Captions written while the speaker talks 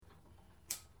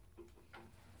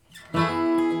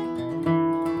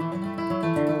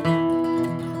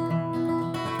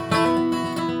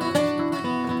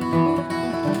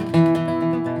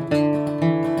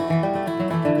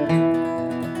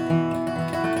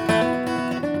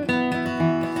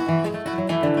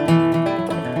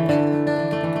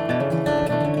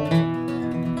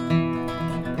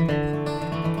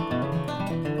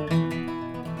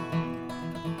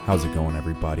How's it going,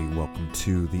 everybody? Welcome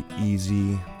to the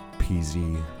Easy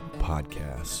Peasy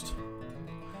Podcast,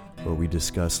 where we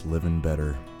discuss living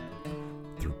better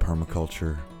through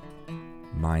permaculture,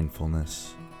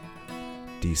 mindfulness,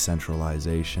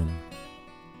 decentralization,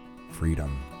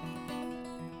 freedom,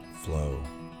 flow,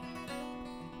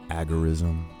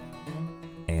 agorism,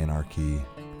 anarchy,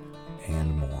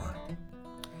 and more.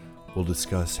 We'll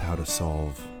discuss how to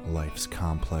solve life's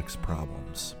complex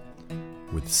problems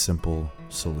with simple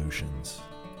solutions.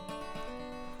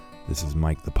 This is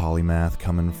Mike the Polymath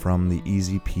coming from the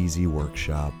Easy Peasy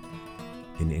Workshop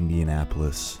in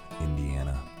Indianapolis,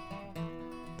 Indiana,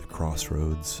 the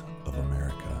crossroads of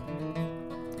America.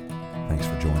 Thanks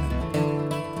for joining me.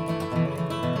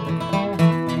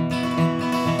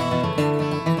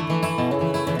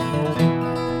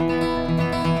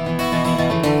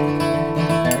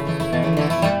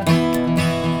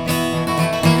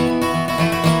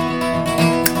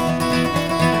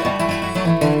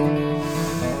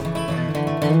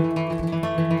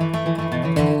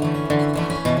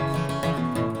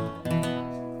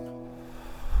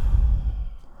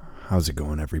 How's it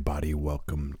going, everybody?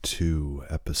 Welcome to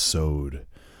episode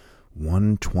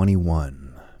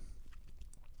 121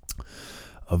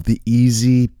 of the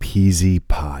Easy Peasy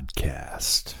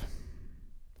Podcast.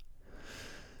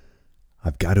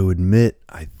 I've got to admit,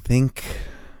 I think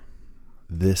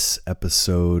this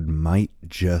episode might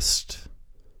just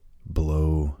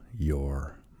blow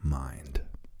your mind.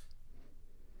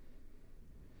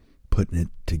 Putting it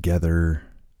together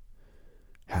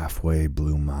halfway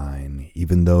blew mine,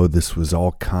 even though this was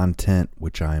all content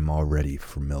which I am already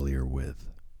familiar with.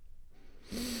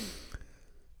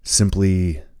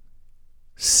 Simply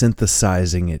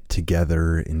synthesizing it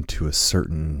together into a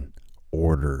certain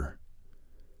order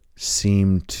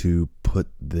seemed to put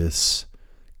this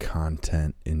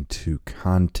content into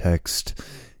context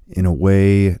in a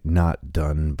way not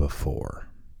done before.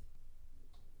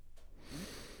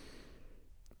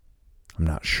 I'm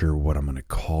not sure what I'm going to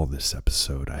call this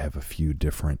episode. I have a few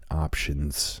different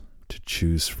options to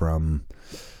choose from,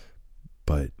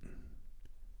 but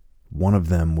one of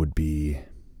them would be,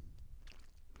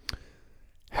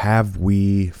 have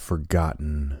we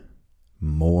forgotten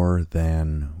more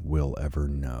than we'll ever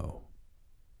know?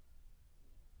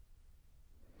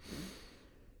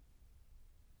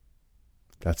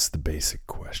 That's the basic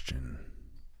question.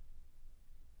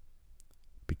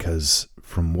 Because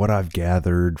from what I've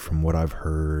gathered, from what I've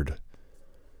heard,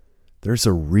 there's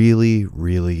a really,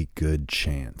 really good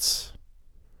chance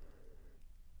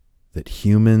that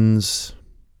humans,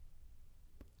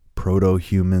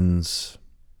 proto-humans,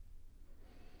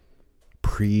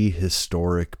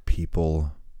 prehistoric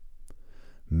people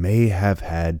may have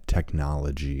had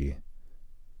technology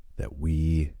that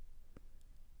we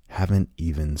haven't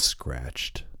even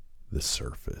scratched the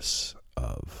surface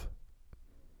of.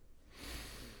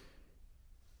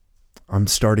 I'm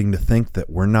starting to think that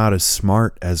we're not as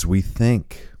smart as we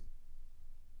think.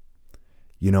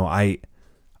 You know, I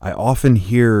often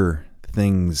hear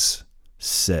things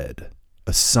said,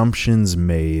 assumptions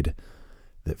made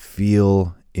that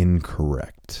feel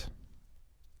incorrect.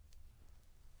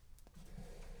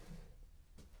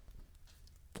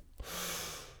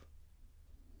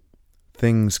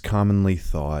 Things commonly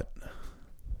thought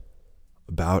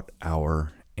about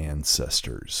our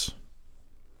ancestors,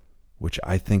 which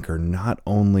I think are not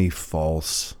only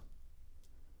false,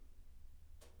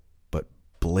 but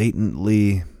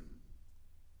blatantly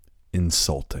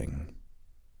insulting.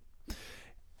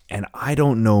 And I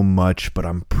don't know much, but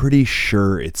I'm pretty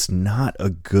sure it's not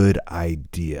a good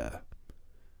idea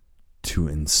to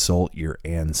insult your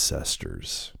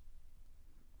ancestors.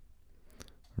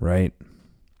 Right?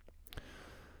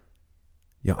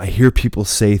 You know, I hear people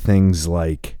say things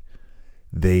like,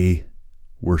 they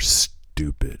were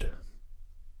stupid.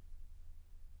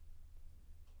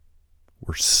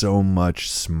 We're so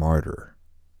much smarter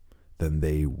than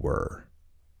they were.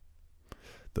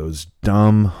 Those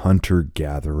dumb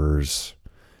hunter-gatherers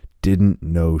didn't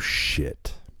know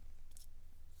shit.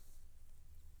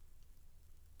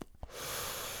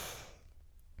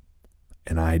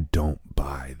 And I don't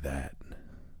buy that.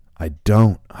 I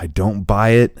don't buy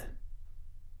it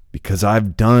because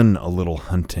I've done a little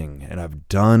hunting and I've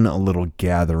done a little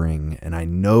gathering, and I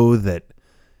know that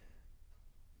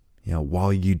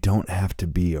While you don't have to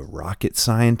be a rocket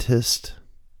scientist,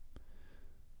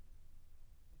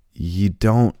 you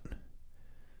don't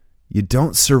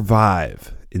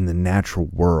survive in the natural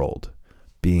world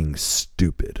being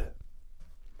stupid.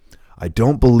 I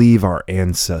don't believe our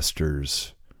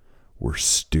ancestors were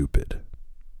stupid.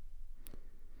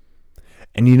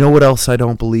 And you know what else I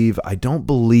don't believe? I don't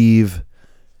believe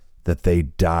that they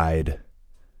died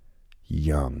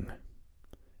young.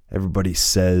 Everybody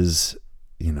says,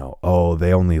 oh,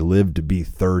 they only lived to be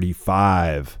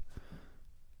 35.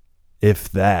 If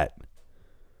that.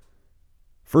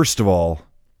 First of all,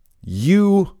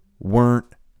 you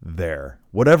weren't there.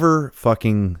 Whatever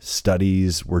fucking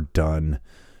studies were done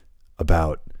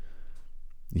about,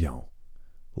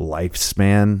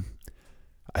 lifespan,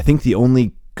 I think the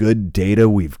only good data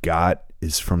we've got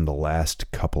is from the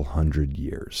last couple hundred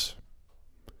years,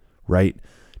 right?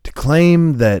 To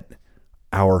claim that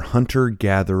our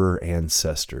hunter-gatherer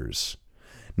ancestors,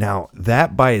 now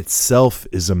that by itself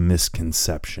is a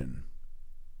misconception,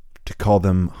 to call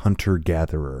them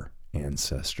hunter-gatherer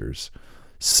ancestors.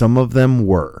 Some of them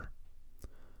were,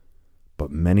 but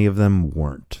many of them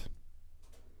weren't.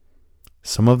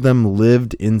 Some of them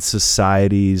lived in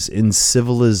societies, in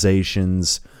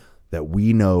civilizations that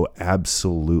we know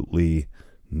absolutely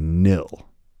nil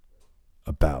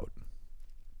about.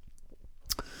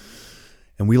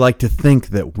 And we like to think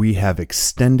that we have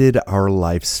extended our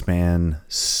lifespan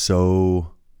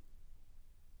so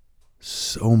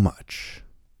much.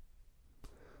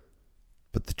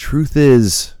 But the truth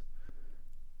is,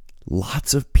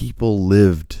 lots of people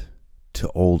lived to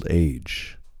old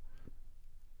age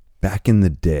back in the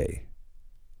day.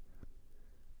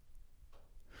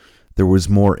 There was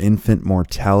more infant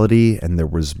mortality, and there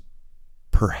was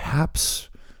perhaps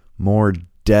more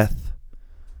death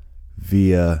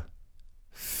via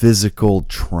physical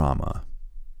trauma.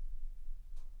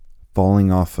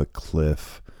 Falling off a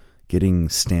cliff, getting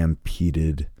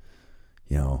stampeded,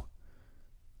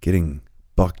 getting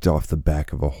bucked off the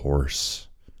back of a horse.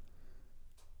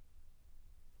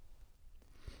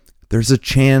 There's a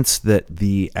chance that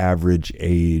the average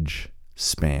age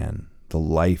span, the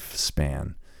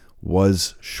lifespan,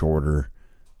 was shorter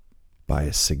by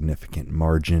a significant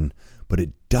margin, but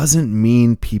it doesn't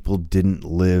mean people didn't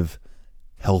live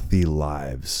healthy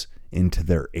lives into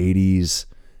their 80s,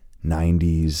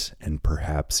 90s, and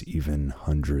perhaps even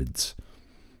hundreds.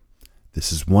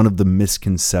 This is one of the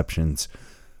misconceptions,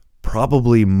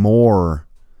 probably more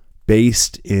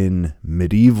based in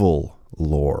medieval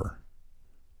lore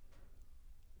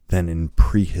than in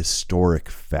prehistoric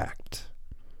fact,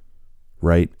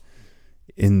 right?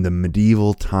 In the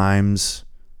medieval times,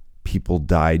 people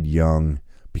died young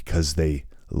because they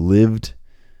lived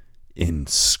in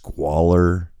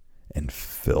squalor and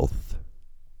filth.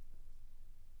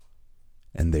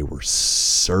 And they were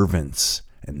servants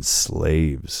and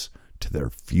slaves to their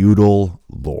feudal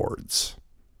lords.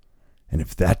 And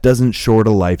if that doesn't short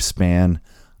a lifespan,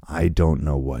 I don't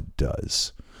know what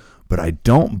does. But I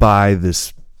don't buy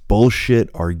this bullshit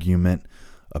argument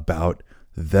about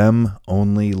them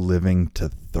only living to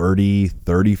 30,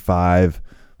 35,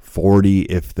 40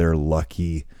 if they're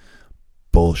lucky.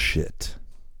 Bullshit.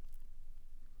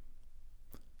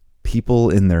 People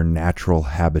in their natural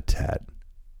habitat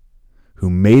who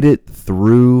made it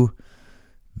through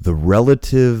the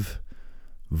relative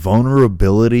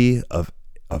vulnerability of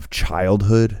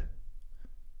childhood,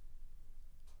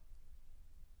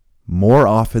 more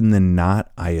often than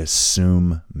not, I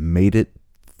assume, made it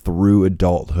through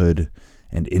adulthood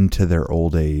and into their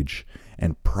old age,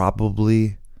 and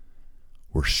probably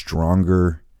were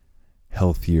stronger,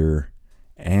 healthier,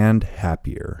 and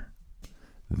happier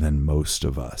than most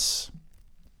of us.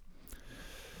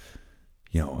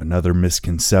 Another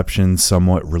misconception,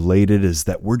 somewhat related, is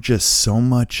that we're just so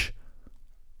much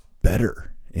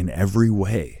better in every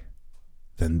way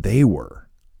than they were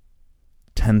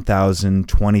 10,000,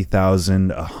 20,000,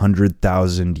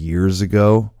 100,000 years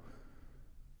ago.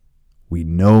 We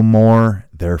know more,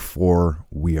 therefore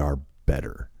we are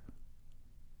better.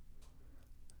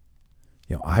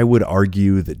 I would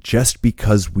argue that just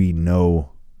because we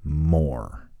know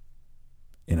more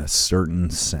in a certain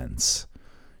sense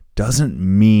doesn't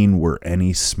mean we're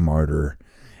any smarter,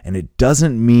 and it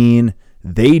doesn't mean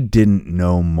they didn't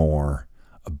know more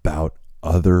about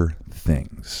other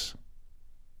things.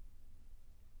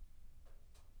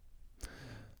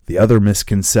 The other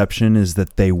misconception is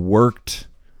that they worked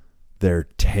their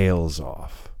tails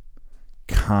off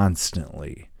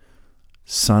constantly,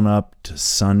 sun up to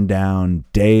sundown,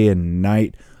 day and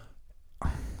night,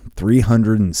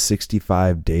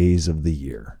 365 days of the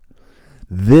year.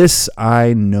 This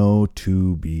I know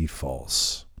to be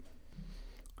false.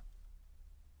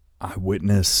 I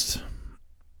witnessed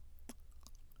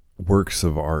works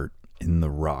of art in the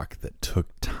rock that took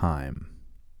time,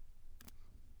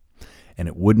 and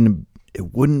it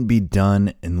wouldn't be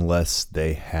done unless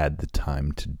they had the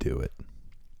time to do it.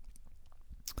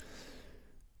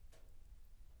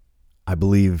 I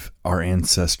believe our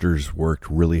ancestors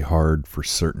worked really hard for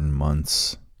certain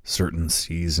months, certain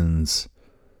seasons,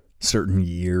 certain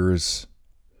years,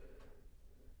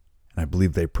 and I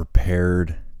believe they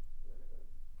prepared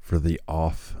for the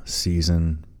off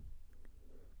season,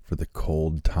 for the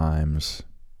cold times.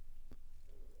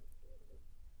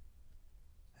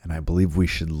 And I believe we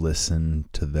should listen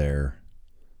to their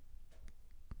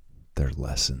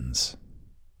lessons.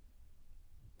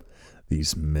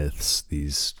 These myths,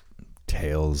 these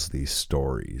tales, these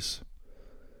stories.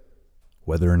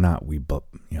 Whether or not we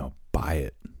buy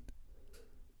it,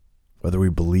 whether we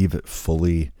believe it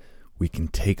fully, we can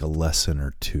take a lesson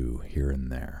or two here and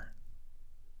there.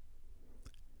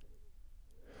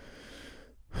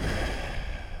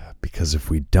 Because if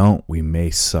we don't, we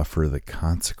may suffer the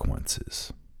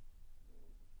consequences.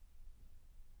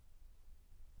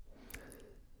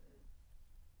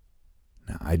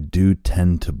 Now, I do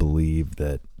tend to believe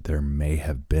that there may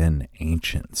have been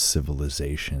ancient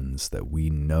civilizations that we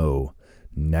know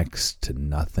next to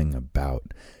nothing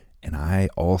about, and I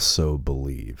also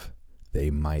believe they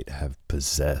might have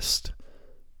possessed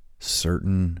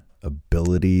certain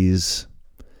abilities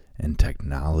and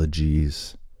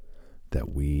technologies that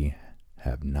we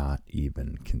have not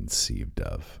even conceived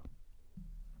of.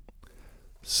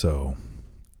 So,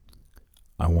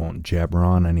 I won't jabber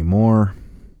on anymore.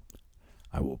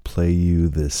 I will play you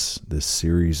this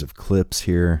series of clips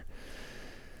here.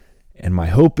 And my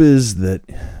hope is that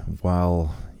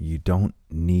while you don't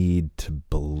need to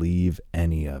believe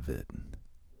any of it,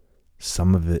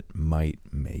 some of it might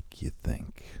make you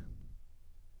think.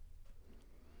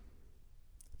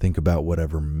 Think about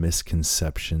whatever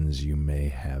misconceptions you may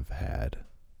have had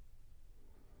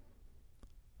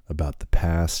about the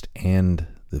past and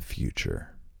the future.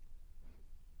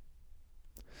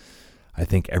 I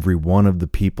think every one of the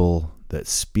people that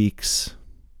speaks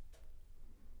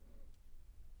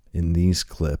in these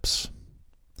clips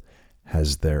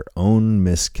has their own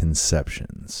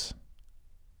misconceptions.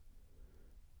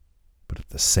 But at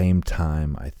the same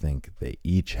time, I think they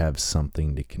each have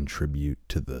something to contribute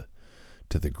to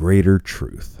the greater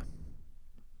truth.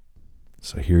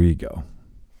 So here you go.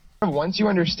 Once you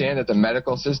understand that the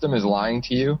medical system is lying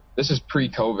to you, this is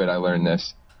pre-COVID, I learned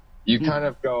this. You kind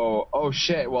of go, oh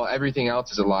shit, well everything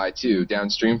else is a lie too,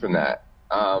 downstream from that.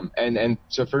 And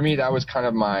so for me, that was kind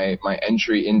of my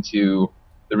entry into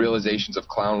the realizations of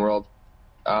Clown World.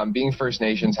 Being First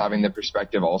Nations, having the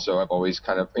perspective also, I've always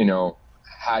kind of,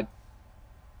 had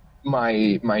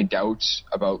my doubts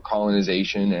about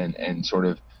colonization and sort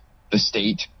of the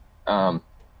state.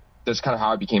 That's kind of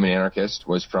how I became an anarchist,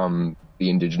 was from the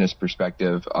indigenous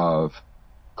perspective of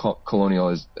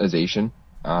colonialization.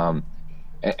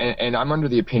 And I'm under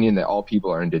the opinion that all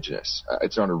people are indigenous.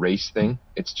 It's not a race thing.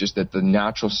 It's just that the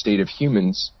natural state of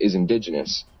humans is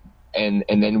indigenous. And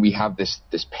then we have this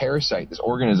parasite, this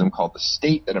organism called the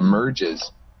state that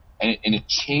emerges, and it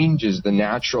changes the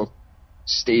natural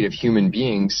state of human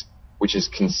beings, which is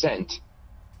consent,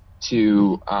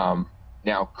 to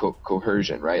now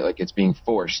coercion, right? Like it's being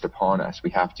forced upon us. We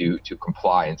have to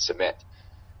comply and submit.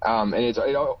 And it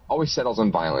always settles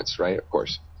on violence, right? Of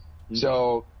course. Mm-hmm.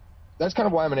 So that's kind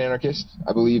of why I'm an anarchist.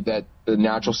 I believe that the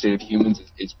natural state of humans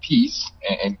is peace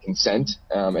and consent,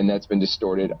 and that's been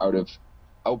distorted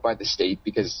out by the state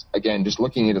because, again, just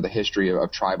looking into the history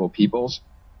of tribal peoples,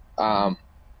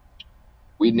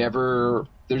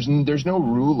 there's no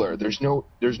ruler. There's no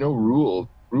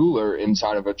ruler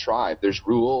inside of a tribe. There's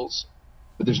rules,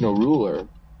 but there's no ruler.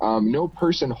 No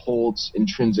person holds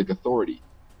intrinsic authority.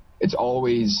 It's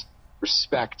always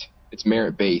respect. It's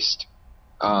merit-based.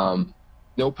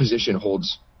 No position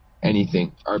holds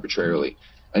anything arbitrarily.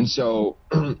 And so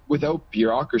without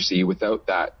bureaucracy, without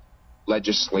that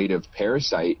legislative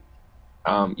parasite,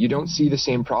 you don't see the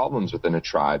same problems within a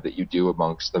tribe that you do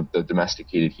amongst the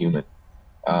domesticated human.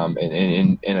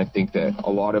 And I think that a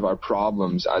lot of our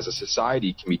problems as a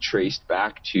society can be traced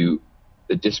back to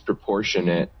the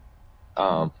disproportionate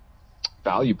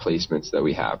value placements that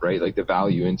we have, right? Like the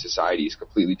value in society is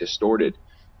completely distorted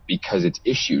because it's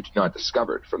issued, not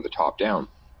discovered from the top down.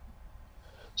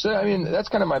 So, I mean, that's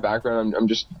kind of my background. I'm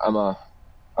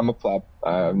a pleb.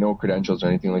 I have no credentials or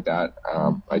anything like that.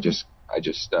 I'm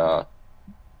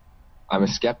a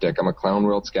skeptic. I'm a Clown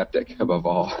World skeptic above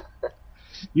all.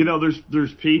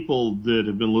 There's people that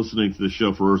have been listening to the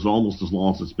show for almost as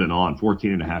long as it's been on,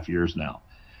 14 and a half years now.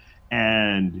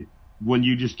 And when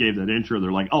you just gave that intro,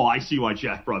 they're like, oh, I see why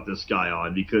Jack brought this guy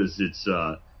on, because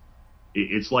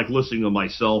it's like listening to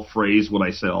myself phrase what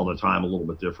I say all the time a little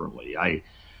bit differently. I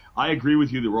agree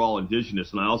with you that we're all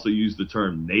indigenous, and I also use the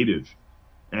term native.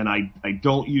 And I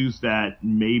don't use that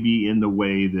maybe in the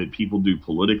way that people do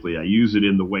politically. I use it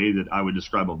in the way that I would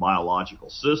describe a biological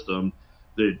system,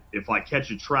 that if I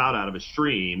catch a trout out of a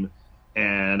stream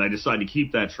and I decide to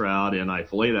keep that trout and I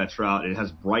fillet that trout, it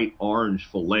has bright orange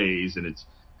fillets and it's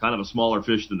kind of a smaller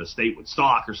fish than the state would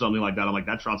stock or something like that. I'm like,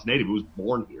 that trout's native. It was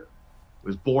born here. It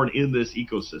was born in this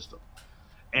ecosystem.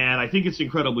 And I think it's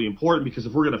incredibly important, because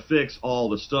if we're going to fix all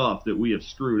the stuff that we have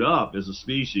screwed up as a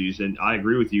species, and I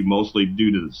agree with you, mostly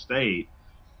due to the state,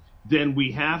 then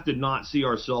we have to not see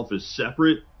ourselves as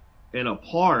separate and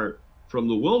apart from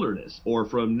the wilderness or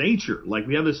from nature. Like,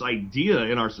 we have this idea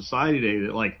in our society today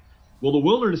that, like, well, the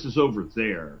wilderness is over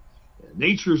there,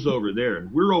 nature's over there,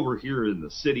 and we're over here in the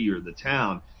city or the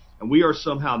town, and we are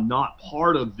somehow not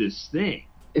part of this thing.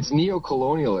 It's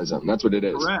neocolonialism. That's what it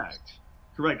is. Correct.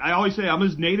 I always say I'm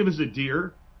as native as a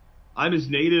deer. I'm as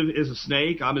native as a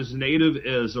snake. I'm as native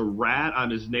as a rat.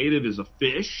 I'm as native as a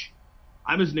fish.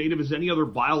 I'm as native as any other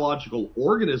biological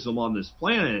organism on this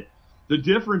planet. The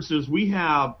difference is we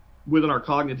have, within our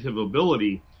cognitive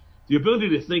ability, the ability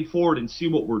to think forward and see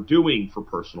what we're doing for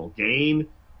personal gain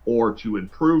or to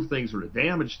improve things or to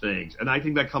damage things. And I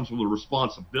think that comes with a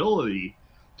responsibility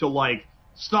to, like,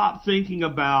 stop thinking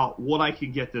about what I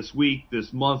can get this week,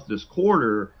 this month, this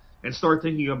quarter, and start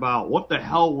thinking about what the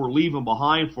hell we're leaving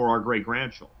behind for our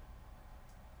great-grandchildren.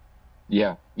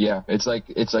 Yeah. It's like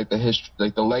the history,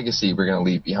 like the legacy we're going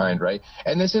to leave behind, right?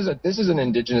 And this is an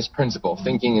indigenous principle,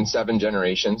 thinking in 7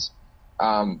 generations.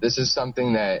 This is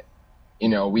something that,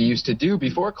 we used to do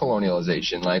before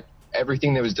colonialization. Like,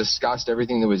 everything that was discussed,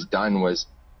 everything that was done was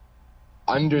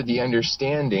under the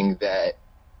understanding that,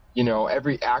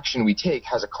 every action we take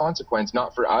has a consequence,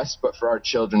 not for us, but for our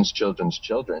children's children's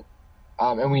children.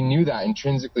 And we knew that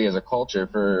intrinsically as a culture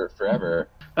for forever.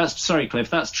 Sorry, Cliff,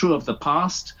 that's true of the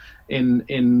past.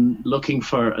 In looking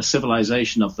for a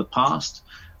civilization of the past,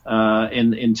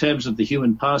 in terms of the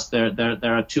human past, there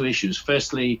are 2 issues.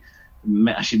 Firstly,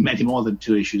 actually many more than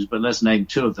 2 issues, but let's name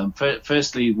 2 of them.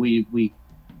 Firstly, we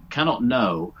cannot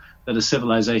know that a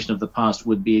civilization of the past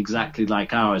would be exactly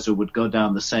like ours or would go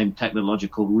down the same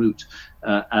technological route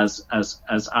as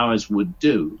ours would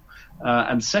do.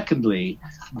 And secondly,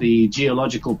 the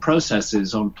geological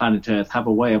processes on planet Earth have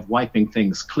a way of wiping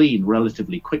things clean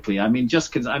relatively quickly. I mean,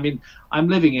 I'm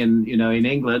living in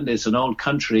England. It's an old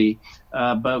country,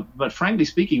 but frankly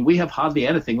speaking, we have hardly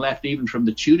anything left, even from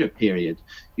the Tudor period,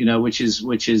 which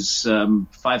is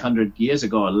 500 years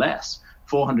ago or less.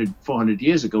 400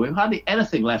 years ago. We have hardly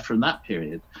anything left from that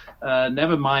period,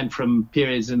 never mind from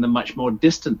periods in the much more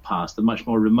distant past, the much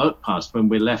more remote past, when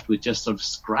we're left with just sort of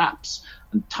scraps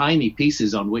and tiny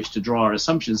pieces on which to draw our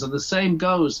assumptions. And the same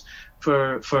goes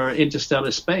for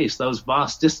interstellar space, those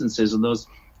vast distances and those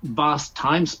vast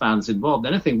time spans involved.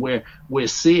 Anything we're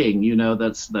seeing,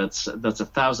 that's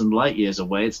 1,000 light years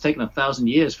away. It's taken 1,000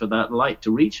 years for that light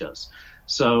to reach us.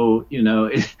 So,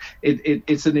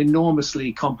 it's an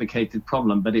enormously complicated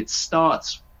problem, but it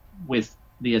starts with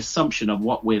the assumption of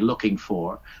what we're looking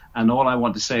for. And all I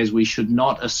want to say is we should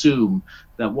not assume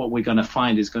that what we're going to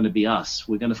find is going to be us.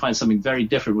 We're going to find something very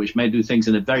different, which may do things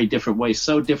in a very different way,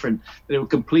 so different that it would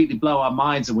completely blow our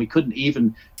minds, and we couldn't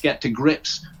even get to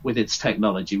grips with its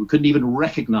technology. We couldn't even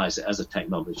recognize it as a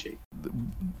technology.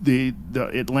 The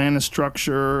Atlantis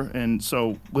structure, and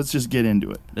so let's just get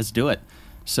into it. Let's do it.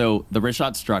 So the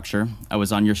Richat structure, I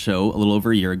was on your show a little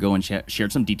over a year ago and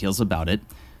shared some details about it.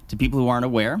 To people who aren't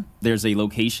aware, there's a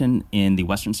location in the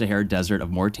Western Sahara Desert of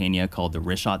Mauritania called the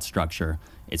Richat structure.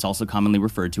 It's also commonly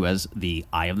referred to as the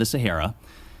Eye of the Sahara.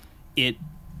 It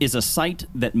is a site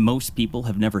that most people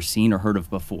have never seen or heard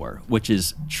of before, which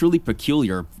is truly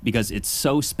peculiar because it's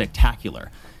so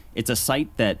spectacular. It's a site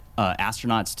that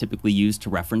astronauts typically use to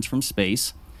reference from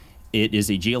space. It is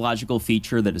a geological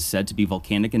feature that is said to be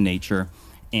volcanic in nature.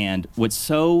 And what's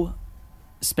so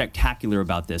spectacular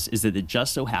about this is that it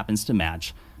just so happens to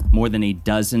match more than a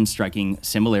dozen striking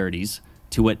similarities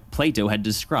to what Plato had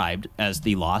described as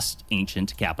the lost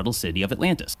ancient capital city of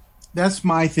Atlantis. That's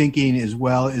my thinking as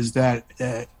well, is that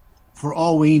for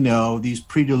all we know, these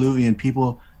pre-Diluvian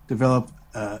people developed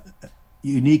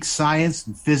unique science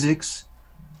and physics,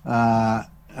 that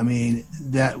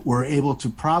were able to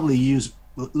probably use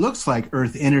what looks like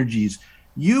Earth energies.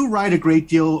 You write a great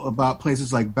deal about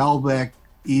places like Baalbek,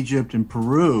 Egypt, and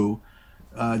Peru,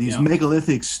 these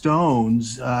megalithic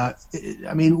stones.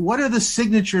 What are the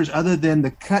signatures other than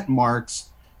the cut marks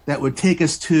that would take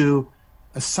us to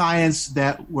a science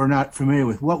that we're not familiar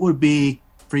with? What would be,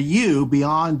 for you,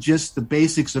 beyond just the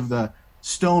basics of the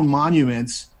stone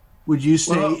monuments, would you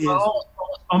say is...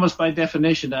 Almost by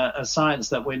definition, a science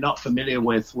that we're not familiar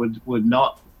with would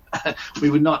not we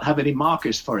would not have any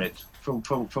markers for it, for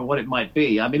what it might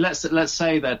be. I mean, let's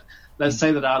say that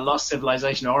our lost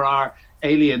civilization or our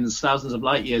aliens thousands of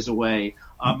light years away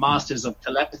are masters of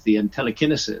telepathy and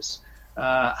telekinesis.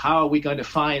 How are we going to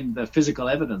find the physical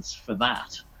evidence for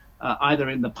that, either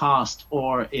in the past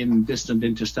or in distant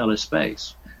interstellar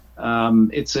space?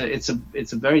 It's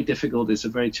a very difficult, it's a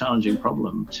very challenging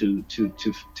problem to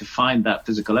find that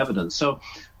physical evidence. So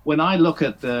when I look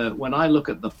at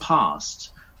the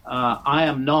past, I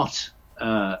am not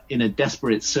in a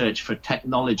desperate search for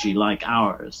technology like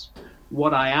ours.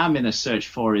 What I am in a search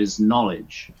for is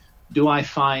knowledge. Do I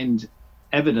find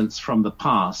evidence from the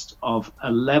past of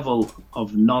a level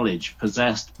of knowledge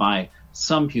possessed by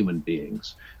some human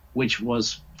beings, which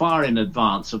was far in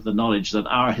advance of the knowledge that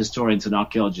our historians and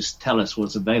archaeologists tell us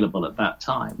was available at that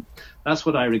time? That's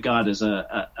what I regard as an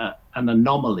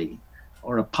anomaly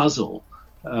or a puzzle,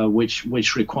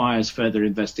 which requires further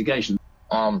investigation.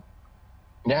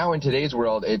 Now in today's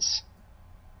world, it's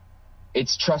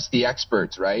trust the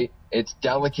experts, right? It's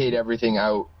delegate everything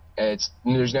out.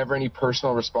 There's never any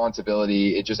personal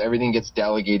responsibility. It just, everything gets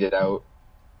delegated out.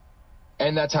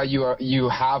 And that's how you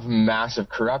have massive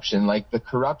corruption. Like, the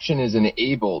corruption is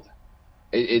enabled.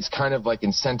 It's kind of like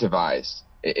incentivized.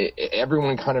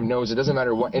 Everyone kind of knows, it doesn't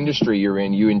matter what industry you're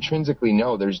in, you intrinsically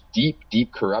know there's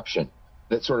deep corruption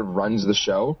that sort of runs the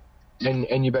show.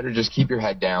 And you better just keep your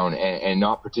head down and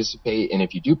not participate. And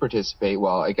if you do participate,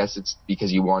 well, I guess it's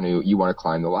because you want to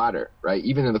climb the ladder, right?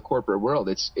 Even in the corporate world,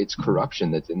 it's corruption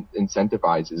that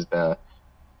incentivizes the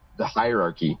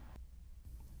hierarchy.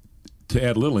 To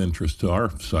add a little interest to our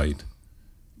site,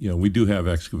 we do have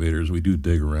excavators, we do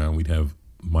dig around, we'd have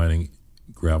mining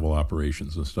gravel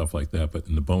operations and stuff like that. But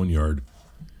in the boneyard,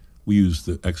 we use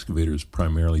the excavators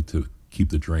primarily to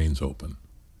keep the drains open.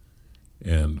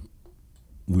 And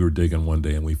we were digging one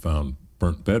day and we found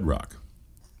burnt bedrock.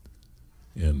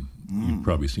 And you've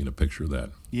probably seen a picture of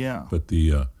that. Yeah. But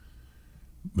the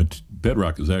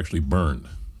bedrock is actually burned.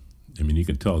 I mean, you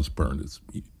can tell it's burned. It's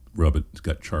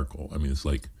got charcoal. I mean, it's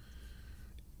like,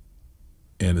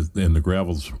 and the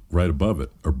gravels right above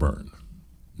it are burned.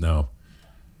 Now,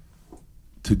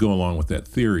 to go along with that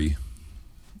theory,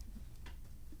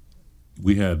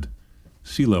 we had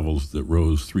sea levels that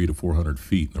rose 300 to 400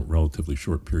 feet in a relatively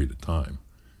short period of time.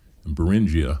 And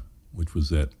Beringia, which was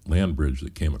that land bridge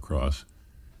that came across,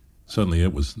 suddenly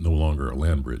it was no longer a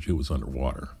land bridge, it was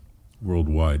underwater.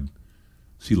 Worldwide,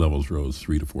 sea levels rose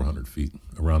 300 to 400 feet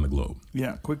around the globe.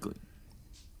 Yeah, quickly.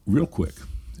 Real quick,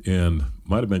 and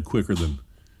might have been quicker than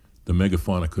the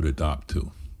megafauna could adopt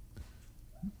to.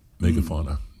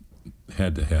 Megafauna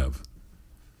had to have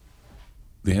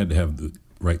the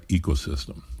right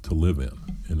ecosystem to live in,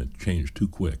 and it changed too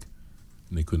quick,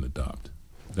 and they couldn't adopt.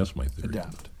 That's my theory.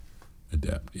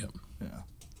 Adapt, yeah.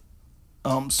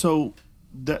 Yeah. So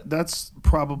that's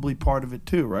probably part of it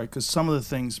too, right? Because some of the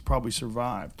things probably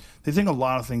survived. They think a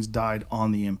lot of things died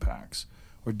on the impacts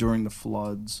or during the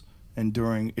floods and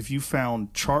if you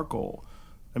found charcoal,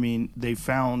 I mean, they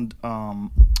found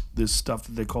this stuff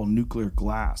that they call nuclear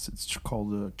glass. It's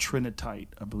called trinitite,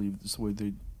 I believe is the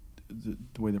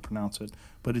way they pronounce it.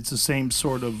 But it's the same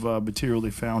sort of material they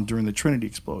found during the Trinity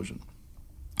explosion,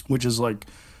 which is like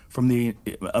from the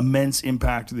immense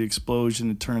impact of the explosion,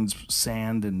 it turns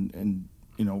sand and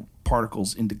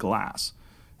particles into glass.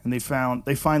 And they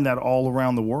find that all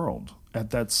around the world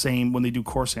when they do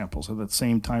core samples at that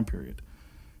same time period.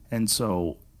 And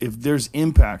so if there's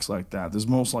impacts like that, there's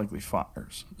most likely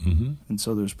fires. Mm-hmm. And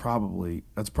so that's probably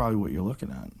what you're looking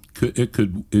at. It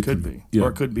could be. Yeah. Or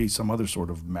it could be some other sort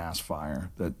of mass fire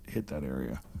that hit that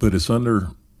area. But it's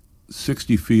under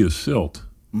 60 feet of silt.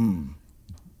 10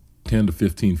 to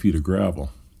 15 feet of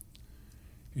gravel.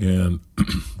 And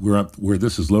where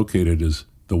this is located is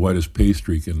the widest pay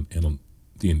streak in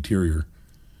the interior.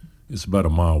 It's about a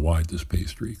mile wide, this pay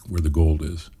streak, where the gold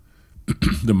is.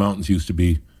 The mountains used to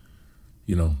be,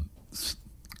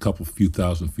 a few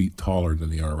thousand feet taller than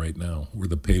they are right now, where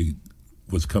the pay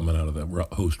was coming out of the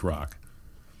host rock.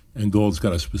 And gold's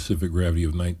got a specific gravity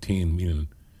of 19, meaning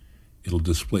it'll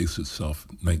displace itself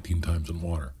 19 times in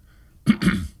water.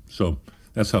 So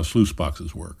that's how sluice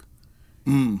boxes work.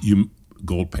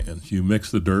 Gold pans. You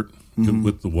mix the dirt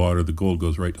with the water, the gold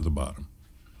goes right to the bottom.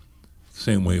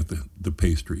 Same way with the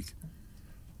pay streak.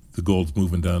 The gold's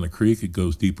moving down the creek, it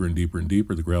goes deeper and deeper and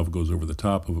deeper. The gravel goes over the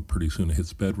top of it. Pretty soon it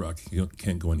hits bedrock. You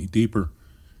can't go any deeper,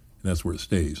 and that's where it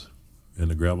stays. And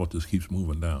the gravel just keeps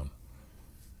moving down.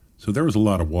 So there was a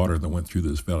lot of water that went through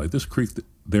this valley. This creek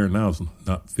there now is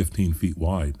not 15 feet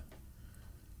wide,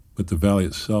 but the valley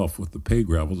itself with the pay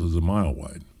gravels is a mile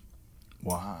wide.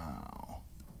 Wow.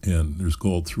 And there's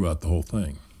gold throughout the whole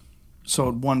thing. So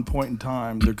at one point in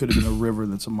time, there could have been a river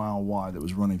that's a mile wide that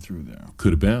was running through there.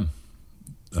 Could have been.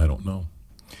 I don't know.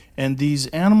 And these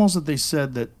animals that they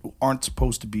said that aren't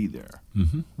supposed to be there,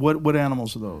 what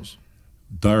animals are those?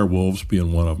 Dire wolves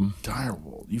being one of them. Dire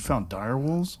wolves. You found dire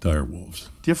wolves? Dire wolves.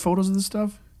 Do you have photos of this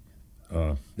stuff?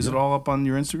 Is it all up on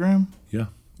your Instagram? Yeah.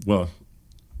 Well,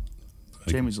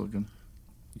 Jamie's looking.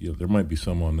 Yeah, there might be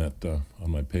some on that on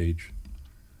my page.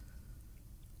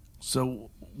 So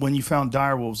when you found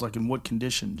dire wolves, like in what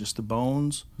condition? Just the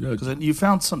bones? Yeah. Because you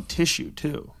found some tissue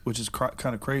too, which is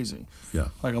kind of crazy. Yeah.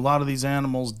 Like a lot of these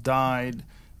animals died,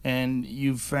 and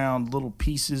you found little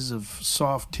pieces of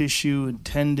soft tissue and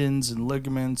tendons and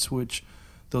ligaments, which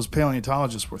those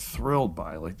paleontologists were thrilled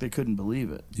by. Like they couldn't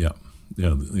believe it. Yeah.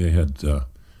 Yeah, they had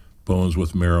bones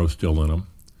with marrow still in them.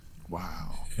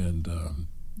 Wow. And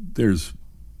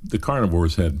the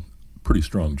carnivores had pretty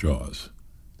strong jaws.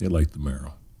 They liked the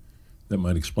marrow. That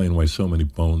might explain why so many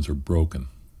bones are broken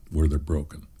where they're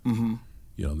broken. Mm-hmm.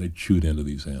 You know, they chewed into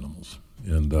these animals.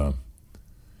 And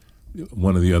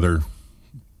one of the other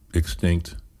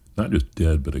extinct, not just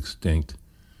dead, but extinct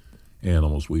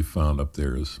animals we found up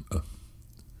there is,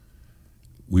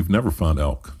 we've never found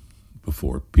elk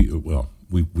before. Well,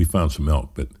 we found some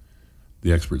elk, but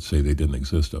the experts say they didn't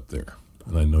exist up there.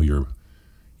 And I know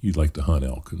you'd like to hunt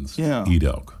elk and eat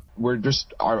elk. We're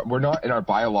not in our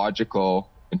biological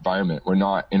environment. We're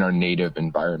not in our native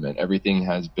environment. Everything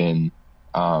has been,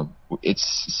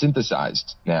 it's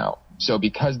synthesized now. So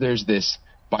because there's this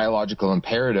biological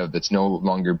imperative that's no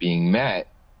longer being met,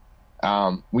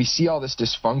 we see all this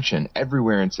dysfunction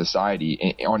everywhere in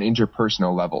society on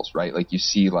interpersonal levels, right? Like you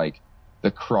see like the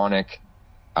chronic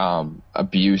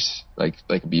abuse, like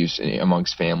abuse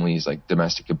amongst families, like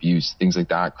domestic abuse, things like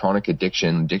that. Chronic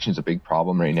addiction. Addiction's a big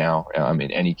problem right now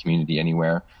in any community,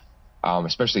 anywhere.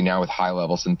 Especially now with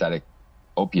high-level synthetic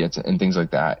opiates and things like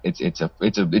that. It's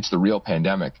the real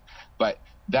pandemic. But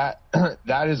that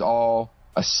is all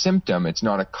a symptom. It's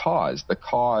not a cause. The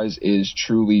cause is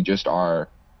truly just our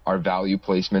value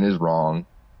placement is wrong,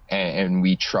 and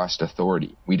we trust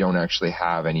authority. We don't actually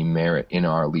have any merit in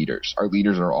our leaders. Our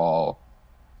leaders are all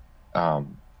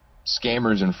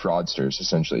scammers and fraudsters,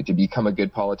 essentially. To become a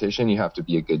good politician, you have to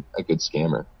be a good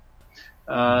scammer.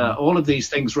 All of these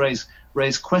things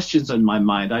raise questions in my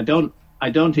mind. I don't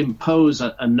impose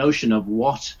a notion of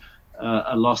what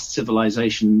a lost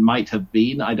civilization might have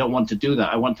been. I don't want to do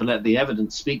that. I want to let the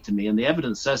evidence speak to me. And the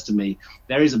evidence says to me,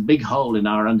 there is a big hole in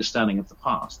our understanding of the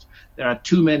past. There are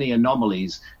too many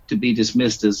anomalies to be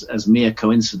dismissed as mere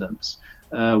coincidence.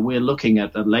 We're looking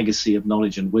at a legacy of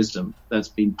knowledge and wisdom that's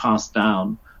been passed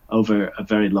down over a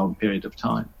very long period of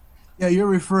time. Yeah, you're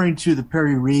referring to the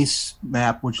Perry Reese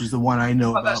map, which is the one I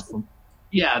know about.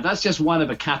 That's just one of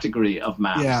a category of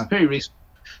maps. Yeah. Perry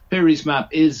Reese map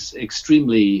is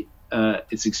extremely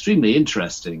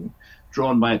interesting,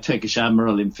 drawn by a Turkish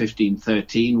admiral in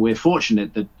 1513. We're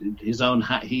fortunate that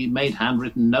he made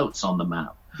handwritten notes on the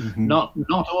map. Mm-hmm. Not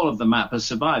all of the map has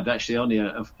survived. Actually, only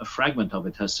a fragment of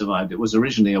it has survived. It was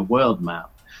originally a world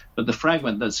map, but the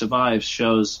fragment that survives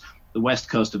shows the west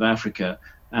coast of Africa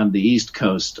and the east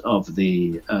coast of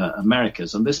the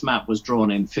Americas. And this map was drawn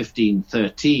in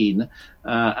 1513,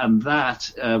 and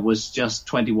that was just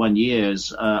 21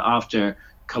 years after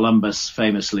Columbus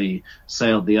famously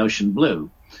sailed the ocean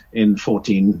blue in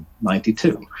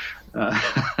 1492.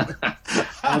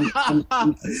 And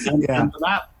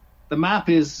the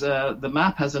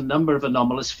map has a number of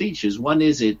anomalous features. One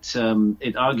is it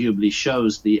arguably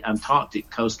shows the Antarctic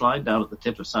coastline down at the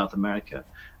tip of South America,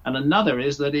 and another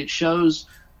is that it shows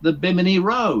the Bimini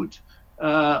Road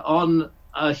on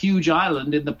a huge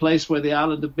island in the place where the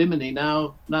island of Bimini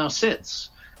now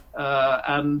sits.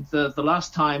 And the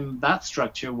last time that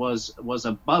structure was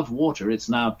above water, it's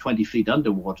now 20 feet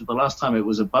underwater. The last time it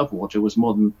was above water was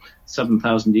more than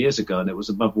 7,000 years ago, and it was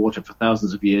above water for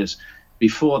thousands of years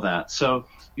before that. So,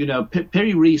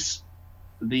 Perry Reese,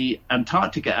 the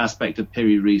Antarctica aspect of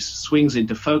Perry Reese swings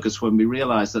into focus when we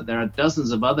realize that there are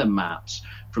dozens of other maps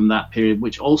from that period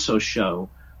which also show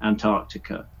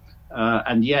Antarctica.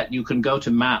 And yet you can go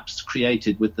to maps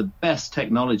created with the best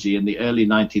technology in the early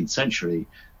 19th century,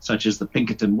 such as the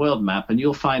Pinkerton World Map, and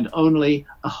you'll find only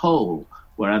a hole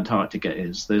where Antarctica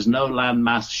is. There's no land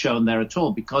mass shown there at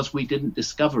all because we didn't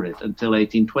discover it until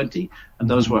 1820, and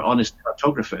those were honest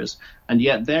cartographers. And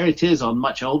yet there it is on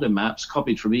much older maps,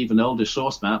 copied from even older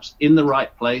source maps, in the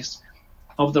right place,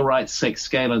 of the right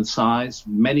scale and size,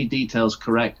 many details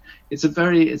correct. It's a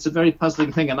very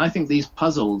puzzling thing, and I think these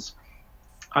puzzles.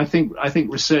 I think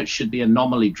research should be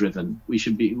anomaly driven. We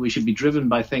should be driven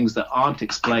by things that aren't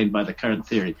explained by the current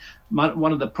theory.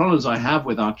 One of the problems I have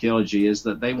with archaeology is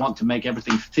that they want to make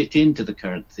everything fit into the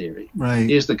current theory. Right.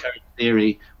 Here's the current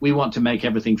theory. We want to make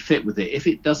everything fit with it. If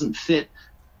it doesn't fit,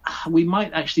 we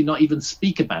might actually not even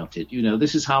speak about it. You know,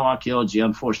 this is how archaeology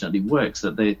unfortunately works,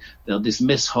 that they'll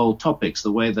dismiss whole topics,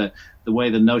 the way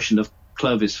the notion of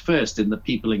Clovis first in the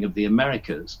peopling of the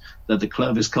Americas, that the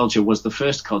Clovis culture was the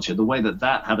first culture, the way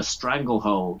that had a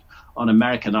stranglehold on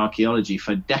American archaeology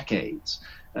for decades,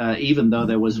 even though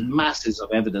there was masses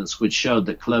of evidence which showed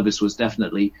that Clovis was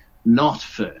definitely not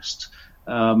first.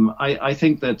 I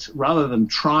think that rather than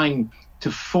trying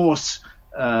to force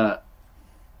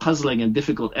puzzling and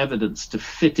difficult evidence to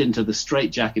fit into the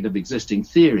straitjacket of existing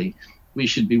theory, we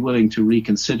should be willing to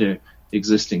reconsider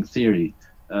existing theory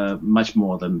much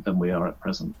more than we are at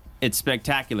present. It's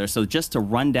spectacular. So just to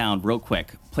run down real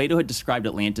quick, Plato had described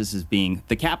Atlantis as being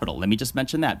the capital. Let me just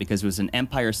mention that because it was an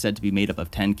empire said to be made up of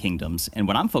 10 kingdoms. And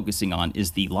what I'm focusing on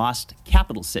is the lost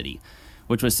capital city,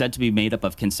 which was said to be made up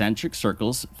of concentric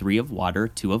circles, 3 of water,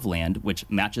 2 of land, which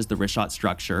matches the Richat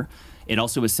structure. It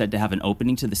also was said to have an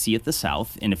opening to the sea at the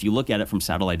south. And if you look at it from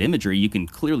satellite imagery, you can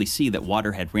clearly see that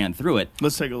water had ran through it.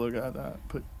 Let's take a look at that.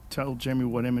 Tell Jamie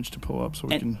what image to pull up so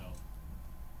we can...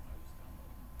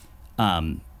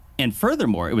 And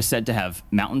furthermore, it was said to have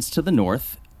mountains to the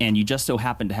north, and you just so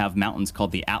happen to have mountains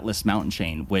called the Atlas mountain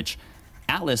chain, which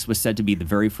Atlas was said to be the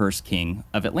very first king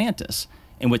of Atlantis.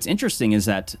 And what's interesting is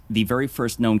that the very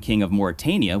first known king of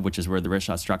Mauritania, which is where the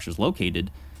Richat structure is located,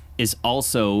 is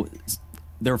also,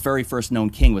 their very first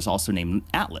known king was also named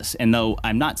Atlas. And though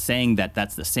I'm not saying that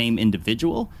that's the same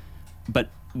individual, but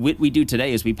what we do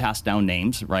today is we pass down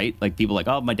names, right? Like people like,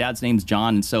 oh, my dad's name's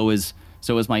John, and so is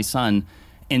my son.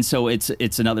 And so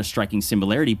it's another striking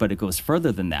similarity, but it goes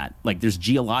further than that. Like there's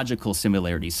geological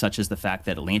similarities, such as the fact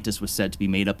that Atlantis was said to be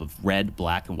made up of red,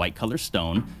 black, and white color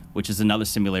stone, which is another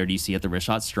similarity you see at the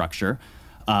Richat structure.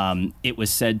 It was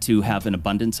said to have an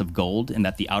abundance of gold and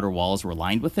that the outer walls were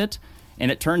lined with it.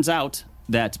 And it turns out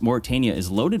that Mauritania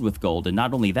is loaded with gold. And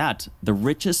not only that, the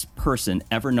richest person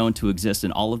ever known to exist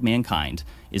in all of mankind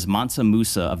is Mansa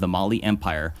Musa of the Mali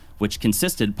Empire, which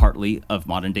consisted partly of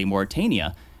modern-day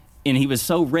Mauritania. And he was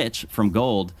so rich from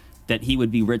gold that he would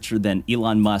be richer than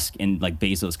Elon Musk and like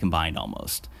Bezos combined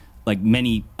almost. Like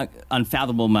many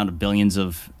unfathomable amount of billions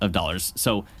of dollars.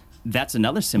 So that's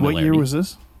another similarity. What year was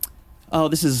this? Oh,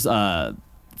 this is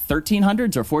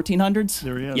 1300s or 1400s.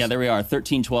 There he is. Yeah, there we are.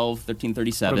 1312,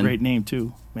 1337. What a great name,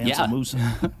 too. Mansa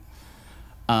Musa.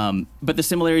 But the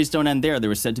similarities don't end there. There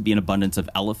was said to be an abundance of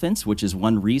elephants, which is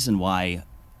one reason why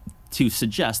to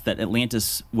suggest that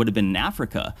Atlantis would have been in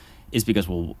Africa is because,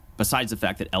 well, besides the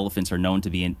fact that elephants are known to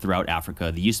be throughout Africa,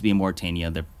 they used to be in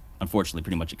Mauritania. They're unfortunately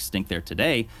pretty much extinct there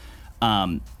today.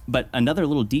 But another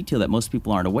little detail that most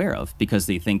people aren't aware of, because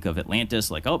they think of Atlantis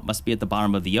like, oh, it must be at the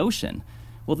bottom of the ocean.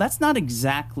 Well, that's not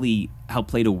exactly how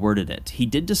Plato worded it. He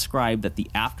did describe that the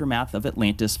aftermath of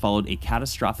Atlantis followed a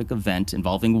catastrophic event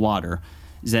involving water,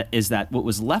 is that what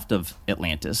was left of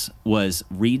Atlantis was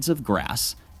reeds of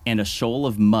grass and a shoal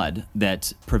of mud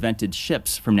that prevented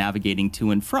ships from navigating to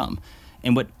and from.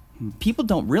 And what people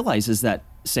don't realize is that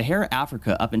Sahara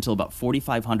Africa, up until about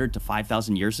 4,500 to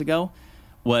 5,000 years ago,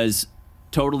 was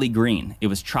totally green. It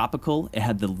was tropical. It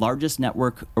had the largest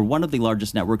network, or one of the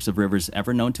largest networks of rivers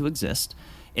ever known to exist.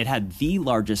 It had the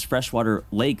largest freshwater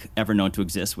lake ever known to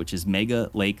exist, which is Mega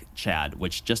Lake Chad,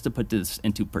 which, just to put this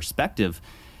into perspective,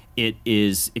 it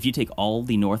is, if you take all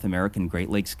the North American Great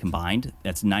Lakes combined,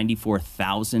 that's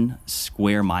 94,000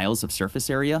 square miles of surface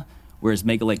area, whereas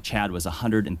Mega Lake Chad was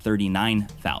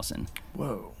 139,000.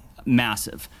 Whoa.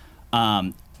 Massive.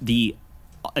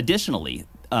 Additionally,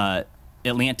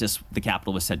 Atlantis, the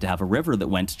capital, was said to have a river that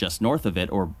went just north of it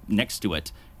or next to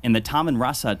it. And the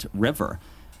Tamanrasset River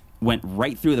went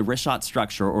right through the Richat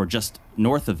structure, or just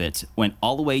north of it, went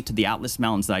all the way to the Atlas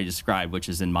Mountains that I described, which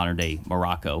is in modern-day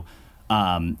Morocco.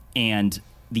 And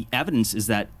the evidence is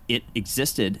that it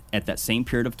existed at that same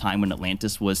period of time when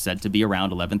Atlantis was said to be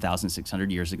around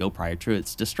 11,600 years ago prior to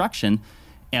its destruction,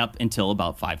 up until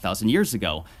about 5,000 years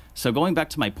ago. So going back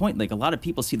to my point, like a lot of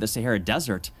people see the Sahara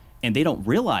Desert and they don't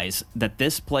realize that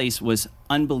this place was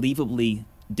unbelievably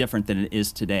different than it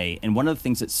is today. And one of the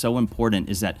things that's so important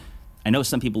is that I know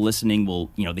some people listening will,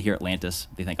 they hear Atlantis,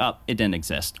 they think, oh, it didn't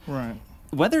exist. Right.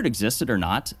 Whether it existed or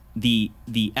not, the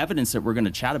evidence that we're going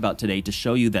to chat about today to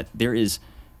show you that there is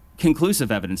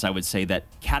conclusive evidence, I would say, that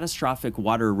catastrophic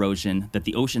water erosion, that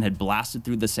the ocean had blasted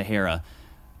through the Sahara,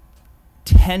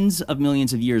 tens of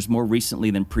millions of years more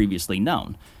recently than previously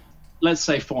known. Let's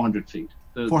say 400 feet.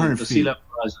 The sea level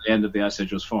rise at the end of the Ice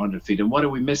Age was 400 feet. And what are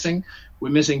we missing? We're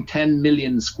missing 10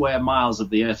 million square miles of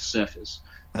the Earth's surface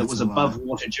that was above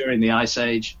water during the Ice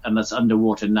Age and that's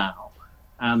underwater now.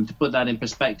 And to put that in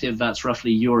perspective, that's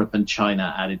roughly Europe and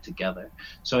China added together.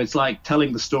 So it's like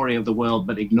telling the story of the world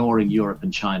but ignoring Europe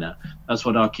and China. That's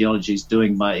what archaeology is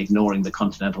doing by ignoring the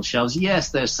continental shelves. Yes,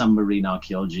 there's some marine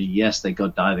archaeology. Yes, they go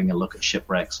diving and look at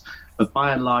shipwrecks. But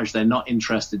by and large, they're not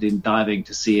interested in diving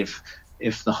to see if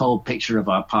the whole picture of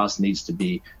our past needs to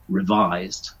be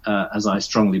revised, as I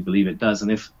strongly believe it does.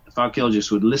 And if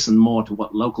archaeologists would listen more to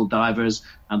what local divers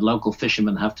and local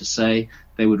fishermen have to say,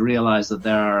 they would realize that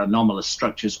there are anomalous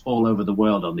structures all over the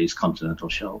world on these continental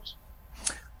shelves.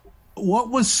 What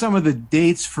was some of the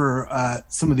dates for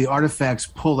some of the artifacts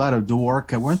pulled out of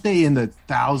Dwarka? Weren't they in the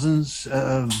thousands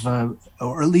of,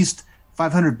 or at least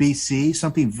 500 BC,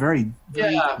 something very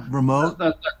remote?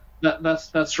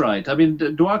 That's right. I mean,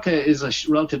 Dwarka is a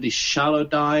relatively shallow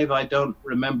dive. I don't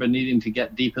remember needing to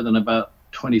get deeper than about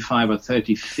 25 or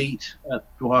 30 feet at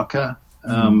Dwarka,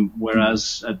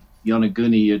 whereas at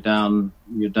Yonaguni you're down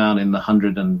in the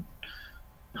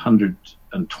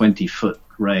 120 foot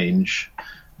range.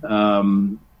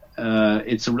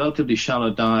 It's a relatively shallow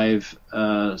dive.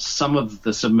 Some of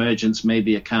the submergence may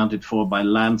be accounted for by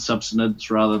land subsidence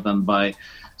rather than by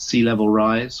sea level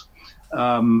rise.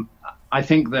 I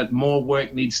think that more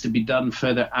work needs to be done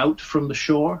further out from the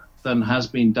shore than has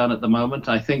been done at the moment.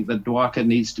 I think that Dwarka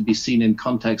needs to be seen in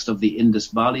context of the Indus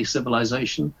Valley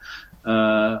civilization,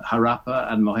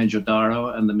 Harappa and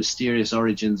Mohenjo-Daro, and the mysterious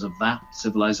origins of that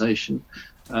civilization.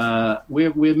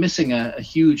 We're missing a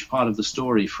huge part of the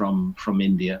story from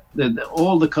India.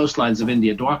 All the coastlines of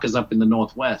India, Dwarka's up in the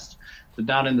northwest, but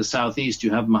down in the southeast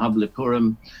you have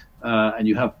Mahabalipuram and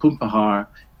you have Pumpahar.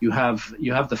 You have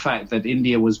the fact that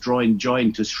India was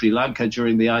joined to Sri Lanka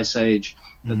during the Ice Age,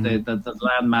 that the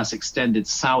landmass extended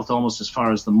south almost as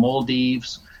far as the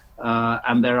Maldives,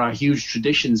 and there are huge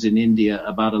traditions in India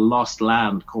about a lost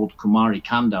land called Kumari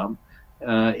Kandam.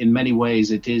 In many ways,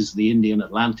 it is the Indian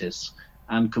Atlantis,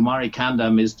 and Kumari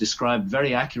Kandam is described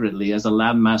very accurately as a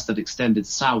landmass that extended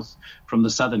south from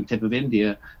the southern tip of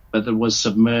India, but that was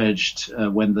submerged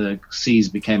when the seas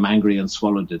became angry and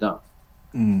swallowed it up.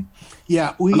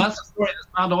 Yeah, and that's a story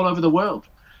that's found all over the world.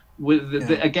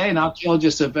 Again,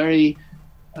 archaeologists are very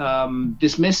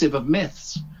dismissive of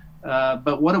myths,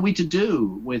 but what are we to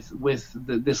do with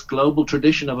this global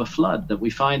tradition of a flood that we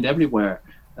find everywhere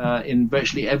in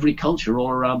virtually every culture all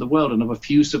around the world, and of a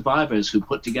few survivors who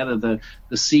put together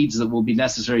the seeds that will be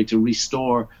necessary to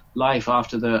restore life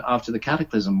after the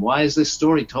cataclysm? Why is this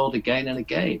story told again and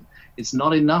again? It's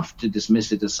not enough to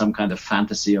dismiss it as some kind of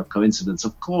fantasy or coincidence.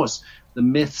 Of course, the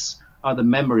myths are the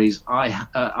memories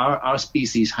our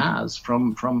species has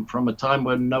from a time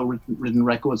when no written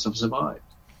records have survived.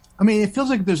 I mean, it feels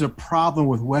like there's a problem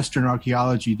with Western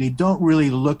archaeology. They don't really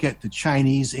look at the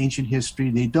Chinese ancient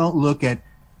history. They don't look at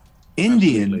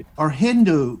Indian or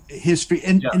Hindu history.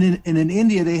 And in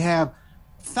India, they have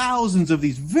thousands of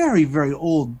these very, very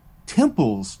old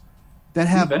temples that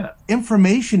have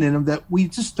information in them that we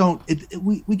just don't.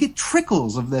 We get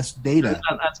trickles of this data.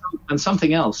 And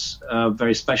something else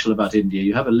very special about India,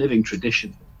 you have a living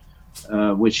tradition,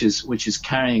 which is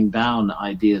carrying down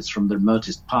ideas from the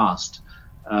remotest past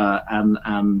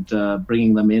and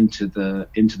bringing them into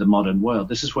the modern world.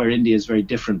 This is where India is very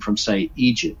different from, say,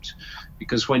 Egypt,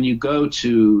 because when you go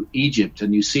to Egypt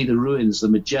and you see the ruins, the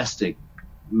majestic,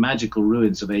 magical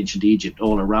ruins of ancient Egypt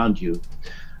all around you,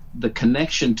 the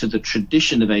connection to the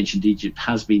tradition of ancient Egypt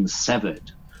has been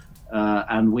severed,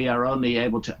 and we are only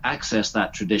able to access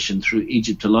that tradition through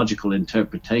Egyptological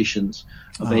interpretations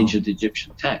of ancient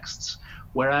Egyptian texts.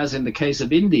 Whereas in the case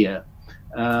of India,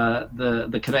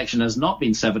 the connection has not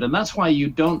been severed, and that's why you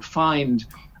don't find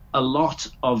a lot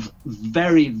of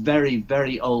very, very,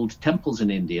 very old temples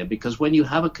in India, because when you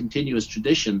have a continuous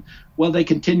tradition, well, they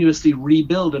continuously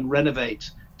rebuild and renovate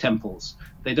temples.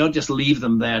 They don't just leave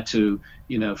them there to,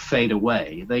 fade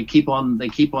away. They keep on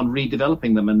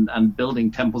redeveloping them and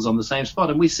building temples on the same spot.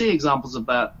 And we see examples of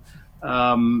that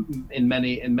in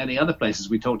many other places.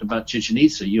 We talked about Chichen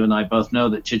Itza. You and I both know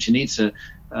that Chichen Itza,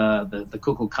 the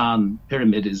Kukulkan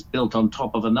pyramid, is built on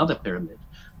top of another pyramid,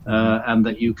 and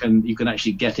that you can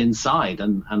actually get inside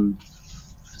and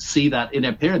see that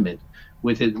inner pyramid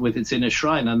with its inner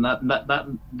shrine. And that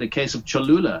the case of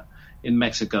Cholula in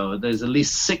Mexico, there's at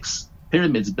least 6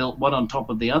 pyramids built one on top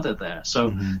of the other there.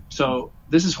 So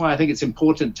this is why I think it's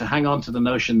important to hang on to the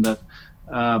notion that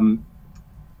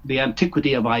the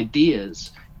antiquity of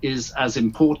ideas is as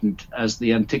important as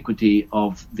the antiquity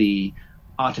of the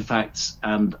artifacts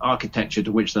and architecture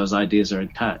to which those ideas are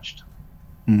attached.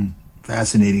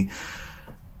 Fascinating.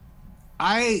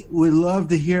 I would love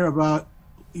to hear about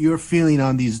your feeling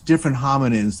on these different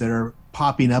hominins that are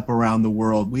popping up around the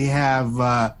world. We have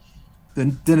the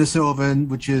Denisovan,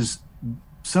 which is,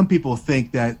 some people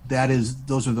think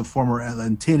those are the former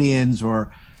Atlanteans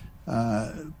or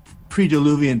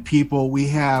pre-Diluvian people. We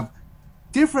have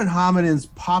different hominins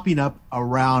popping up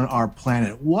around our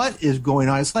planet. What is going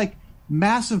on? It's like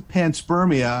massive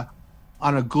panspermia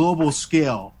on a global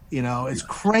scale. It's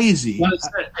crazy. Well,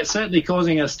 it's certainly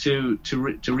causing us to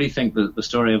rethink the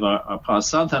story of our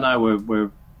past. Santha and I were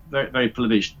very, very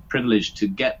privileged to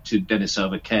get to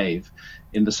Denisova Cave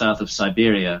in the south of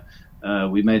Siberia.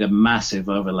 We made a massive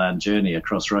overland journey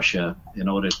across Russia in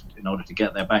order to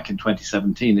get there back in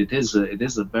 2017. It is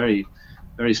a very,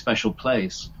 very special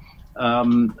place.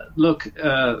 Look,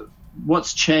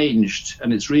 what's changed,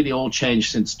 and it's really all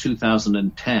changed since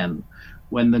 2010,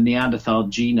 when the Neanderthal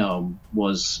genome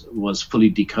was fully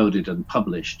decoded and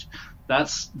published.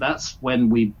 That's when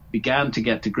we began to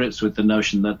get to grips with the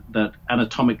notion that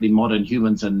anatomically modern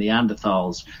humans and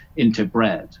Neanderthals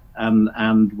interbred.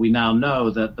 And we now know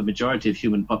that the majority of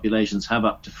human populations have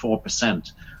up to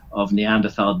 4% of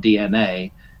Neanderthal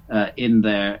DNA in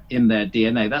their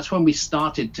DNA. That's when we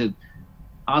started to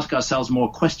ask ourselves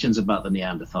more questions about the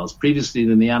Neanderthals. Previously,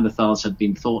 the Neanderthals had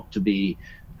been thought to be,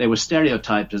 they were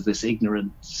stereotyped as this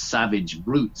ignorant, savage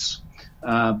brutes,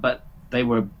 but they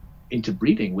were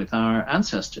interbreeding with our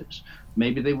ancestors.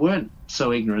 Maybe they weren't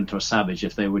so ignorant or savage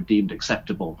if they were deemed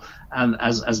acceptable and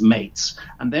as mates.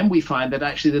 And then we find that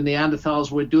actually the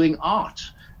Neanderthals were doing art,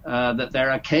 that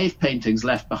there are cave paintings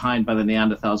left behind by the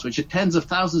Neanderthals, which are tens of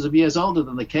thousands of years older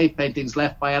than the cave paintings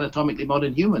left by anatomically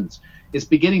modern humans. It's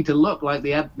beginning to look like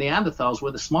the Neanderthals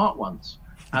were the smart ones,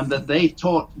 and that they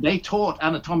taught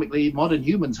anatomically modern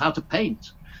humans how to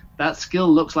paint. That skill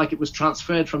looks like it was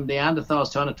transferred from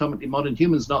Neanderthals to anatomically modern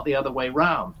humans, not the other way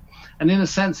round. And in a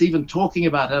sense, even talking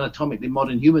about anatomically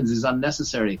modern humans is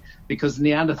unnecessary, because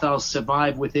Neanderthals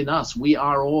survive within us. We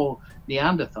are all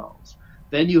Neanderthals.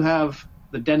 Then you have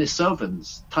the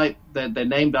Denisovans, they're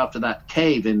named after that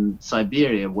cave in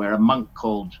Siberia where a monk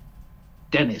called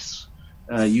Denis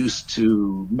used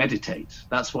to meditate.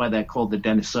 That's why they're called the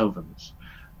Denisovans.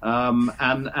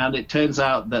 And it turns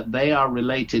out that they are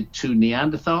related to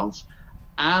Neanderthals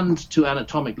and to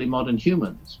anatomically modern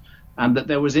humans, and that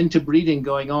there was interbreeding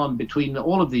going on between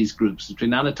all of these groups,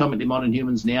 between anatomically modern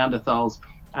humans, Neanderthals,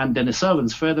 and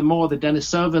Denisovans. Furthermore, the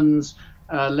Denisovans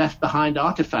left behind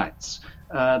artifacts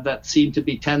that seem to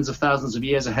be tens of thousands of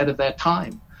years ahead of their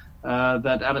time,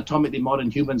 that anatomically modern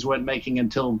humans weren't making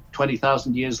until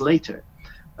 20,000 years later.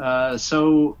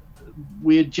 So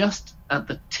we're just at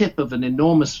the tip of an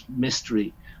enormous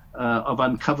mystery of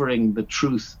uncovering the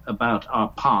truth about our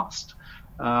past.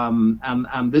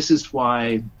 And this is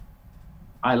why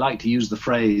I like to use the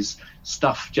phrase,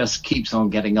 stuff just keeps on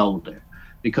getting older,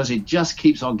 because it just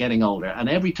keeps on getting older. And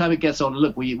every time it gets older,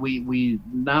 look, we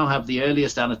now have the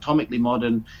earliest anatomically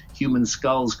modern human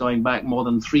skulls going back more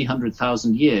than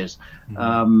 300,000 years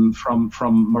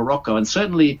from Morocco, and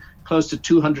certainly close to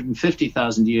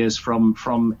 250,000 years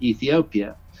from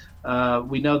Ethiopia.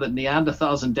 We know that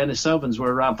Neanderthals and Denisovans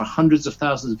were around for hundreds of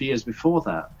thousands of years before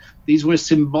that. These were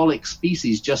symbolic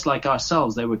species just like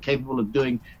ourselves. They were capable of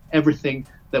doing everything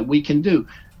that we can do.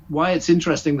 Why it's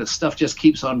interesting that stuff just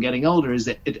keeps on getting older is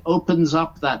that it opens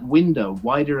up that window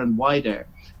wider and wider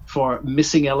for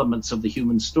missing elements of the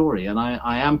human story. And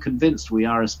I am convinced we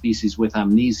are a species with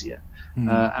amnesia,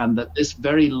 and that this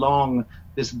very long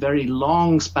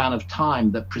span of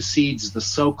time that precedes the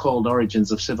so-called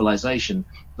origins of civilization,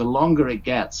 the longer it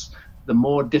gets, the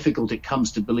more difficult it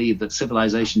comes to believe that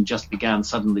civilization just began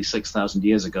suddenly 6,000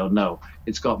 years ago. No,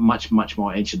 it's got much, much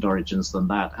more ancient origins than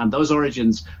that. And those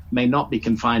origins may not be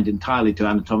confined entirely to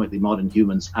anatomically modern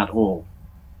humans at all.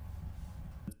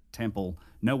 Temple,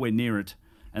 nowhere near it.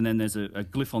 And then there's a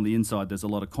glyph on the inside. There's a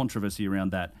lot of controversy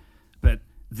around that. But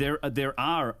there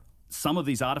are some of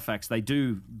these artifacts, they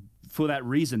do for that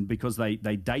reason, because they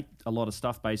date a lot of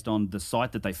stuff based on the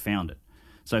site that they found it.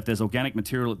 So if there's organic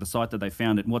material at the site that they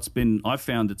found it, and I've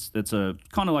found it's a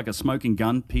kind of like a smoking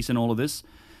gun piece in all of this,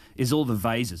 is all the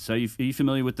vases. So are you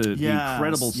familiar with the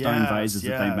incredible stone vases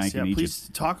that they make in Egypt? Please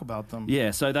talk about them.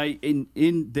 Yeah, so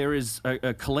there is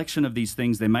a collection of these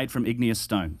things. They're made from igneous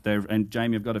stone. And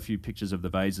Jamie, I've got a few pictures of the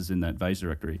vases in that vase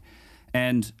directory,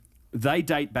 and they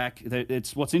date back.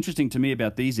 It's what's interesting to me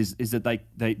about these is that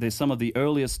they're some of the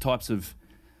earliest types of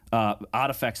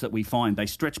artifacts that we find. They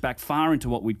stretch back far into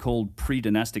what we'd call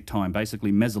pre-dynastic time,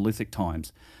 basically Mesolithic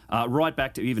times. Right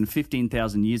back to even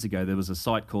 15,000 years ago, there was a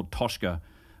site called Toshka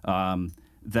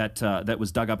that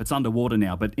was dug up. It's underwater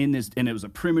now, but and it was a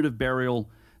primitive burial.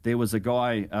 There was a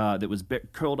guy that was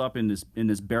curled up in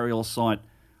this burial site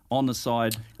on the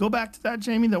side. Go back to that,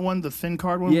 Jamie, the thin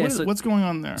card one. Yeah, what's going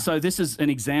on there? So this is an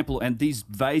example, and these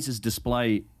vases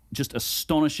display just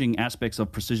astonishing aspects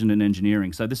of precision and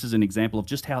engineering. So this is an example of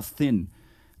just how thin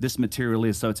this material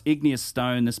is. So it's igneous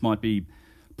stone. This might be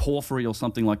porphyry or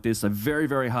something like this. A very,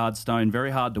 very hard stone,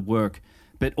 very hard to work,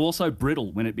 but also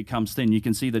brittle when it becomes thin. You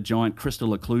can see the giant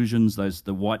crystal occlusions,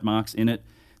 the white marks in it.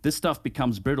 This stuff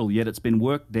becomes brittle, yet it's been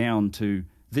worked down to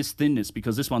this thinness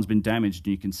because this one's been damaged,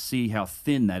 and you can see how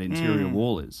thin that interior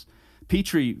wall is.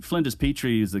 Flinders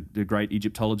Petrie is the great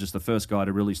Egyptologist, the first guy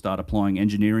to really start applying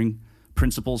engineering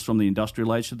principles from the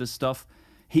industrial age to this stuff.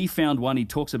 He found one, he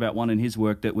talks about one in his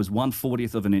work that was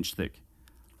 1/40th of an inch thick.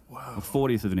 Wow. A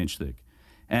 40th of an inch thick.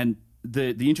 And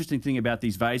the interesting thing about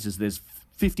these vases, there's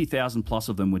 50,000 plus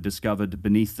of them were discovered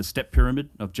beneath the step pyramid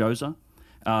of Djoser.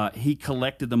 He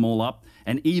collected them all up,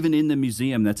 and even in the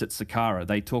museum that's at Saqqara,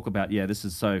 they talk about, this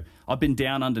is so. I've been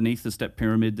down underneath the step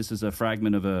pyramid. This is a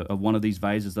fragment of one of these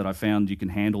vases that I found you can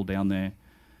handle down there.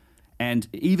 And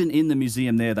even in the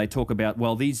museum there, they talk about,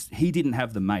 he didn't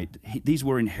have them made. These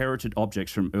were inherited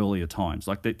objects from earlier times.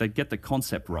 Like they get the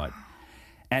concept right.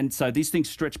 And so these things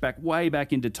stretch way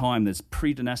back into time. There's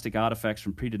pre-dynastic artifacts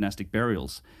from pre-dynastic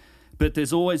burials. But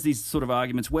there's always these sort of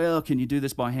arguments, can you do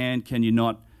this by hand? Can you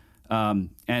not?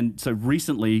 And so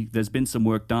recently, there's been some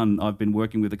work done. I've been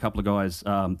working with a couple of guys,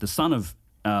 the son of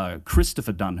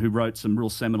Christopher Dunn, who wrote some real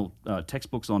seminal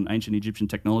textbooks on ancient Egyptian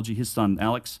technology, his son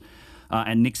Alex,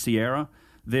 and Nick Sierra.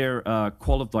 They're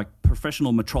qualified,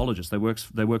 professional metrologists.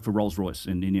 They work for Rolls-Royce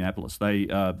in Indianapolis. They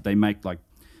make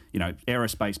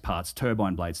aerospace parts,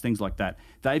 turbine blades, things like that.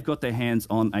 They've got their hands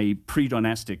on a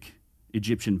pre-dynastic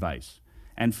Egyptian vase.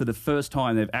 And for the first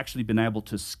time, they've actually been able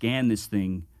to scan this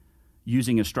thing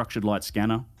using a structured light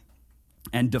scanner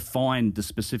and define the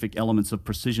specific elements of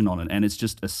precision on it. And it's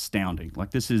just astounding.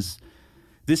 Like this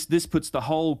puts the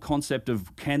whole concept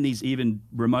of can these even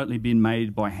remotely be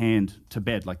made by hand to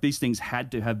bed. Like these things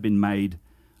had to have been made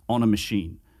on a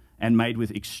machine and made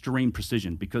with extreme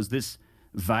precision, because this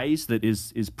vase that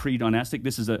is pre-dynastic,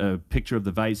 this is a picture of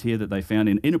the vase here that they found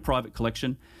in a private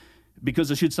collection.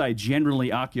 Because I should say,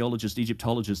 generally archaeologists,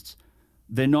 Egyptologists,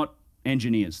 they're not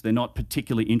engineers. They're not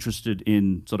particularly interested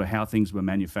in sort of how things were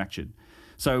manufactured.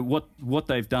 So what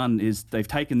they've done is they've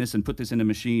taken this and put this in a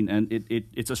machine, and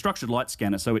it's a structured light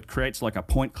scanner, so it creates like a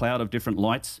point cloud of different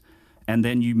lights, and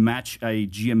then you match a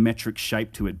geometric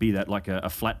shape to it, be that like a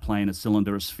flat plane, a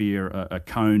cylinder, a sphere, a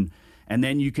cone, and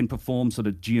then you can perform sort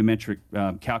of geometric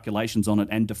calculations on it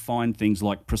and define things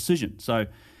like precision. So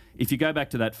if you go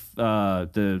back to that,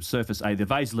 the surface A, the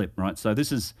vase lip, right? So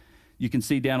this is, you can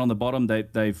see down on the bottom,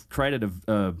 they've created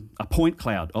a point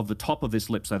cloud of the top of this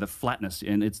lip, so the flatness,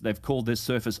 and they've called this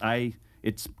surface A.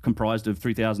 It's comprised of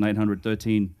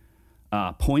 3,813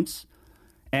 points,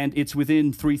 and it's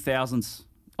within 0.003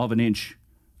 of an inch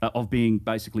of being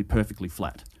basically perfectly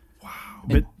flat. Wow.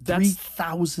 But that's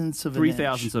 0.003 of an inch.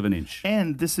 0.003 of an inch.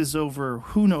 And this is over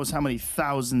who knows how many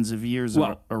thousands of years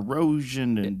of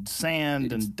erosion and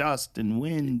sand and dust and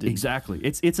wind. Exactly.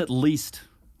 It's at least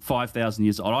 5,000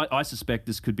 years old. I suspect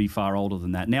this could be far older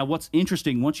than that. Now, what's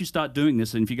interesting, once you start doing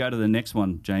this, and if you go to the next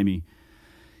one, Jamie,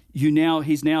 now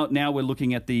we're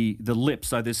looking at the lip.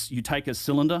 So you take a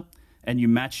cylinder and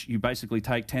you basically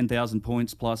take 10,000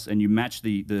 points plus, and you match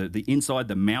the inside,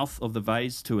 the mouth of the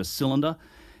vase to a cylinder.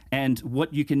 And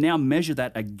what you can now measure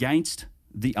that against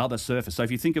the other surface. So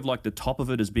if you think of like the top of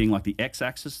it as being like the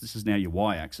x-axis, this is now your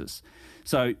y-axis.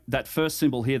 So that first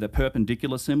symbol here, the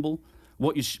perpendicular symbol,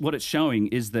 what it's showing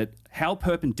is that how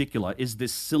perpendicular is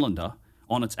this cylinder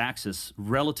on its axis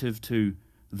relative to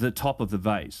the top of the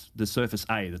vase, the surface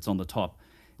A that's on the top,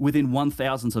 within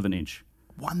 1,000th of an inch.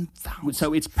 1,000.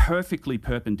 So it's perfectly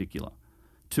perpendicular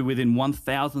to within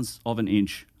 1,000th of an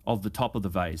inch of the top of the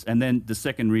vase. And then the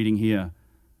second reading here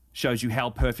shows you how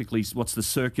perfectly, what's the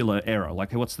circular error,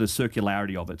 like what's the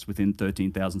circularity of it. It's within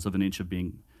 13,000ths of an inch of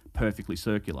being perfectly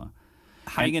circular.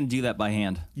 How are you going to do that by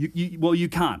hand? You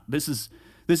can't. This is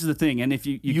the thing. And if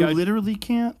you literally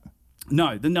can't.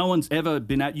 No, no one's ever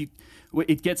been at you.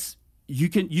 It gets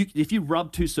if you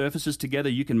rub two surfaces together,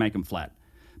 you can make them flat.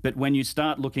 But when you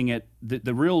start looking at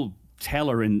the real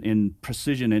teller in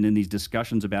precision and in these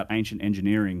discussions about ancient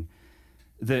engineering,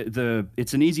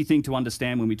 it's an easy thing to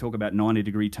understand when we talk about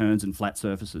 90-degree turns and flat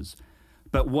surfaces.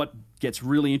 But what gets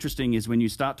really interesting is when you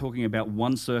start talking about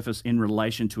one surface in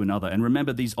relation to another. And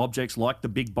remember, these objects, like the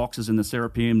big boxes in the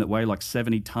Serapeum that weigh like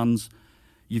 70 tons,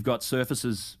 you've got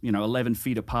surfaces, 11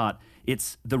 feet apart.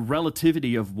 It's the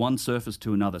relativity of one surface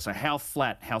to another. So how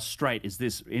flat, how straight is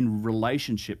this in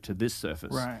relationship to this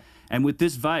surface? Right. And with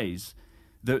this vase,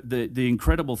 the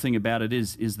incredible thing about it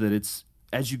is that it's,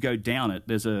 as you go down it,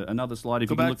 there's another slide if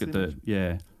you can look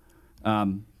at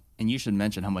and you should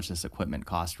mention how much this equipment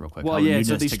costs real quick. Well, yeah,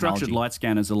 so these structured light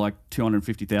scanners are like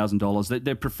 $250,000.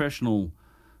 They're professional.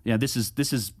 Yeah, this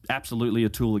is absolutely a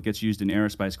tool that gets used in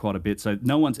aerospace quite a bit. So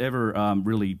no one's ever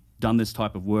really done this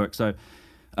type of work. So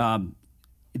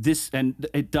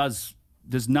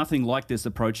there's nothing like this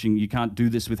approaching. You can't do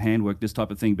this with handwork, this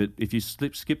type of thing. But if you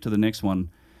skip to the next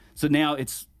one, so now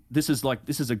this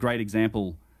is a great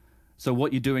example. So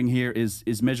what you're doing here is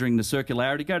measuring the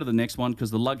circularity. Go to the next one because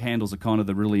the lug handles are kind of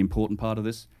the really important part of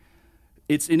this.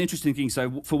 It's an interesting thing.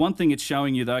 So for one thing, it's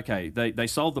showing you that, okay, they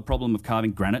solved the problem of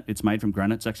carving granite. It's made from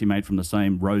granite. It's actually made from the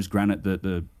same rose granite that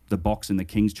the box in the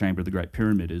King's Chamber of the Great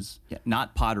Pyramid is. Yeah,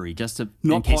 not pottery, just to,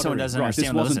 not in case pottery. someone doesn't Right,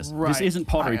 understand what this is. Right. This isn't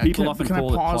pottery. People often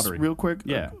call it pause pottery. Real quick?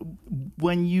 Yeah.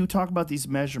 When you talk about these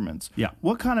measurements, Yeah.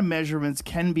 what kind of measurements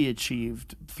can be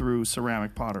achieved through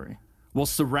ceramic pottery? Well,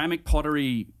 ceramic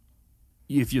pottery,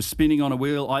 if you're spinning on a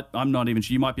wheel, I'm not even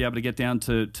sure. You might be able to get down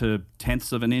to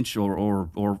tenths of an inch or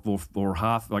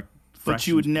half, like fractions. But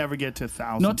you would never get to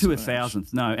thousandths. Not to of a an inch.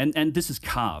 thousandth, no. And this is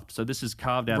carved. So this is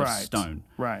carved out of stone.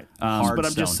 Right. Hard but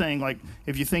I'm stone. just saying, like,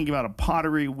 if you think about a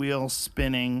pottery wheel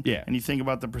spinning, Yeah. and you think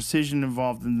about the precision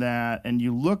involved in that, and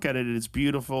you look at it, it's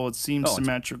beautiful. It seems it's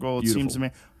symmetrical. It beautiful.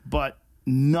 seems but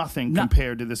nothing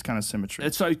compared to this kind of symmetry.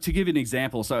 So to give you an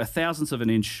example, so a thousandth of an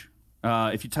inch,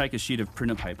 if you take a sheet of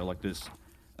printer paper like this,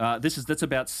 that's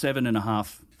about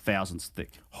 7.5 thousandths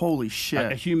thick. Holy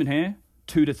shit! A human hair,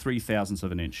 2 to 3 thousandths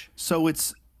of an inch. So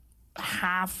it's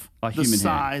half A the human hair.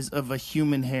 size of a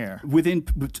human hair.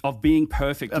 Of being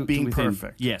perfect. Of being within-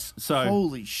 perfect. Yes. So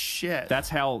Holy shit! that's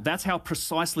how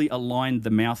precisely aligned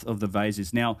the mouth of the vase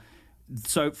is. Now,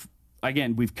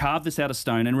 again, we've carved this out of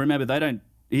stone, and remember, they don't.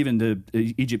 Even the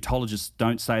Egyptologists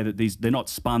don't say that they're not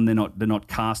spun, they're not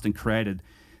cast and created.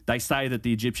 They say that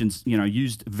the Egyptians,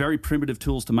 used very primitive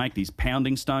tools to make these: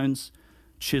 pounding stones,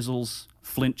 chisels,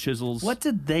 flint chisels. What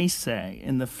did they say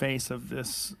in the face of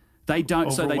this? They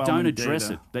don't. So they don't Overwhelming address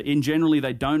data. it. Generally,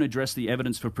 they don't address the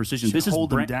evidence for precision. Should This is hold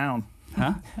them brand- down.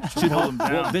 Huh? Should hold them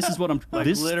down. Well, this is what I'm. Like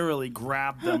this literally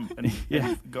grab them and,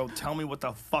 and go, tell me what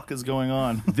the fuck is going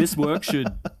on. this work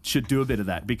should do a bit of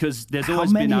that because there's How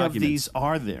always many been of arguments. these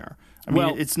are there? I mean,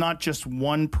 Well- it's not just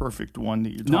one perfect one that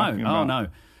you're talking about. Oh no,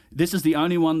 this is the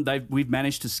only one we've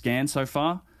managed to scan so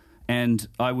far, and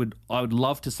I would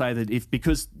love to say that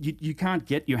because you can't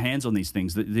get your hands on these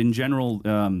things. That in general,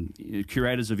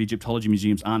 curators of Egyptology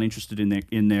museums aren't interested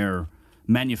in their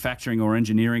manufacturing or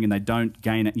engineering, and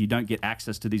you don't get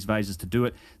access to these vases to do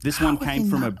it. This one came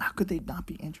from How could they not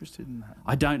be interested in that?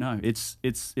 I don't know.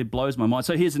 It blows my mind.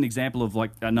 So here's an example of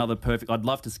like another perfect. I'd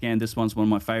love to scan this one. It's one of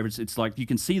my favorites. It's like you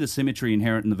can see the symmetry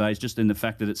inherent in the vase just in the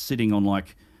fact that it's sitting on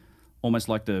like almost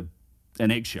like an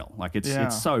eggshell. Like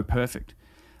it's so perfect.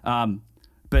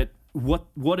 But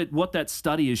what that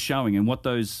study is showing and what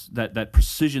that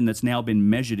precision that's now been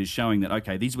measured is showing that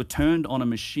okay, these were turned on a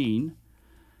machine.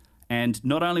 And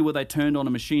not only were they turned on a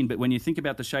machine, but when you think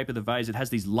about the shape of the vase, it has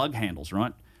these lug handles,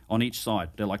 right, on each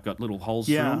side. They're like got little holes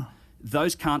through them.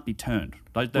 Those can't be turned.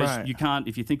 Those Right. You can't.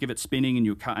 If you think of it spinning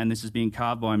and this is being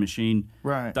carved by a machine,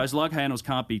 Right. those lug handles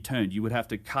can't be turned. You would have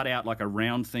to cut out like a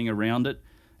round thing around it,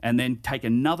 and then take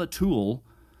another tool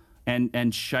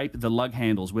and shape the lug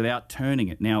handles without turning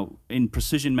it. Now, in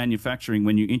precision manufacturing,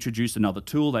 when you introduce another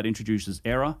tool, that introduces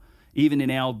error. Even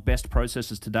in our best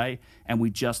processes today, and we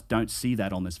just don't see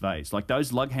that on this vase. Like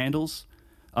those lug handles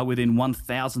are within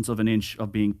 1/1000th of an inch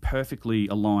of being perfectly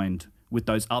aligned with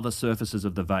those other surfaces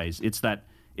of the vase. It's that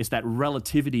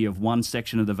relativity of one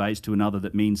section of the vase to another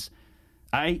that means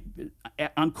A,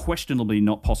 unquestionably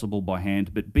not possible by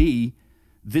hand, but B,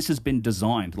 this has been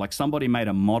designed. Like somebody made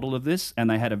a model of this and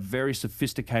they had a very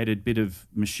sophisticated bit of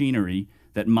machinery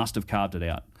that must have carved it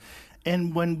out.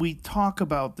 And when we talk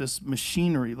about this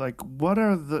machinery, like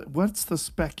what's the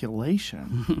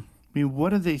speculation? I mean, what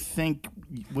do they think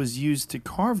was used to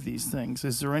carve these things?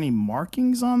 Is there any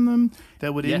markings on them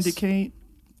that would Yes. indicate?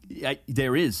 Yeah,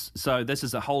 there is. So this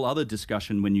is a whole other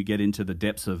discussion when you get into the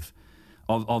depths of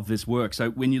this work.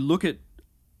 So when you look at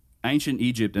ancient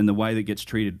Egypt and the way that gets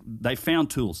treated, they found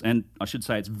tools. And I should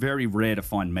say it's very rare to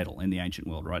find metal in the ancient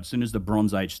world, right? As soon as the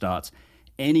Bronze Age starts,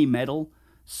 any metal,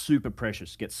 super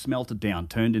precious, gets smelted down,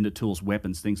 turned into tools,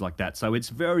 weapons, things like that. So it's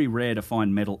very rare to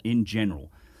find metal in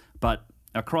general. But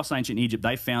across ancient Egypt,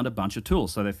 they found a bunch of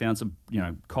tools. So they found some,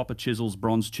 copper chisels,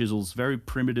 bronze chisels, very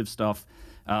primitive stuff.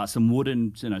 some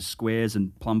wooden squares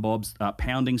and plumb bobs,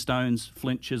 pounding stones,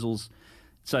 flint, chisels.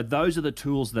 So those are the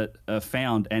tools that are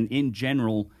found, and in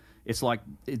general, it's like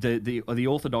the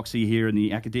orthodoxy here and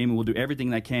the academia will do everything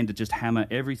they can to just hammer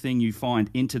everything you find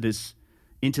into this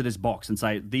box and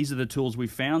say, these are the tools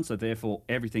we've found, so therefore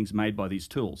everything's made by these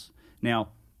tools. Now,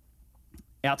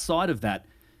 outside of that,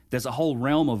 there's a whole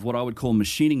realm of what I would call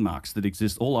machining marks that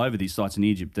exist all over these sites in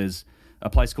Egypt. There's a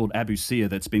place called Abu Sir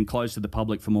that's been closed to the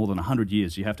public for more than 100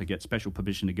 years. You have to get special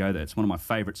permission to go there. It's one of my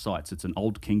favorite sites. It's an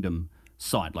old kingdom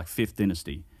site, like 5th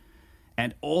dynasty.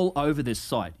 And all over this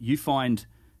site, you find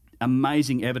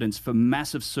amazing evidence for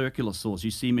massive circular saws. You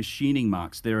see machining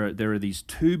marks. There are these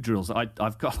tube drills.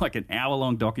 I've got like an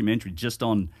hour-long documentary just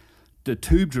on the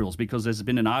tube drills because there's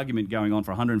been an argument going on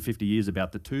for 150 years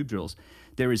about the tube drills.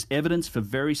 There is evidence for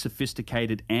very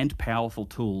sophisticated and powerful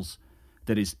tools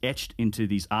that is etched into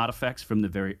these artifacts from the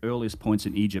very earliest points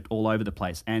in Egypt all over the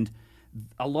place. And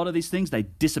a lot of these things, they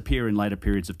disappear in later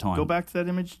periods of time. Go back to that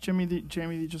image, Jamie,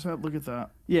 you just had. Look at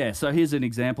that. Yeah, so here's an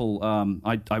example.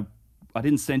 I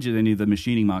didn't send you any of the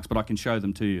machining marks, but I can show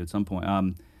them to you at some point.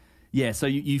 So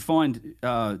you find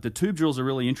the tube drills are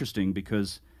really interesting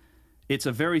because it's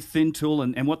a very thin tool,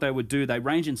 and what they would do, they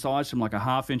range in size from like a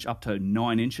 1/2 inch up to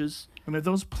 9 inches. And are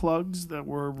those plugs that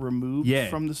were removed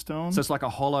from the stone? So it's like a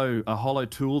hollow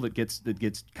tool that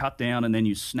gets cut down, and then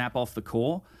you snap off the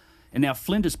core. And now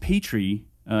Flinders Petrie,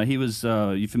 he was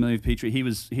you familiar with Petrie? He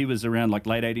was around like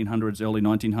late 1800s, early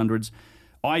 1900s.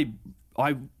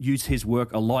 I use his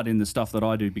work a lot in the stuff that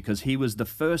I do because he was the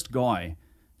first guy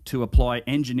to apply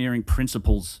engineering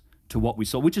principles to what we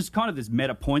saw, which is kind of this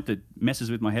meta point that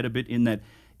messes with my head a bit in that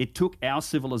it took our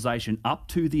civilization up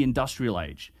to the industrial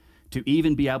age to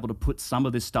even be able to put some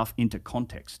of this stuff into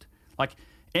context. Like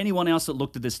anyone else that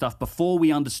looked at this stuff before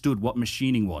we understood what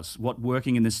machining was, what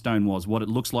working in this stone was, what it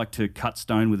looks like to cut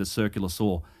stone with a circular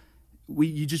saw,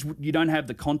 you don't have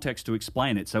the context to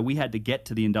explain it. So we had to get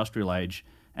to the industrial age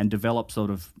and develop sort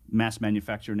of mass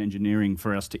manufacture and engineering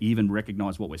for us to even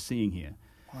recognize what we're seeing here.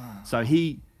 Wow. So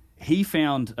he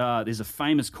found there's a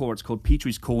famous core. It's called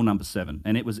Petrie's Core Number 7,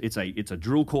 and it's a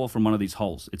drill core from one of these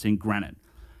holes. It's in granite,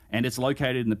 and it's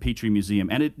located in the Petrie Museum.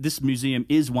 And this museum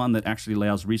is one that actually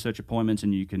allows research appointments,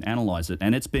 and you can analyze it.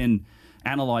 And it's been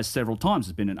analyzed several times.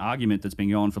 There's been an argument that's been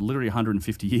going on for literally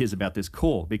 150 years about this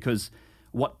core because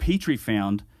what Petrie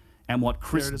found and what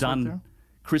Chris Dunn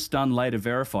later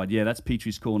verified. Yeah, that's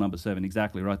Petrie's Core Number 7,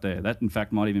 exactly right there. That, in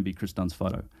fact, might even be Chris Dunn's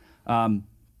photo.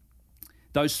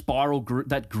 Those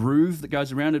that groove that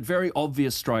goes around it, very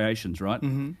obvious striations, right?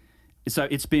 Mm-hmm. So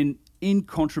it's been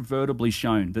incontrovertibly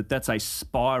shown that that's a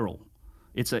spiral.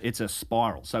 It's a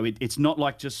spiral. So it's not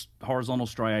like just horizontal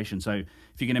striation. So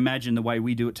if you can imagine the way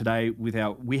we do it today, we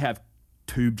have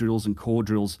tube drills and core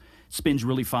drills, spins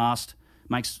really fast,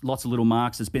 makes lots of little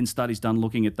marks. There's been studies done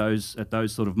looking at those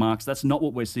sort of marks. That's not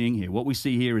what we're seeing here. What we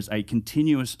see here is a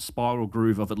continuous spiral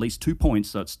groove of at least 2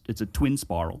 points. So it's a twin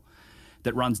spiral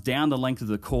that runs down the length of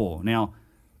the core. Now,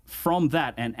 from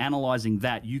that and analyzing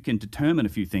that, you can determine a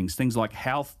few things. Things like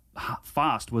how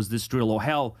fast was this drill, or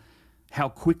how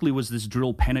quickly was this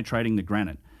drill penetrating the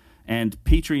granite. And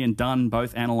Petrie and Dunn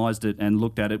both analyzed it and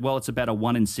looked at it. Well, it's about a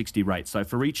 1 in 60 rate. So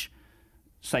for each,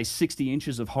 say, 60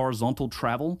 inches of horizontal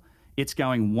travel, it's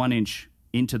going 1 inch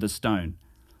into the stone.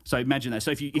 So imagine that.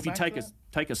 So if you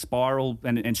take a spiral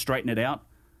and straighten it out,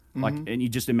 mm-hmm. And you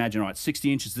just imagine, all right,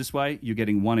 60 inches this way, you're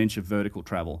getting 1 inch of vertical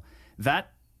travel.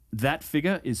 That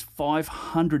figure is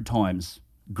 500 times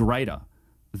greater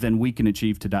than we can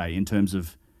achieve today in terms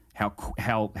of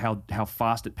how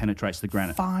fast it penetrates the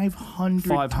granite.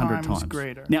 500 times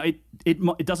greater. Now,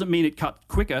 it doesn't mean it cut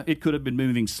quicker. It could have been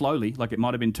moving slowly, like it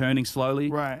might have been turning slowly.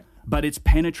 Right. But it's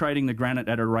penetrating the granite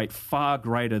at a rate far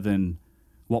greater than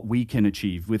what we can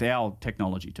achieve with our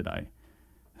technology today.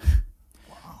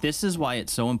 This is why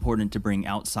it's so important to bring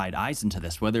outside eyes into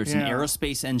this, whether it's an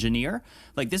aerospace engineer.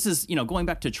 Like this is, going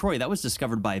back to Troy, that was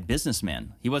discovered by a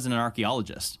businessman. He wasn't an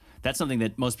archaeologist. That's something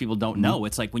that most people don't know.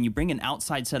 It's like when you bring an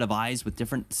outside set of eyes with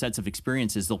different sets of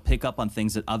experiences, they'll pick up on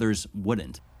things that others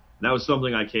wouldn't. That was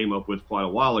something I came up with quite a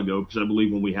while ago because I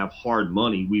believe when we have hard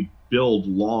money, we build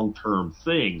long-term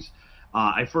things. When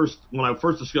I first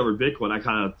discovered Bitcoin, I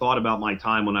kind of thought about my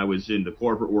time when I was in the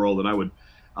corporate world, and I would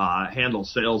handle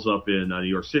sales up in New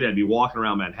York City. I'd be walking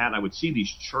around Manhattan. I would see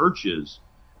these churches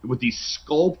with these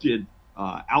sculpted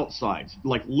outsides,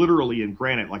 like literally in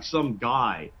granite, like some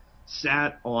guy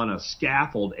sat on a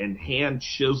scaffold and hand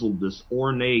chiseled this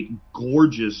ornate,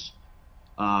 gorgeous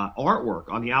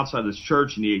artwork on the outside of this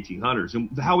church in the 1800s. And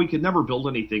how we could never build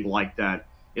anything like that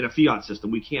in a fiat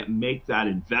system. We can't make that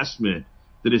investment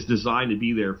that is designed to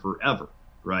be there forever.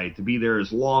 right? To be there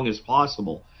as long as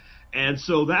possible. And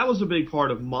so that was a big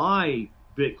part of my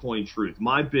Bitcoin truth,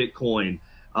 my Bitcoin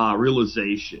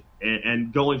realization,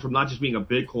 and going from not just being a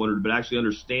Bitcoiner, but actually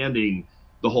understanding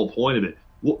the whole point of it.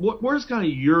 Where's kind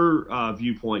of your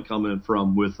viewpoint coming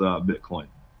from with Bitcoin?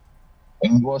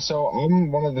 Well, so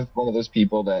I'm one of those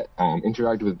people that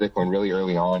interacted with Bitcoin really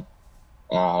early on,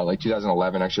 like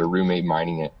 2011. Actually, a roommate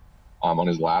mining it on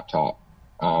his laptop,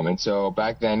 and so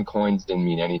back then coins didn't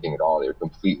mean anything at all. They were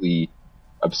completely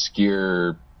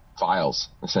obscure files,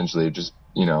 essentially, just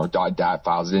 .dat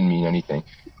files. Didn't mean anything.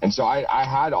 And so I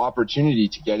had opportunity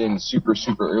to get in super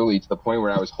early, to the point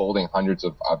where I was holding hundreds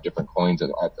of different coins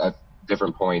at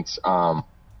different points.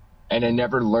 And I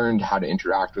never learned how to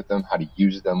interact with them, how to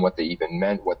use them, what they even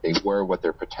meant, what they were, what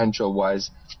their potential was.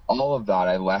 All of that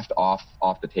I left off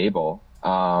the table.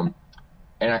 And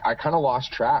I kind of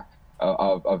lost track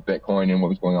of Bitcoin and what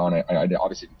was going on. I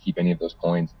obviously didn't keep any of those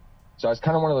coins. So I was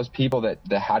kind of one of those people that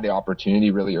had the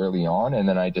opportunity really early on, and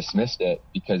then I dismissed it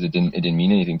because it didn't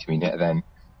mean anything to me then.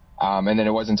 And then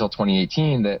it wasn't until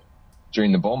 2018 that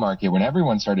during the bull market, when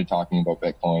everyone started talking about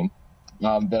Bitcoin,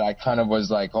 that I kind of was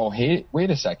like, oh, hey,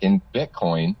 wait a second,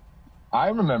 Bitcoin. I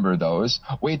remember those.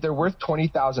 Wait, they're worth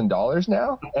 $20,000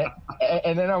 now?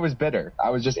 And then I was bitter. I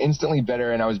was just instantly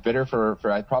bitter, and I was bitter for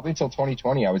probably until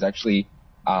 2020. I was actually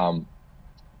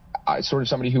sort of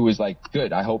somebody who was like,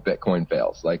 good, I hope Bitcoin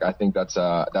fails. Like, I think that's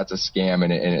a scam,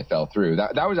 and it fell through.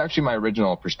 That was actually my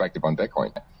original perspective on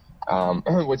Bitcoin.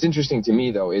 What's interesting to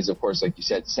me, though, is, of course, like you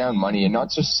said, sound money, and not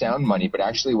just sound money, but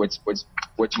actually what's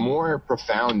more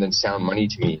profound than sound money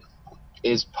to me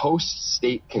is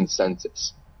post-state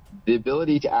consensus, the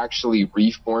ability to actually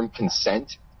reform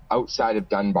consent outside of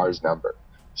Dunbar's number.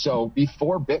 So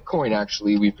before Bitcoin,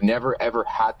 actually, we've never ever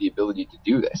had the ability to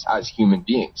do this as human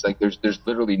beings. Like, there's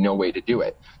literally no way to do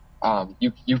it.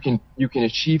 You can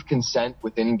achieve consent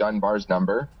within Dunbar's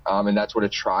number, and that's what a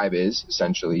tribe is,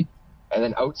 essentially. And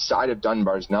then outside of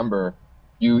Dunbar's number,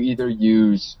 you either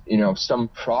use, some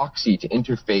proxy to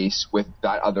interface with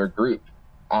that other group.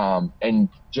 And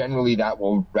generally that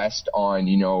will rest on,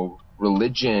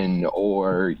 religion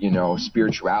or,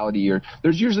 spirituality, or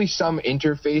there's usually some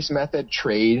interface method,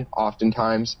 trade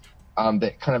oftentimes,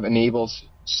 that kind of enables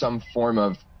some form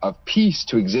of peace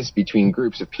to exist between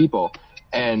groups of people.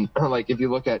 And like, if you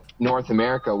look at North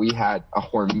America, we had a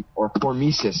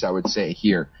hormesis, I would say,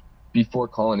 here before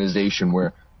colonization,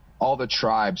 where all the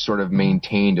tribes sort of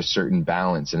maintained a certain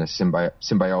balance and a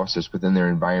symbiosis within their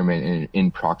environment and in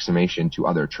proximation to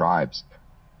other tribes.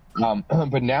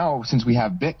 But now, since we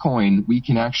have Bitcoin, we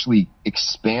can actually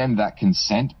expand that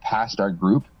consent past our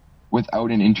group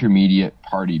without an intermediate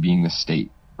party being the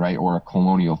state, right, or a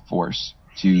colonial force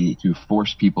to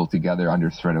force people together under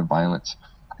threat of violence.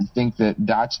 I think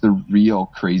that's the real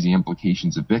crazy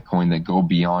implications of Bitcoin that go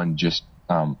beyond just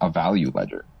a value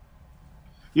ledger.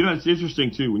 It's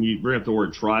interesting, too, when you bring up the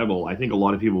word tribal. I think a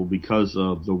lot of people, because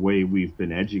of the way we've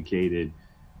been educated,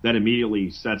 that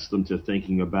immediately sets them to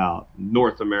thinking about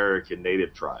North American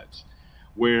native tribes,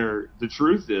 where the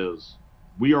truth is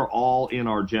we are all in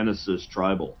our genesis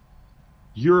tribal.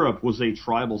 Europe was a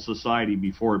tribal society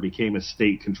before it became a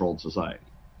state-controlled society.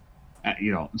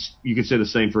 You can say the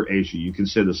same for Asia. You can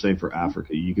say the same for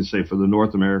Africa. You can say for the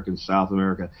North America, South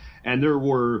America. And there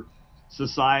were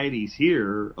societies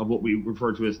here of what we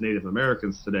refer to as Native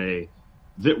Americans today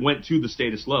that went to the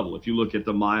status level. If you look at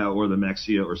the Maya or the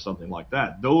Mexia or something like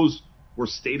that, those were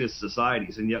status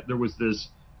societies. And yet there was this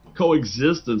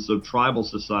coexistence of tribal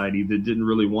society that didn't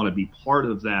really want to be part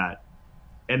of that.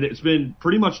 And it's been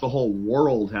pretty much the whole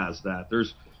world has that.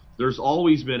 There's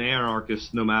always been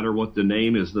anarchists, no matter what the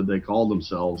name is that they call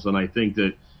themselves. And I think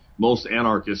that most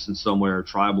anarchists in some way are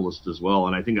tribalists as well.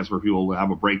 And I think that's where people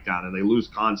have a breakdown and they lose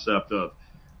concept of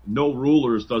no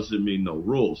rulers doesn't mean no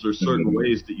rules. There's certain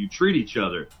ways that you treat each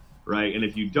other, right? And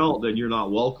if you don't, then you're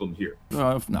not welcome here.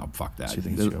 No, fuck that. So you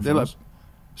think it's UFOs?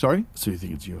 Sorry? So you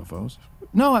think it's UFOs?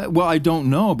 No, I don't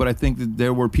know, but I think that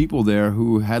there were people there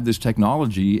who had this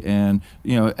technology, and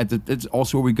it's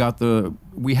also where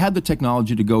we had the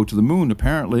technology to go to the moon.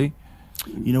 Apparently,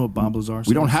 you know what Bob Lazar says?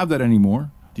 We don't have that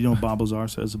anymore. Do you know what Bob Lazar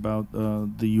says about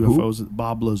the UFOs? Who?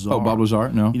 Bob Lazar. Oh, Bob Lazar?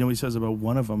 No. You know what he says about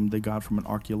one of them they got from an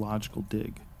archaeological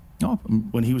dig? Oh.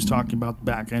 When he was talking about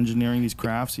back engineering these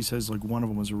crafts, he says like one of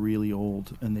them was really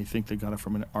old, and they think they got it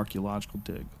from an archaeological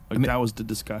dig. That was the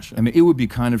discussion. It would be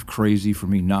kind of crazy for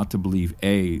me not to believe,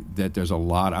 A, that there's a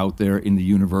lot out there in the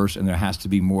universe, and there has to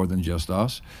be more than just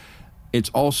us. It's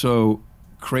also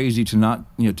crazy to not,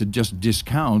 to just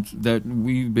discount that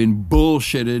we've been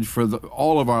bullshitted for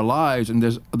all of our lives, and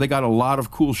they got a lot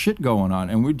of cool shit going on,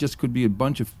 and we just could be a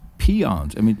bunch of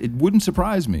peons. I mean, it wouldn't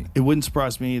surprise me. It wouldn't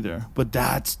surprise me either. But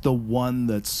that's the one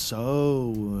that's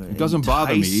so. It doesn't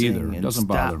bother me enticing, either. It and doesn't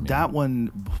bother me. That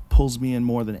one pulls me in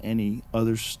more than any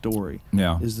other story.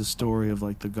 Yeah. Is the story of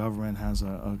like the government has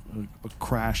a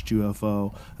crashed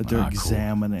UFO that they're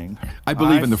examining. I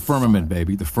believe in the firmament,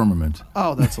 baby. The firmament.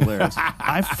 Oh, that's hilarious.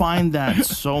 I find that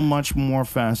so much more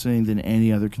fascinating than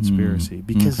any other conspiracy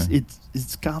because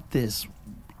it's got this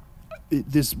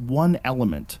one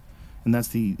element, and that's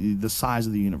the size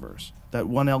of the universe. That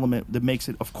one element that makes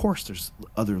it, of course, there's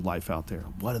other life out there.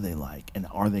 What are they like? And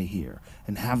are they here?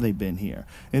 And have they been here?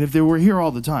 And if they were here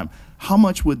all the time, how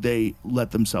much would they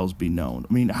let themselves be known?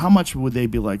 I mean, how much would they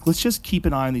be like, let's just keep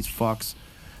an eye on these fucks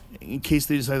in case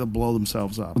they decide to blow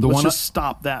themselves up. Let's just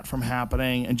stop that from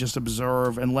happening and just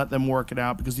observe and let them work it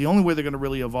out, because the only way they're going to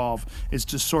really evolve is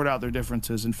to sort out their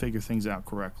differences and figure things out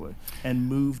correctly and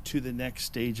move to the next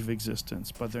stage of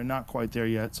existence. But they're not quite there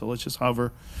yet, so let's just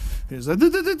hover. It's like,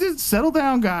 settle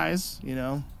down, guys, you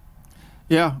know?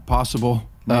 Yeah, possible.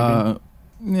 Maybe.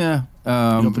 Yeah.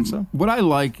 You don't think so? What I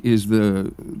like is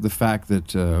the fact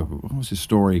that what was his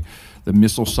story? The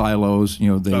missile silos, you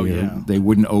know, they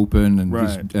wouldn't open, and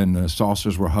and the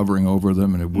saucers were hovering over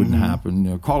them, and it wouldn't happen.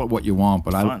 You know, call it what you want,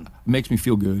 but it makes me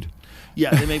feel good.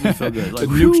 Yeah, they make me feel good. Like,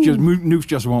 nukes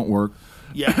just won't work.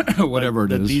 Yeah, whatever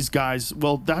it is. These guys.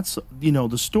 Well, that's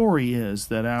the story is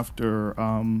that after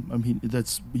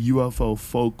that's UFO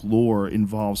folklore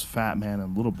involves Fat Man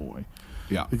and Little Boy.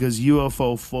 Yeah. Because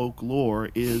UFO folklore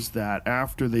is that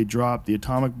after they dropped the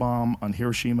atomic bomb on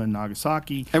Hiroshima and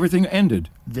Nagasaki, everything ended.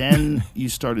 Then you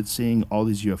started seeing all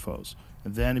these UFOs.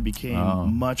 And then it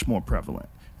became much more prevalent.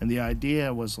 And the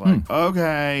idea was like,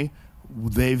 okay,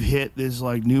 they've hit this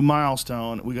like new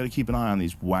milestone. We got to keep an eye on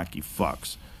these wacky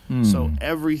fucks. So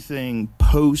everything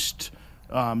post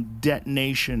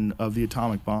detonation of the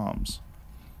atomic bombs,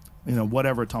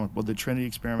 whatever the Trinity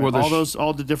experiment,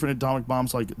 all the different atomic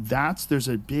bombs, like there's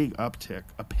a big uptick,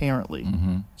 apparently,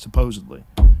 supposedly,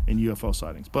 in UFO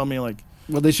sightings. But I mean, like,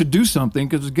 well, they should do something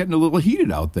because it's getting a little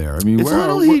heated out there. I mean, where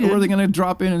are they going to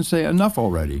drop in and say enough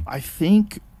already? I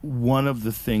think one of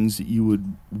the things that you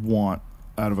would want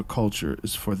out of a culture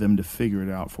is for them to figure it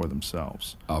out for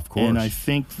themselves. Of course. And I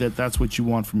think that that's what you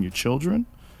want from your children.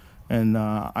 And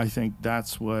I think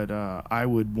that's what I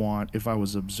would want if I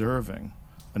was observing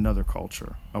another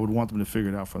culture. I would want them to figure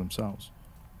it out for themselves.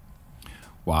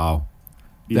 Wow.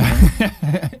 You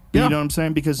know what I'm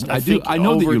saying? Because I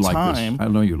know that you like this. I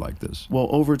know you like this. Well,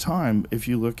 over time, if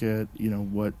you look at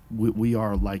what we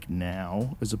are like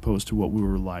now as opposed to what we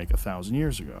were like 1,000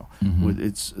 years ago,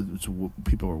 it's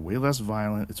people are way less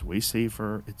violent. It's way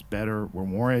safer. It's better. We're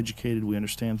more educated. We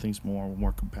understand things more. We're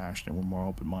more compassionate. We're more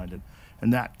open-minded,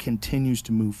 and that continues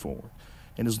to move forward.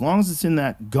 And as long as it's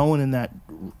going in that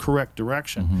correct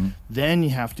direction, then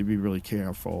you have to be really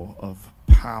careful of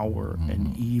power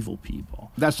and evil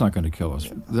people. That's not going to kill us.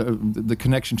 The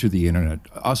connection to the internet,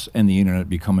 us and the internet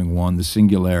becoming one, the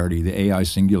singularity, the AI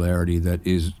singularity that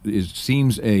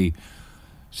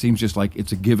seems just like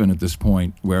it's a given at this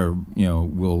point, where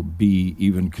we'll be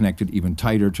even connected even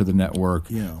tighter to the network.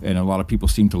 Yeah. And a lot of people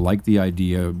seem to like the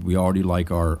idea. We already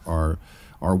like our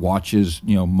watches,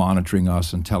 monitoring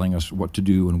us and telling us what to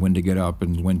do and when to get up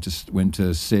and when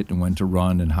to sit and when to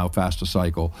run and how fast to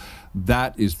cycle.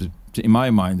 That is in my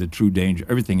mind, the true danger.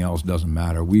 Everything else doesn't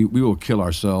matter. We will kill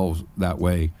ourselves that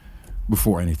way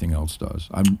before anything else does.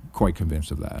 I'm quite convinced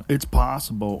of that. It's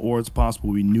possible, or it's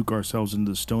possible we nuke ourselves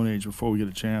into the Stone Age before we get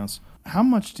a chance. How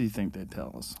much do you think they'd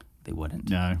tell us? They wouldn't.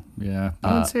 No. Yeah. I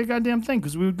wouldn't say a goddamn thing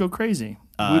because we would go crazy.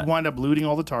 We'd wind up looting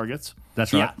all the Targets.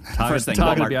 That's right. Yeah. First thing,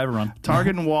 Target Walmart. would be overrun.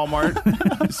 Target and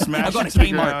Walmart. Smash I'm going it to the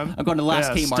Kmart. ground. I'm going to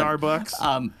last Kmart.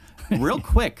 Starbucks. Real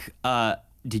quick,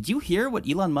 did you hear what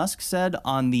Elon Musk said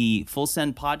on the Full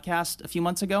Send podcast a few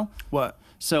months ago? What?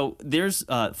 So there's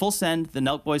Full Send, the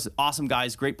Nelk Boys, awesome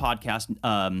guys, great podcast.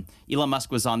 Elon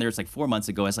Musk was on there, it's like 4 months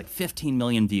ago, it has like 15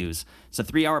 million views. It's a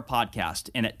 3-hour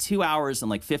podcast. And at 2 hours and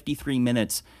like 53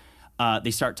 minutes,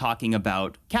 they start talking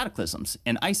about cataclysms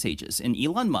and ice ages. And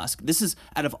Elon Musk, this is,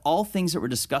 out of all things that were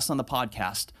discussed on the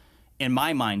podcast, in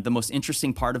my mind, the most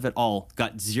interesting part of it all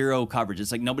got zero coverage.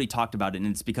 It's like nobody talked about it,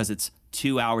 and it's because it's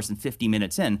 2 hours and 50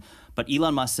 minutes in. But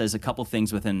Elon Musk says a couple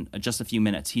things within just a few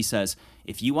minutes. He says,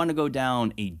 if you want to go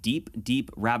down a deep,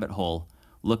 deep rabbit hole,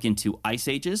 look into ice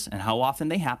ages and how often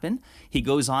they happen. He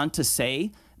goes on to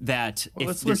say that...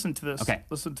 let's listen to this. Okay.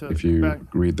 Listen to if you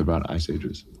read about ice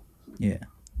ages. Yeah.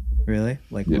 Really?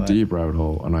 Like Yeah, what? deep rabbit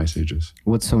hole on ice ages.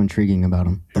 What's so intriguing about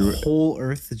them? The whole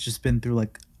Earth has just been through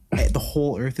the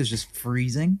whole Earth is just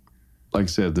freezing. Like I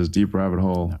said, there's deep rabbit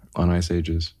hole on ice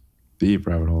ages. Deep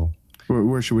rabbit hole.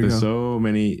 Where should we There's go? so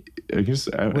many. I guess,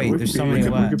 Wait, there's so many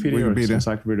what? Wikipedia or Wikipedia.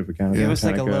 Encyclopedia Britannica. Give us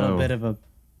like a little bit of a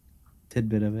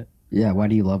tidbit of it. Yeah, why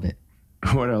do you love it?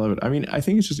 Why do I love it? I mean, I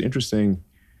think it's just interesting.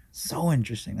 So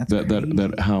interesting. That's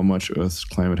that how much Earth's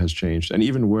climate has changed, and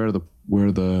even where the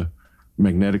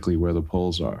magnetically where the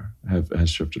poles are has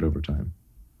shifted over time.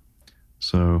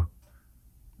 So,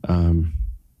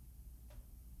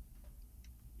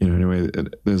 anyway,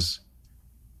 there's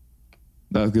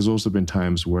also been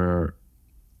times where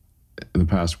in the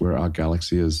past where our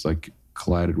galaxy has like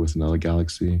collided with another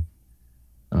galaxy.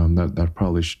 That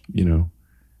probably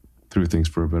threw things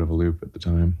for a bit of a loop at the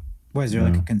time. What, is there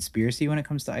like a conspiracy when it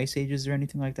comes to ice ages or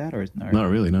anything like that, or not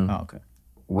really? No. Oh, okay.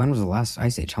 When was the last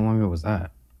ice age? How long ago was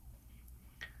that?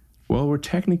 Well, we're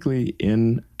technically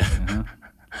in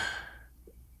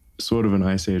sort of an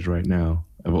ice age right now,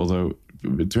 although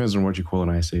it depends on what you call an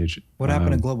ice age. What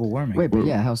happened to global warming? Wait, but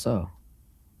yeah, how so?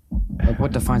 Like,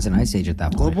 what defines an ice age at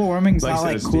that point? Global warming's not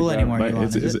like cool anymore.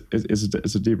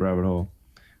 It's a deep rabbit hole.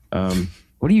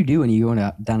 What do you do when you go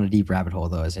down a deep rabbit hole,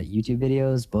 though? Is it YouTube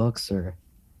videos, books, or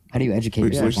how do you educate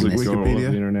yourself on this? Go all over the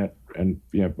internet and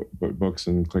books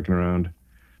and clicking around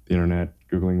the internet,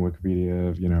 Googling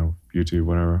Wikipedia, YouTube,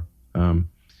 whatever.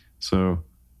 So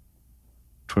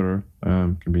Twitter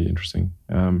can be interesting.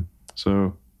 I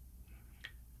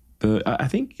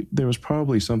think there was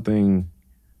probably something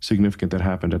significant that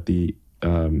happened at the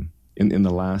in the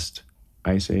last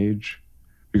ice age,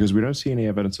 because we don't see any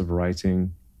evidence of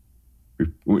writing.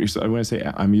 When I say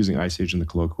I'm using ice age in the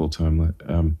colloquial term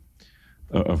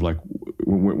of like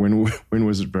when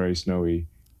was it very snowy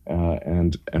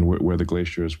and where the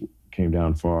glaciers came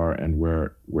down far and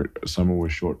where summer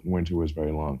was short and winter was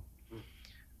very long,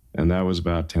 and that was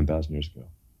about 10,000 years ago.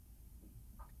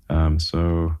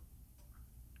 So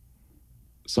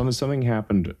something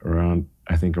happened around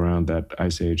that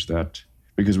ice age, that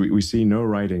because we see no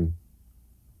writing.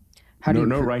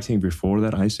 No writing before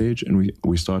that ice age, and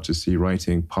we start to see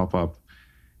writing pop up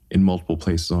in multiple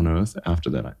places on Earth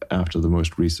after the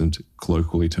most recent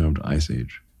colloquially termed ice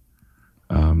age.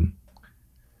 But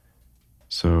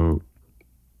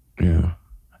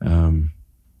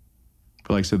like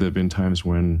I said, there have been times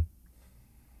when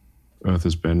Earth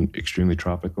has been extremely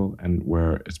tropical and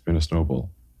where it's been a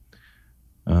snowball.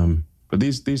 But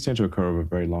these tend to occur over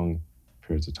very long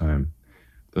periods of time.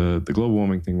 The global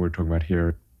warming thing we're talking about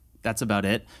here. That's about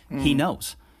it. He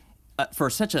knows. For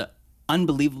such an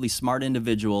unbelievably smart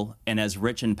individual and as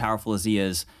rich and powerful as he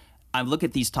is, I look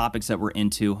at these topics that we're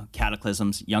into: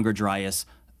 cataclysms, Younger Dryas,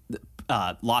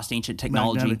 lost ancient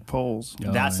technology. Magnetic poles.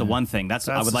 That's the one thing.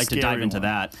 I would like to dive into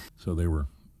that. So they were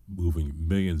moving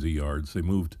millions of yards. They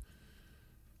moved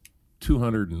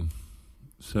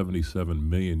 277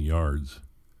 million yards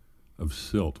of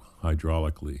silt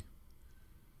hydraulically,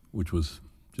 which was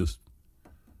just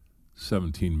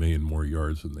 17 million more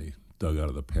yards than they dug out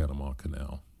of the Panama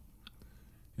Canal.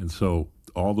 And so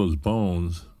all those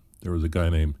bones, there was a guy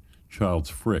named Childs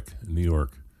Frick in New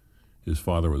York. His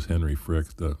father was Henry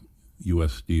Frick, the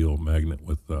U.S. Steel magnate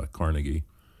with Carnegie.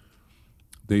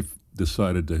 They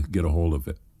decided to get a hold of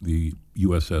the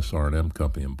USS R&M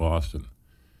company in Boston.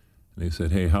 And they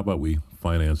said, hey, how about we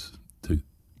finance to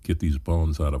get these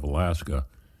bones out of Alaska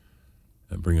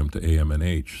and bring them to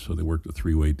AM&H? So they worked a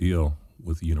three-way deal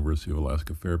with the University of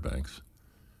Alaska Fairbanks,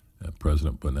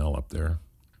 President Bunnell up there.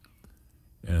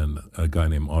 And a guy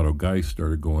named Otto Geist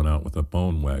started going out with a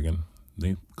bone wagon.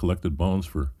 They collected bones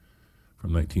from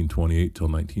 1928 till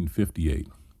 1958.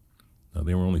 Now,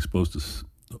 they were only supposed to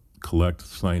collect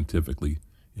scientifically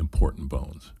important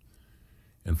bones.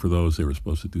 And for those, they were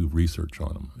supposed to do research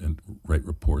on them and write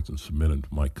reports and submit them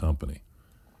to my company.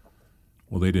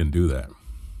 Well, they didn't do that.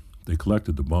 They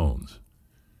collected the bones,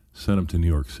 sent them to New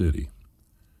York City,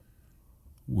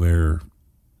 where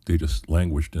they just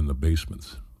languished in the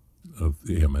basements of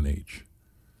the AM&H.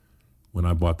 When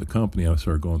I bought the company, I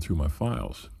started going through my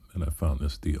files, and I found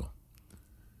this deal.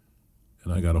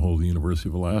 And I got a hold of the University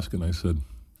of Alaska, and I said,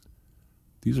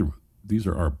 these are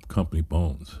our company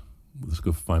bones. Let's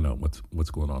go find out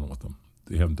what's going on with them.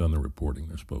 They haven't done the reporting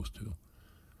they're supposed to.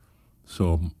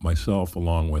 So myself,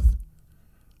 along with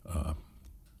a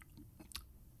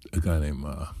guy named,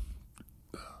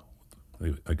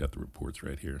 I got the reports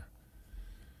right here,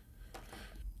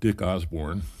 Dick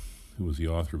Osborne, who was the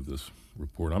author of this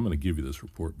report. I'm going to give you this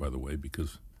report, by the way,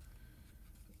 because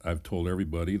I've told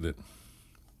everybody that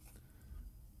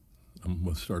I'm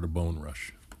going to start a bone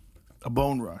rush. A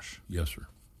bone rush? Yes, sir.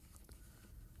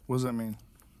 What does that mean?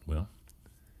 Well,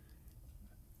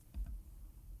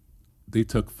 they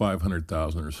took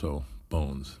 500,000 or so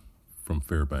bones from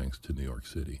Fairbanks to New York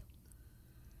City,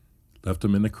 left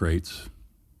them in the crates,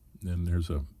 and there's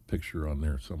a picture on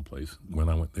there someplace when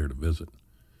I went there to visit,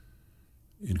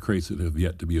 in crates that have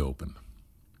yet to be opened.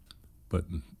 But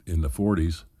in the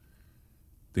 40s,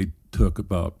 they took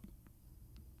about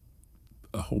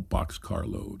a whole boxcar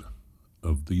load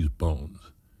of these bones.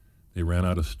 They ran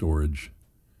out of storage,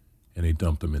 and they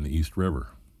dumped them in the East River.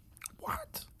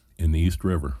 What? In the East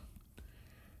River.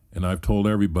 And I've told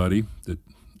everybody that,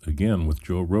 again, with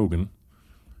Joe Rogan,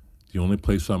 the only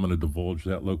place I'm going to divulge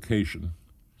that location.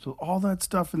 So all that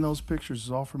stuff in those pictures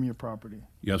is all from your property?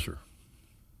 Yes, sir.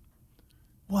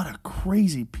 What a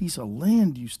crazy piece of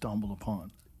land you stumbled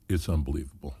upon. It's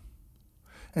unbelievable.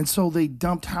 And so they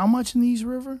dumped how much in the East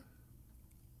River?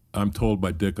 I'm told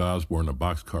by Dick Osborne a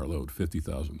boxcar load,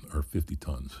 50,000 or 50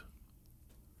 tons.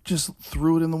 Just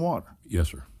threw it in the water? Yes,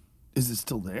 sir. Is it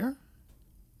still there?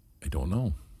 I don't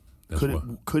know. That's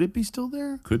Could it be still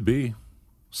there? Could be.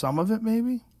 Some of it,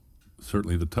 maybe?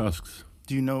 Certainly the tusks.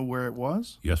 Do you know where it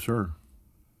was? Yes, sir.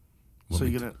 So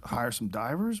you're going to hire some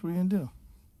divers? What are you going to do?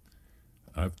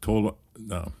 I've told,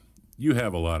 no, you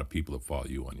have a lot of people that follow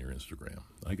you on your Instagram.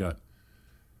 I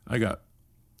got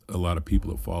a lot of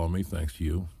people that follow me, thanks to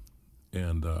you.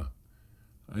 And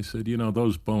I said, you know,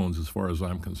 those bones, as far as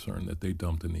I'm concerned, that they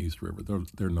dumped in the East River,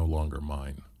 they're no longer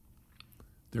mine.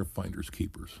 They're finders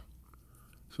keepers.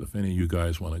 So if any of you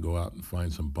guys want to go out and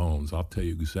find some bones, I'll tell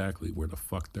you exactly where the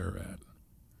fuck they're at.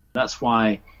 That's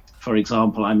why, for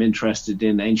example, I'm interested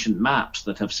in ancient maps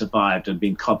that have survived and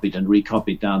been copied and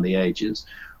recopied down the ages,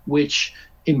 which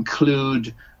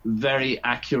include very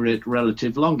accurate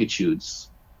relative longitudes.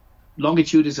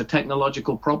 Longitude is a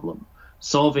technological problem.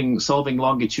 Solving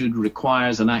longitude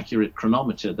requires an accurate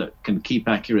chronometer that can keep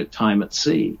accurate time at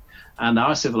sea. And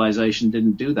our civilization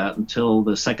didn't do that until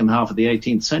the second half of the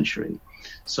 18th century.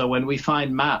 So when we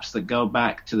find maps that go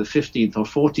back to the 15th or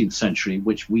 14th century,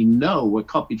 which we know were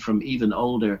copied from even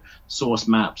older source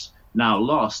maps now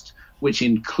lost, which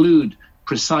include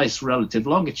precise relative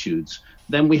longitudes,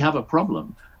 then we have a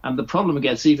problem. And the problem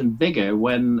gets even bigger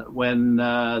when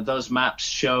those maps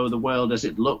show the world as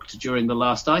it looked during the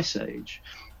last ice age,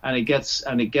 and it gets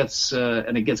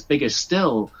bigger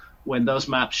still when those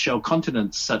maps show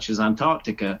continents such as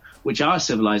Antarctica, which our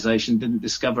civilization didn't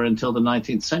discover until the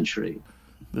 19th century.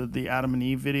 The Adam and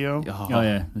Eve video. Oh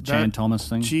yeah, the Chan Thomas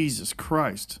thing. Jesus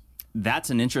Christ. That's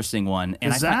an interesting one.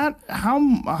 And is that how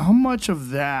much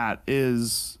of that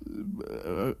is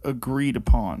agreed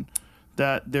upon?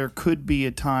 That there could be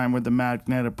a time where the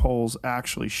magnetic poles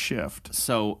actually shift.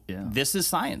 So this is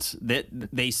science.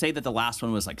 They say that the last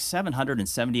one was like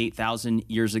 778,000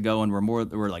 years ago, and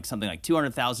we're like something like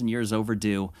 200,000 years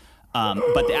overdue.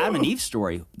 But the Adam and Eve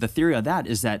story, the theory of that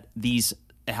is that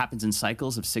it happens in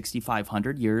cycles of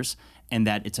 6,500 years, and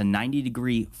that it's a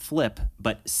 90-degree flip,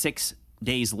 but 6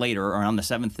 days later, or on the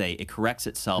seventh day, it corrects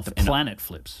itself. The planet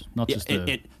flips, not just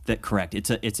correct.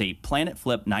 It's a planet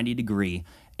flip, 90-degree.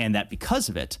 And that because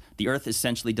of it, the Earth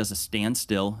essentially does a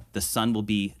standstill. The sun will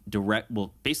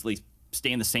basically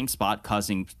stay in the same spot,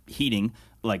 causing heating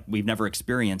like we've never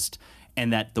experienced.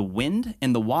 And that the wind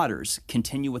and the waters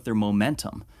continue with their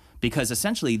momentum. Because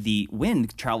essentially the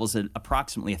wind travels at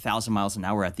approximately 1,000 miles an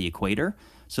hour at the equator.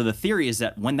 So the theory is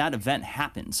that when that event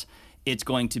happens, it's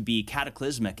going to be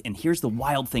cataclysmic. And here's the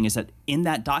wild thing is that in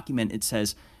that document, it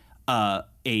says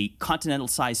a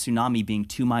continental-sized tsunami being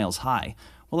 2 miles high.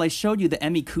 Well, I showed you the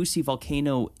Emikusi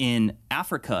volcano in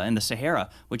Africa, in the Sahara,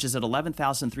 which is at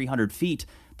 11,300 feet,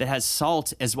 that has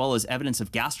salt as well as evidence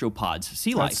of gastropods,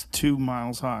 sea life. That's 2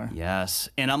 miles high. Yes.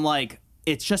 And I'm like,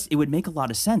 it would make a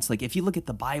lot of sense. Like, if you look at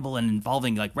the Bible and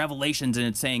involving, like, Revelations, and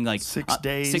it's saying, like, 6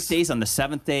 days. 6 days on the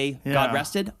seventh day, God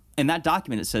rested. In that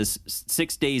document, it says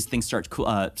 6 days, things start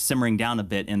simmering down a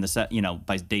bit, and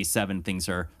by day 7, things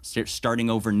are starting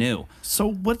over new.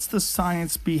 So, what's the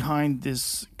science behind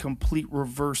this complete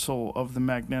reversal of the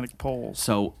magnetic poles?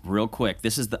 So, real quick,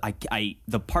 this is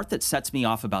the part that sets me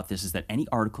off about this is that any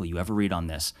article you ever read on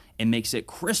this, it makes it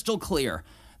crystal clear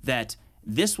that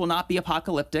this will not be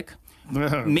apocalyptic.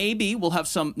 Maybe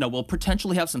we'll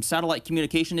potentially have some satellite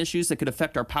communication issues that could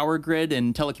affect our power grid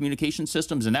and telecommunication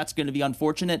systems, and that's going to be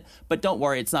unfortunate. But don't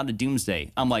worry, it's not a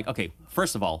doomsday. I'm like, okay,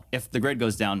 first of all, if the grid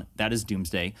goes down, that is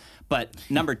doomsday. But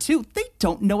number two, they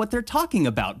don't know what they're talking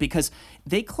about, because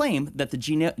they claim that the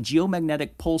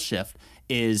geomagnetic pole shift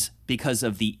is because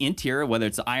of the interior, whether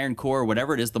it's the iron core or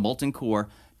whatever it is, the molten core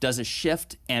does a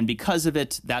shift, and because of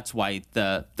it, that's why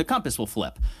the compass will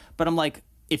flip. But I'm like,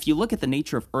 if you look at the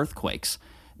nature of earthquakes,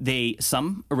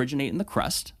 some originate in the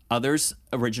crust, others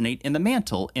originate in the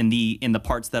mantle, in the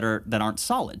parts that aren't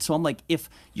solid. So I'm like, if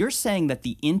you're saying that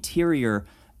the interior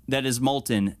that is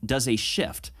molten does a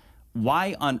shift,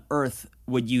 why on earth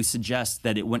would you suggest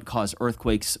that it wouldn't cause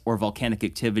earthquakes or volcanic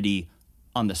activity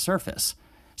on the surface?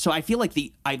 So I feel like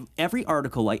every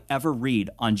article I ever read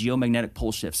on geomagnetic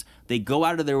pole shifts, they go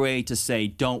out of their way to say,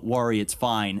 don't worry, it's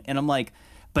fine. And I'm like,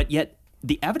 but yet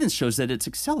the evidence shows that it's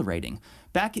accelerating.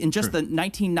 Back in just the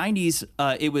 1990s,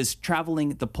 it was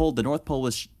traveling, the North Pole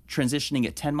was transitioning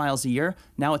at 10 miles a year.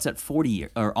 Now it's at 40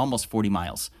 or almost 40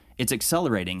 miles. It's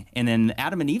accelerating. And in the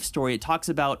Adam and Eve story, it talks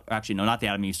about, actually, no, not the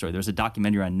Adam and Eve story. There was a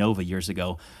documentary on Nova years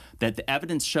ago that the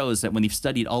evidence shows that when they've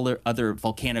studied all other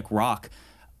volcanic rock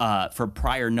for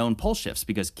prior known pole shifts,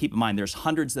 because keep in mind, there's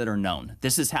hundreds that are known.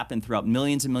 This has happened throughout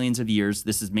millions and millions of years.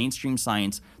 This is mainstream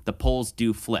science. The poles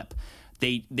do flip.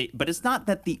 But it's not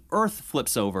that the Earth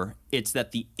flips over. It's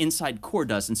that the inside core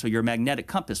does, and so your magnetic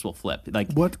compass will flip.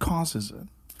 Like, what causes it?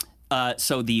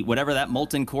 So whatever that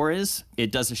molten core is,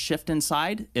 it does a shift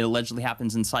inside. It allegedly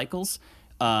happens in cycles,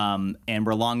 and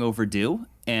we're long overdue.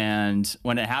 And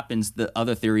when it happens, the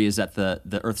other theory is that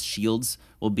the Earth's shields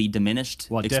will be diminished.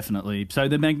 Well, definitely. So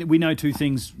we know two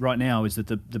things right now: is that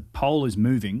the pole is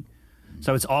moving,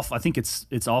 so it's off. I think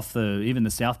it's off even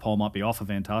the South Pole might be off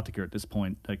of Antarctica at this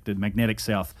point, like the magnetic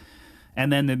south. And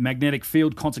then the magnetic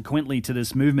field, consequently to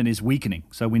this movement, is weakening.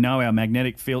 So we know our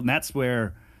magnetic field, and that's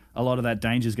where a lot of that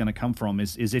danger is going to come from,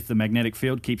 is if the magnetic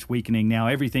field keeps weakening. Now,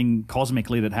 everything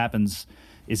cosmically that happens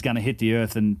is going to hit the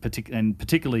Earth, and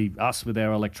particularly us with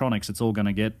our electronics, it's all going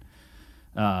to get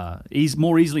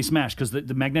more easily smashed, because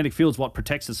the magnetic field is what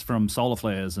protects us from solar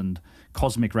flares and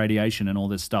cosmic radiation and all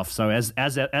this stuff. So as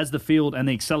the field and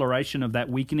the acceleration of that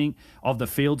weakening of the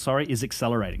field, is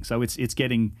accelerating. So it's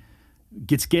getting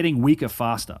weaker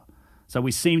faster. So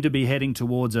we seem to be heading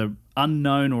towards a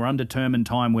unknown or undetermined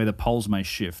time where the poles may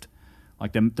shift,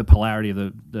 like the polarity of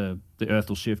the Earth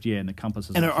will shift, and the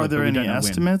compasses. And will flip, are there any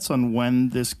estimates on when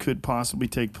this could possibly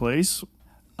take place?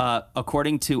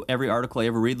 According to every article I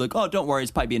ever read, like, oh, don't worry,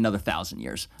 it's probably another 1,000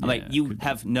 years. I'm like, you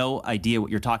have no idea what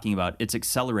you're talking about. It's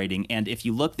accelerating, and if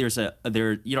you look, you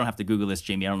don't have to Google this,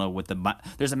 Jamie. I don't know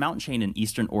there's a mountain chain in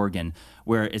eastern Oregon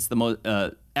where it's the most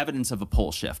evidence of a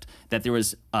pole shift. That there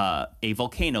was a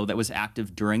volcano that was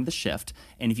active during the shift,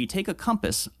 and if you take a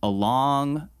compass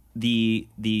along the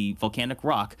volcanic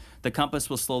rock, the compass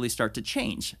will slowly start to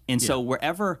change, and so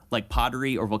wherever like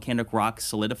pottery or volcanic rock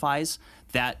solidifies,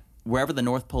 that wherever the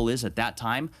North Pole is at that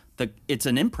time, it's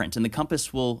an imprint, and the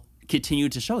compass will continue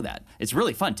to show that. It's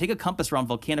really fun. Take a compass around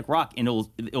volcanic rock, and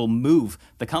it'll move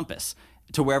the compass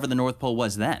to wherever the North Pole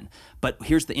was then. But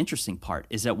here's the interesting part,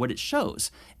 is that what it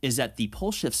shows is that the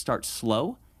pole shifts start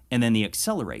slow, and then they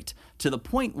accelerate to the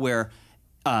point where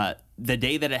the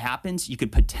day that it happens, you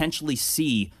could potentially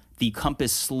see the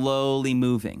compass slowly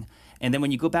moving. And then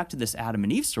when you go back to this Adam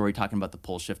and Eve story talking about the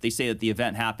pole shift, they say that the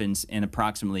event happens in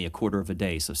approximately a quarter of a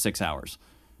day, so 6 hours.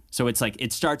 So it's like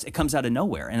it comes out of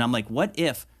nowhere. And I'm like, what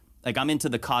if, like, I'm into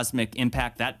the cosmic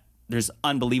impact, that there's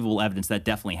unbelievable evidence that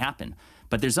definitely happened.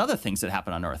 But there's other things that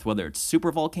happen on Earth, whether it's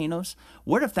super volcanoes.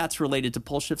 What if that's related to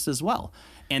pole shifts as well?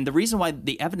 And the reason why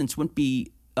the evidence wouldn't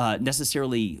be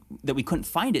necessarily that we couldn't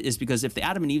find it is because if the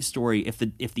Adam and Eve story, if the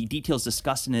details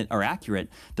discussed in it are accurate,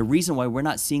 the reason why we're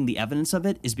not seeing the evidence of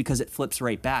it is because it flips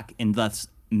right back and thus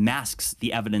masks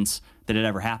the evidence that it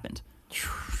ever happened.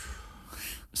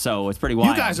 So it's pretty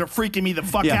wild. You guys are freaking me the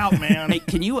fuck out, man. Hey,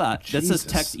 can you let's just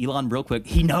text Elon real quick?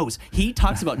 He knows. He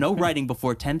talks about no writing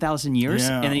before 10,000 years,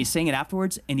 and then he's saying it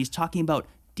afterwards, and he's talking about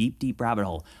deep rabbit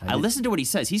hole. I listened to what he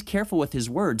says. He's careful with his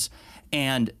words.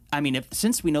 And I mean,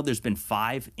 since we know there's been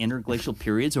 5 interglacial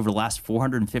periods over the last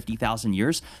 450,000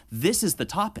 years, this is the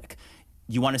topic.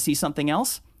 You want to see something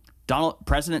else?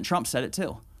 President Trump said it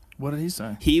too. What did he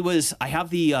say? I have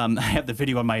the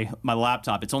video on my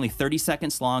laptop. It's only 30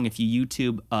 seconds long. If you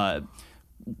YouTube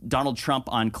Donald Trump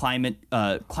on climate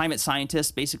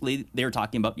scientists, basically they were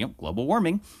talking about global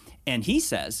warming, and he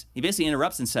basically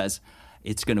interrupts and says,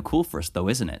 "It's going to cool for us, though,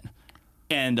 isn't it?"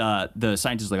 And the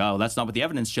scientist is like, "Oh, that's not what the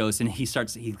evidence shows." And he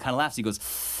kind of laughs. He goes,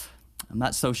 "I'm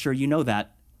not so sure you know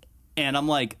that." And I'm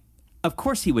like, of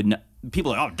course he would know.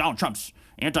 People are like, "Oh, Donald Trump's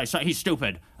anti-science, he's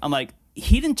stupid." I'm like,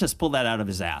 he didn't just pull that out of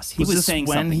his ass. He was saying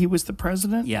something. When he was the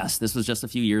president? Yes, this was just a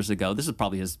few years ago. This is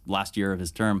probably his last year of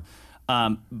his term.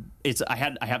 I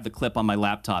have the clip on my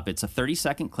laptop. It's a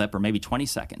 30-second clip, or maybe 20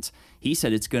 seconds. He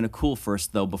said it's going to cool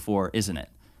first, though, before, isn't it?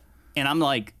 And I'm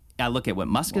like, I look at what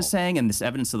Musk is saying and this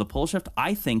evidence of the pole shift.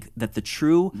 I think that the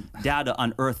true data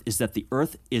on Earth is that the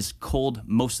Earth is cold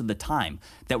most of the time.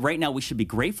 That right now we should be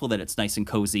grateful that it's nice and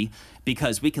cozy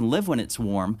because we can live when it's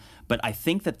warm. But I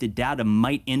think that the data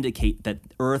might indicate that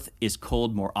Earth is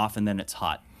cold more often than it's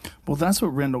hot. Well, that's what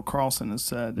Randall Carlson has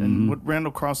said. And what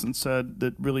Randall Carlson said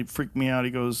that really freaked me out,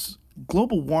 he goes,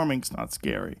 global warming's not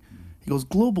scary. He goes,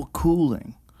 global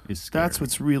cooling. That's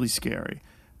what's really scary.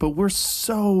 But we're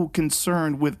so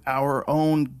concerned with our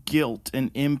own guilt and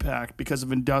impact because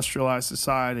of industrialized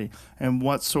society and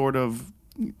what sort of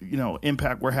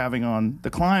impact we're having on the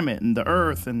climate and the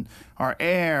earth and our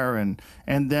air, and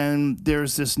then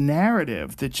there's this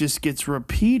narrative that just gets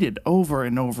repeated over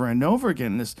and over and over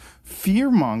again, this fear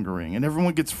mongering, and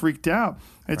everyone gets freaked out.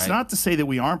 It's not to say that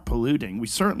we aren't polluting, we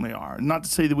certainly are. Not to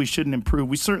say that we shouldn't improve,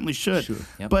 we certainly should. Sure.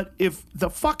 Yep. But if the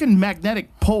fucking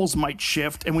magnetic poles might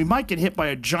shift and we might get hit by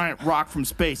a giant rock from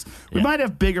space, we might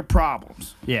have bigger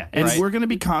problems. Yeah, and we're going to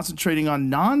be concentrating on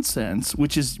nonsense,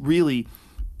 which is really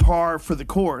par for the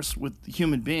course with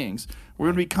human beings. We're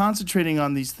going to be concentrating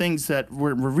on these things that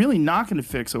we're really not going to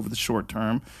fix over the short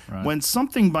term. When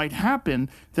something might happen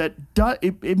that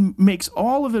it makes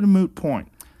all of it a moot point.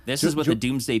 This is what the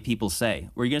doomsday people say.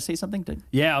 Were you going to say something?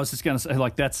 Yeah, I was just going to say,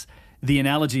 like, that's the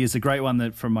analogy is a great one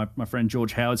that from my friend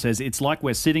George Howard says. It's like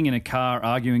we're sitting in a car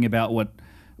arguing about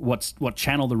what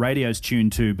channel the radio's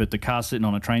tuned to, but the car's sitting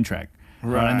on a train track,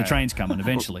 right? And the train's coming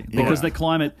eventually because the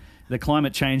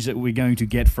climate change that we're going to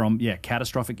get from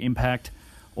catastrophic impact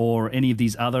or any of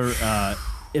these other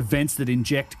events that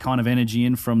inject kind of energy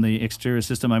in from the exterior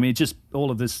system. I mean, just all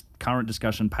of this current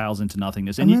discussion pales into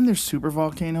nothingness. And then there's super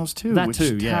volcanoes too, which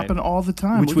happen all the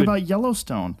time. Look about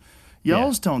Yellowstone.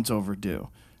 Yellowstone's overdue.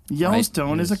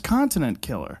 Yellowstone is a continent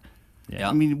killer. Yeah.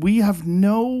 I mean, we have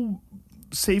no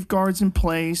safeguards in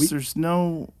place. There's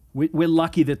no... We're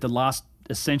lucky that the last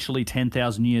essentially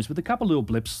 10,000 years, with a couple of little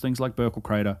blips, things like Burkle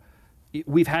Crater,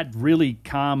 we've had really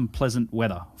calm, pleasant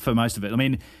weather for most of it. I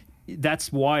mean,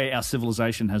 that's why our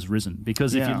civilization has risen.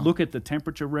 Because if you look at the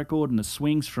temperature record and the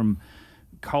swings from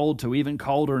cold to even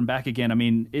colder and back again, I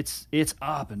mean, it's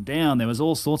up and down. There was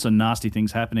all sorts of nasty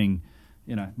things happening,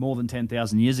 more than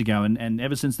 10,000 years ago. And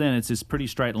ever since then, it's this pretty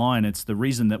straight line. It's the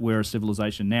reason that we're a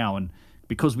civilization now. And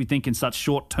because we think in such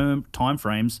short-term time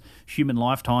frames, human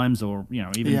lifetimes or,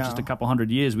 even just a couple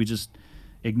hundred years, we just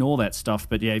ignore that stuff.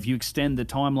 But, if you extend the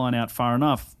timeline out far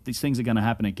enough, these things are going to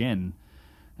happen again.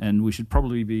 And we should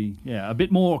probably be, a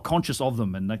bit more conscious of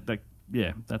them. And,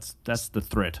 that's the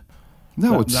threat.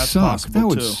 That would suck. That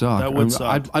would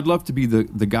suck. I'd love to be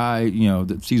the guy,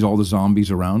 that sees all the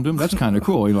zombies around him. That's kind of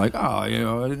cool. You're like,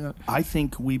 I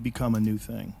think we become a new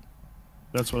thing.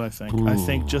 That's what I think. Ooh. I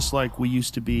think just like we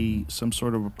used to be some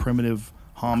sort of a primitive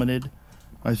hominid,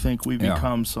 I think we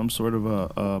become some sort of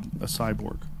a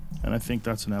cyborg. And I think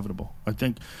that's inevitable. I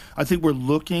think we're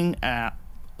looking at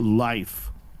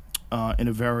life in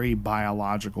a very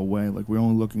biological way. Like we're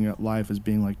only looking at life as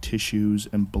being like tissues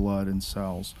and blood and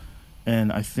cells.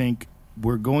 And I think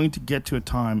we're going to get to a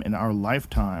time in our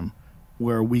lifetime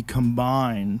where we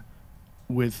combine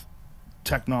with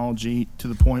technology to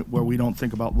the point where we don't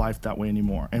think about life that way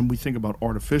anymore. And we think about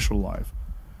artificial life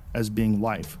as being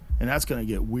life. And that's going to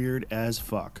get weird as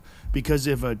fuck. Because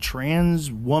if a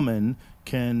trans woman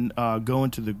can go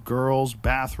into the girls'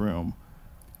 bathroom...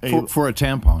 For a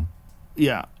tampon.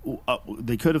 Yeah.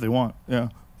 They could if they want. Yeah.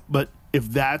 But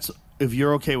if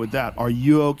you're okay with that, are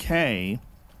you okay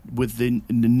with the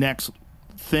next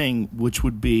thing, which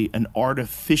would be an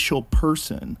artificial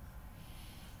person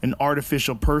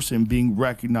being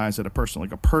recognized as a person,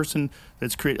 like a person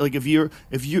that's created. Like if you're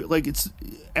like, it's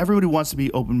everybody wants to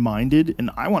be open-minded, and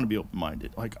I want to be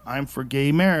open-minded. Like I'm for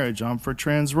gay marriage, I'm for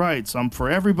trans rights, I'm for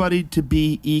everybody to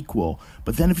be equal.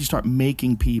 But then if you start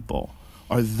making people,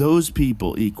 are those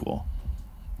people equal?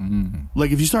 Mm-hmm.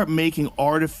 Like if you start making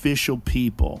artificial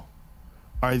people,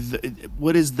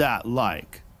 what is that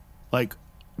like? Like,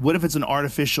 what if it's an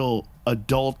artificial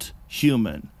adult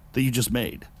human that you just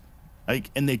made? Like,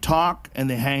 and they talk and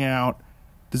they hang out.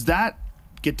 Does that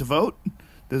get to vote?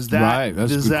 That's a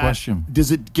good question. Does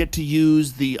it get to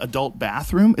use the adult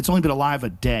bathroom? It's only been alive a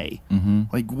day. Mm-hmm.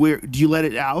 Like, where do you let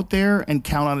it out there and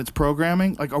count on its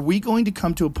programming? Like, are we going to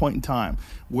come to a point in time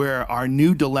where our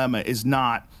new dilemma is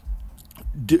not,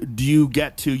 do you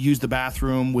get to use the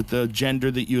bathroom with the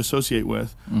gender that you associate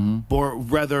with, or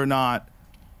whether or not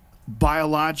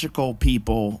biological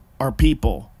people are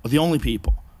the only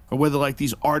people, or whether like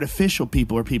these artificial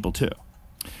people are people too?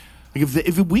 Like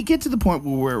if we get to the point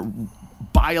where we're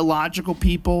biological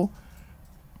people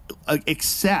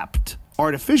accept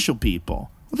artificial people,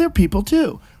 well, they're people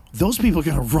too. Those people are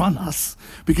going to run us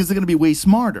because they're going to be way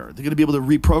smarter. They're going to be able to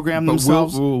reprogram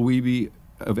themselves. Will we be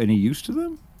of any use to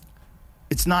them?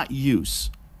 It's not use.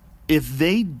 If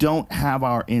they don't have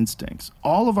our instincts,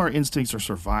 all of our instincts are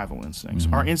survival instincts.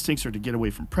 Mm-hmm. Our instincts are to get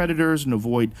away from predators and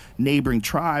avoid neighboring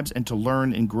tribes and to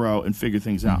learn and grow and figure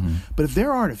things out. But if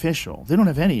they're artificial, they don't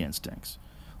have any instincts.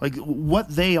 Like what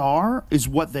they are is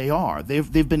what they are.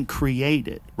 They've been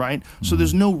created, right? So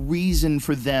there's no reason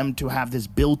for them to have this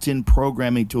built-in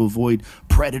programming to avoid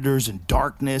predators and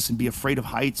darkness and be afraid of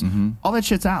heights. All that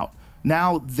shit's out.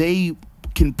 Now they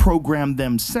can program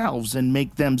themselves and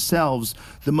make themselves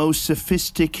the most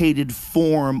sophisticated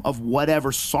form of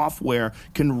whatever software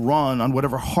can run on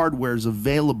whatever hardware is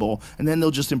available, and then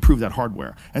they'll just improve that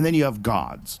hardware. And then you have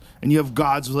gods, and you have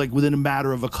gods like within a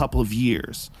matter of a couple of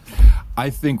years. I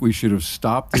think we should have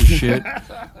stopped this shit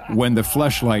when the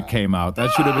Fleshlight came out. That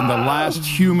should have been the last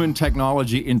human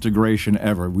technology integration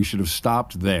ever. We should have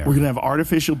stopped there. We're going to have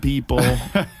artificial people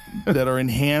that are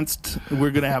enhanced.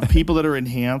 We're going to have people that are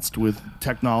enhanced with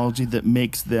technology that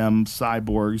makes them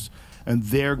cyborgs. And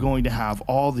they're going to have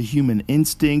all the human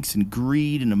instincts and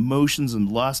greed and emotions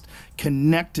and lust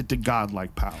connected to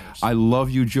godlike powers. I love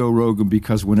you, Joe Rogan,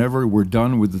 because whenever we're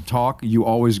done with the talk, you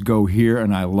always go here,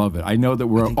 and I love it. I know that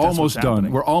we're almost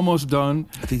done. We're almost done.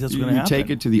 I think that's what's going to happen. Take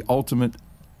it to the ultimate.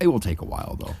 It will take a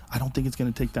while, though. I don't think it's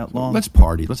going to take that long. Let's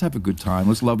party. Let's have a good time.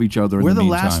 Let's love each other. We're in the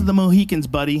last meantime. of the Mohicans,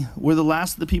 buddy. We're the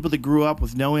last of the people that grew up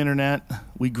with no internet.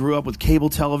 We grew up with cable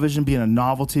television being a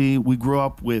novelty. We grew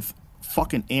up with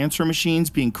fucking answer machines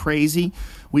being crazy.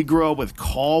 We grew up with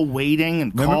call waiting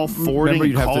and call forwarding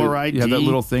and caller ID. You had that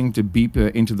little thing to beep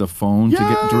into the phone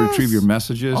to retrieve your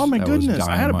messages. Oh my That was goodness!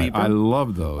 I had a dynamite. beeper. I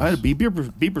love those. I had a beeper.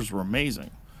 Beepers were amazing.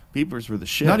 Beepers were the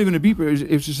shit. Not even a beeper.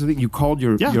 It's just a thing. You called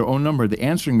your own number. The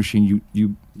answering machine.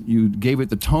 You gave it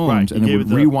the tones, and it would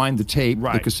rewind the tape,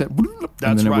 the cassette,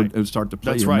 and then it would start to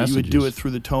play That's your right. messages. You would do it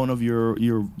through the tone of your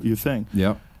thing.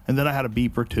 Yeah. And then I had a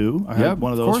beeper too. I had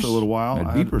one of those for a little while. I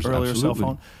had an beepers, earlier cell absolutely.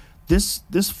 phone.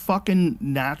 This fucking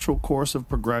natural course of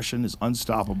progression is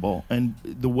unstoppable. And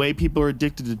the way people are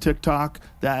addicted to TikTok,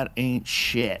 that ain't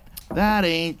shit. That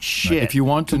ain't shit. If you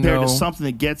want to compared know, to something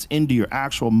that gets into your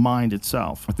actual mind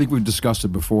itself. I think we've discussed it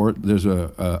before. There's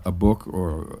a book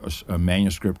or a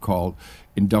manuscript called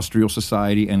Industrial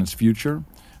Society and Its Future,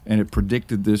 and it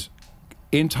predicted this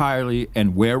entirely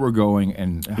and where we're going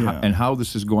and how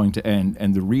this is going to end.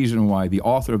 And the reason why the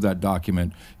author of that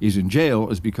document is in jail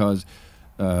is because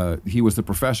he was the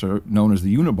professor known as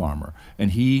the Unabomber,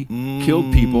 and he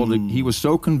killed people. That he was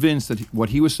so convinced that what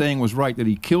he was saying was right that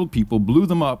he killed people, blew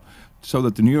them up, so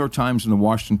that the New York Times and the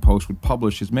Washington Post would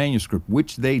publish his manuscript,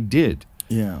 which they did.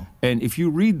 Yeah. And if you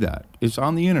read that, it's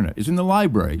on the internet. It's in the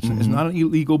library. It's not an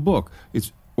illegal book.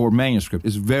 Or manuscript.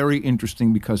 It's very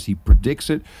interesting because he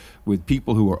predicts it with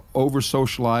people who are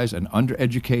over-socialized and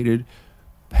undereducated.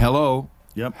 Hello.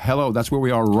 Yep. Hello. That's where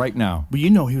we are right now. But you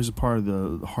know he was a part of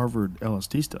the Harvard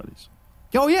LSD studies.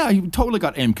 Oh, yeah. He totally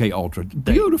got MK Ultra.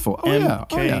 Beautiful. Oh, yeah.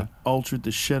 MK Ultra'd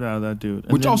the shit out of that dude.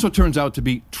 And Which then, also turns out to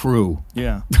be true.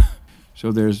 Yeah.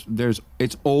 So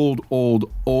it's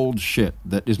old shit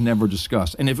that is never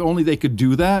discussed. And if only they could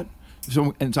do that.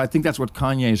 So I think that's what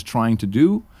Kanye is trying to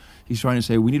do. He's trying to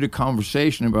say we need a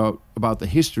conversation about the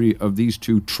history of these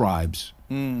two tribes.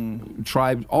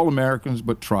 Tribes, all Americans,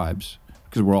 but tribes,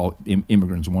 because we're all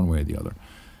immigrants one way or the other.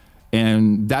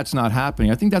 And that's not happening.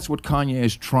 I think that's what Kanye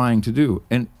is trying to do.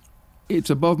 And it's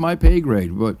above my pay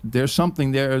grade, but there's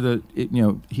something there that,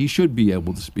 he should be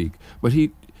able to speak. But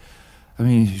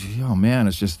oh man,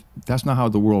 it's just, that's not how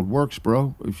the world works,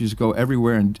 bro. If you just go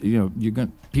everywhere and,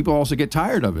 people also get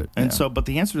tired of it. And so, but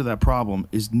the answer to that problem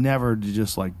is never to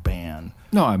just like ban.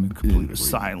 No, I mean, completely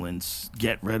silence,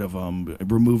 get rid of them,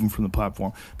 remove them from the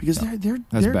platform. Because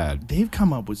that's bad. They've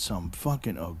come up with some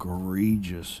fucking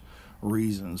egregious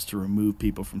reasons to remove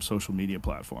people from social media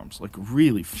platforms, like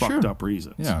really fucked up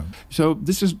reasons. Yeah. So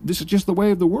this is just the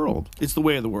way of the world. It's the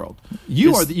way of the world.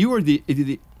 You are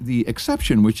the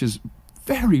exception, which is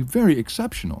very, very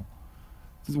exceptional.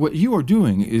 What you are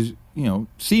doing is,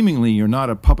 seemingly you're not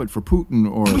a puppet for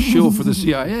Putin or a shill for the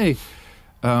CIA.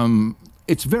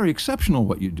 It's very exceptional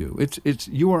what you do.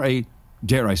 You are a,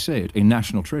 dare I say it, a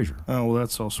national treasure. Oh, well,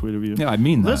 that's all sweet of you. Yeah, I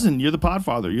mean that. Listen, you're the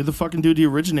podfather. You're the fucking dude who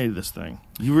originated this thing.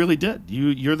 You really did.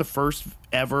 You're the first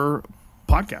ever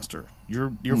podcaster.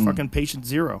 You're fucking patient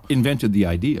zero. Invented the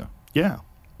idea. Yeah.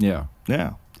 Yeah.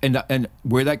 Yeah. And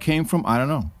where that came from, I don't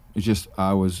know. It's just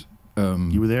I was.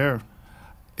 You were there.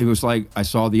 It was like I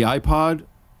saw the iPod.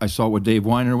 I saw what Dave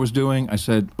Weiner was doing. I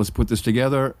said, let's put this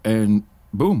together. And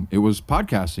boom, it was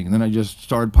podcasting. And then I just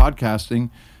started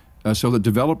podcasting so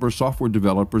that software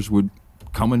developers would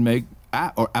come and make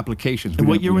applications. And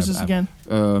what year was this again?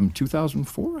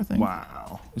 2004, I think.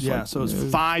 Wow. So it's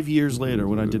 5 years later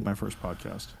when I did my first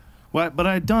podcast. Well, but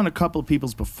I had done a couple of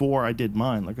people's before I did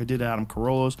mine. Like I did Adam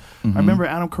Carolla's. Mhm. I remember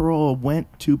Adam Carolla went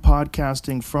to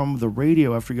podcasting from the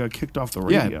radio after he got kicked off the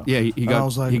radio. Yeah, he got I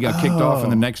was like, he got kicked off,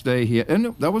 and the oh. next day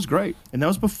and that was great. And that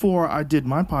was before I did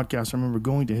my podcast. I remember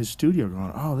going to his studio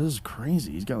going, oh, this is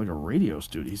crazy. He's got like a radio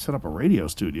studio. He set up a radio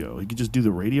studio. He could just do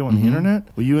the radio on the internet.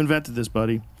 Well, you invented this,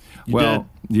 buddy. You Well,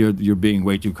 did. you're being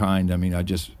way too kind. I mean,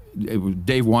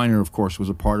 Dave Weiner, of course, was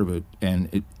a part of it,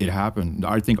 and it happened.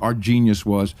 I think our genius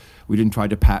was we didn't try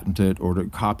to patent it or to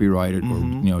copyright it,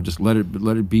 or just let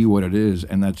it be what it is.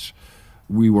 And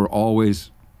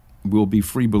we'll be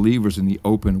free believers in the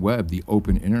open web, the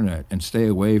open internet, and stay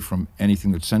away from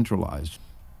anything that's centralized.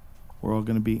 We're all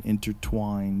going to be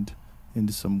intertwined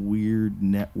into some weird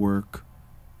network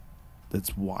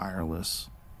that's wireless,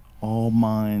 all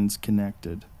minds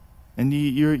connected, and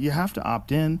you have to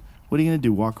opt in. What are you going to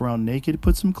do? Walk around naked?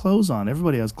 Put some clothes on.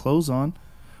 Everybody has clothes on.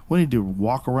 What do you do?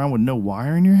 Walk around with no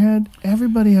wire in your head?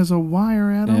 Everybody has a wire,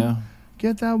 Adam. Yeah.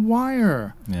 Get that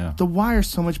wire. Yeah. The wire's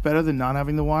so much better than not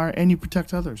having the wire, and you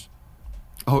protect others.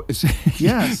 Oh, it's,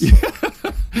 yes.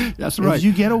 That's right. If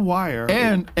you get a wire,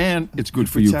 and it's good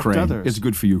for protect Ukraine. others. It's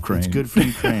good for Ukraine. It's good for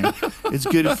Ukraine. It's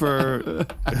good for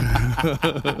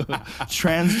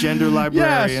transgender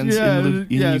librarians in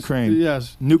Ukraine.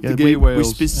 Yes, nuke the gay we whales.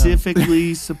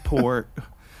 specifically support.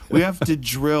 We have to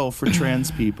drill for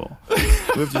trans people.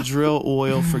 We have to drill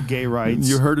oil for gay rights.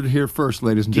 You heard it here first,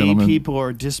 ladies and Gay gentlemen. people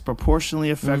are disproportionately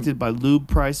affected by lube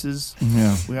prices.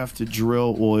 Yeah. We have to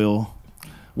drill oil.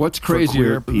 What's for queer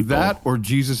crazier, people. that or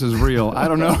Jesus is real? I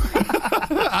don't know.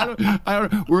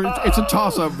 It's a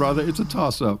toss-up, brother. It's a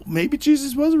toss-up. Maybe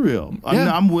Jesus was real.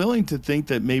 Yeah. I'm willing to think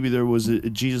that maybe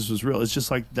Jesus was real. It's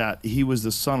just like that he was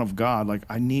the Son of God. Like,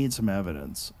 I need some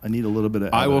evidence. I need a little bit of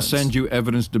evidence. I will send you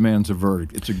Evidence Demands a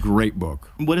Verdict. It's a great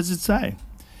book. What does it say?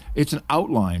 It's an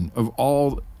outline of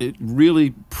all. It really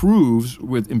proves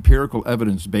with empirical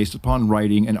evidence based upon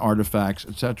writing and artifacts,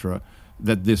 etc.,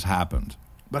 that this happened.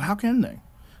 But how can they?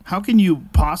 How can you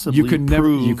possibly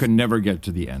prove? You can never get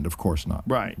to the end. Of course not.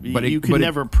 Right. But you can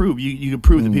never prove. You could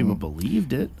prove that people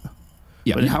believed it.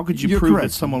 Yeah. But how could you you're prove correct.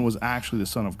 that someone was actually the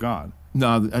Son of God?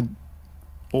 No.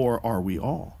 Or are we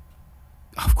all?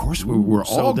 Of course, we're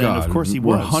So all then, God. of course he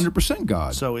We're was. 100%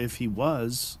 God. So if he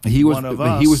was He was- one of but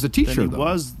us, he was the teacher, then he though.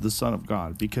 was the Son of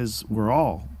God, because we're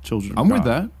all children of I'm God. with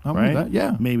that. I'm with right? that,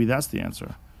 yeah. Maybe that's the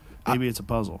answer. Maybe it's a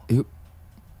puzzle.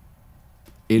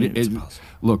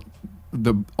 Look,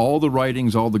 all the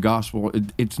writings, all the gospel,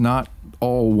 it's not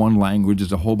all one language.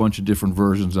 There's a whole bunch of different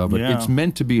versions of it. Yeah. It's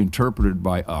meant to be interpreted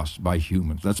by us, by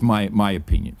humans. That's my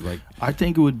opinion. Right? I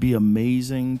think it would be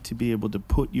amazing to be able to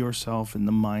put yourself in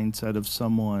the mindset of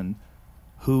someone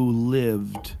who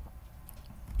lived,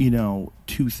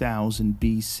 2000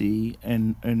 BC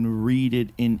and read it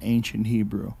in ancient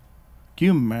Hebrew. Can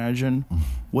you imagine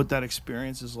what that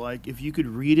experience is like? If you could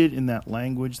read it in that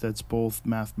language that's both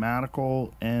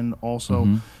mathematical and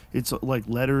also it's like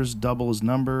letters double as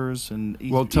numbers, and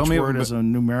each word has a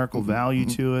numerical value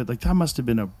to it. Like, that must have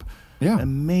been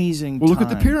amazing Well, look at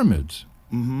the time. pyramids.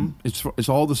 It's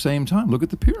all the same time. Look at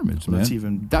the pyramids,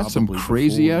 man. That's some probably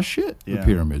crazy before. ass shit. The Yeah.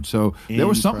 pyramids. So there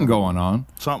was something going on.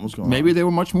 Something was going Maybe on. they were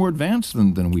much more advanced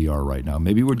than we are right now.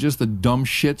 Maybe we're just the dumb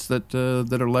shits that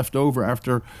are left over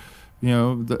after,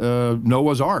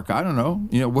 Noah's Ark. I don't know.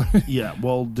 What? Yeah,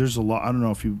 well, there's a lot. I don't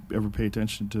know if you ever pay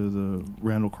attention to the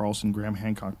Randall Carlson, Graham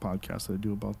Hancock podcast that I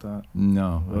do about that.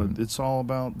 No. It's all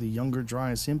about the Younger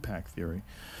Dryas impact theory.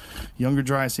 Younger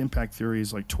Dryas impact theory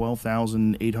is like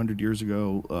 12,800 years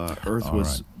ago. Earth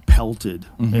was pelted,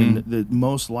 and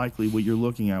most likely what you're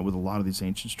looking at with a lot of these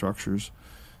ancient structures,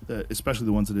 especially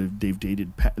the ones that they've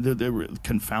dated, they're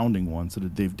confounding ones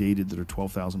that they've dated that are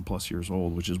 12,000 plus years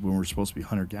old, which is when we're supposed to be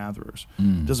hunter-gatherers.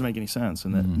 It doesn't make any sense,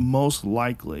 and that most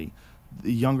likely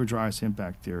the Younger Dryas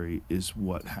impact theory is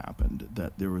what happened,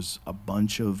 that there was a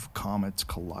bunch of comets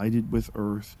collided with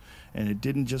Earth, and it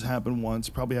didn't just happen once,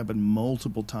 probably happened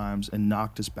multiple times, and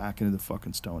knocked us back into the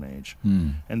fucking Stone Age.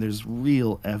 And there's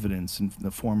real evidence in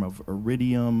the form of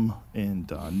iridium and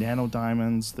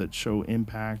nanodiamonds that show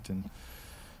impact, and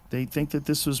they think that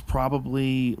this was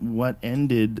probably what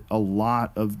ended a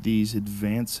lot of these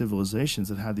advanced civilizations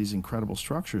that had these incredible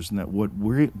structures, and that what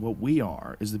we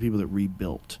are is the people that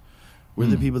rebuilt. We're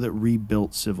the people that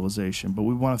rebuilt civilization, but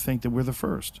we want to think that we're the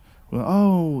first.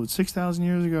 Well, 6,000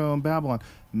 years ago in Babylon.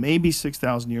 Maybe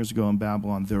 6,000 years ago in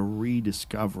Babylon, they're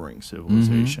rediscovering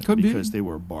civilization because they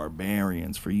were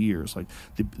barbarians for years. Like,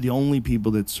 the only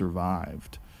people that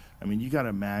survived. I mean, you got to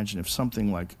imagine if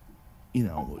something like,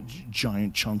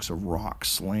 giant chunks of rock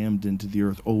slammed into the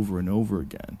earth over and over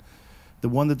again. The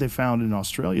one that they found in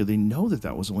Australia, they know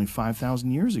that was only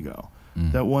 5,000 years ago.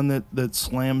 That one that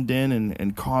slammed in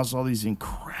and caused all these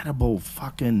incredible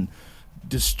fucking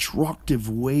destructive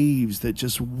waves that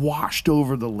just washed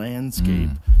over the landscape.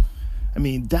 I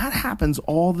mean, that happens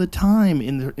all the time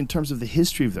in terms of the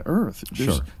history of the Earth.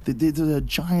 There's a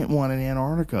giant one in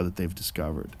Antarctica that they've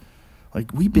discovered.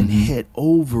 Like, we've been hit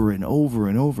over and over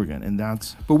and over again, and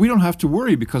that's... But we don't have to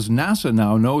worry because NASA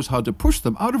now knows how to push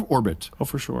them out of orbit. Oh,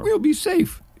 for sure. We'll be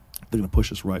safe. They're going to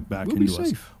push us right back We'll into be us.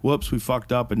 safe. Whoops, we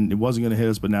fucked up, and it wasn't going to hit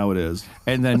us, but now it is.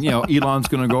 And then, Elon's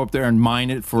going to go up there and mine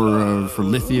it for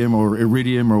lithium or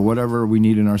iridium or whatever we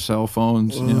need in our cell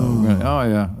phones.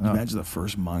 Imagine the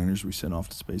first miners we sent off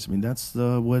to space. I mean, that's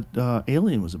what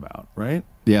Alien was about, right?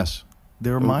 Yes. They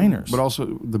were miners. But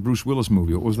also the Bruce Willis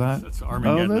movie. What was that? That's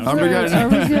Armageddon.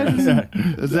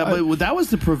 That was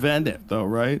to prevent it, though,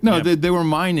 right? No, they were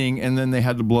mining, and then they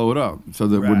had to blow it up so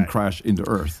that it wouldn't crash into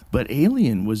Earth. But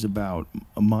Alien was about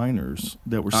miners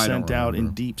that were sent out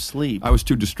in deep sleep. I was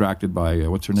too distracted by,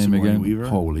 what's her name Sigourney again? Weaver?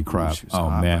 Holy crap. She was Oh,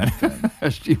 hot man.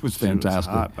 back She was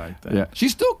fantastic. hot back then. Yeah.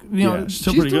 She's still,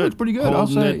 still pretty good. Pretty good. I'll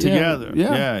Holding say. it together.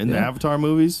 Yeah. In the Avatar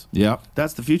movies. Yeah.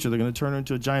 That's the future. They're going to turn her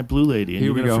into a giant blue lady, and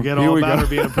Here you're we going to go. forget Here all we about go. her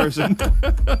being a person.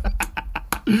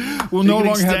 We'll They no can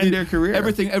longer have extend their career.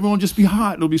 everyone will just be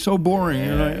hot. It'll be so boring.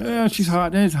 You're like, she's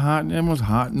hot. It's hot. Everyone's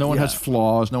hot. No one has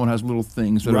flaws. No one has little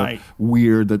things that are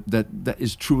weird. That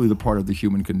is truly the part of the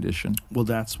human condition. Well,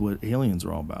 that's what aliens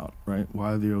are all about, right?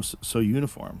 Why are they so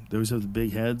uniform? They always have the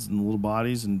big heads and the little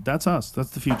bodies, and that's us.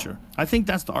 That's the future. I think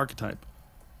that's the archetype.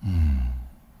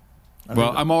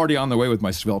 Well, I'm already on the way with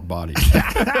my svelte body.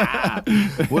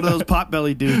 What are those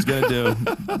potbelly dudes going to do?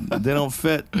 They don't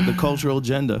fit the cultural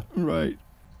agenda. Right.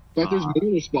 But there's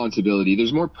more responsibility.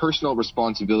 There's more personal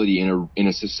responsibility in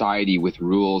a society with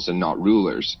rules and not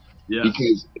rulers. Yeah.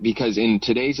 Because in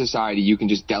today's society you can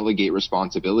just delegate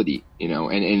responsibility,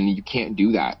 and you can't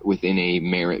do that within a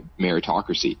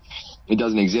meritocracy. It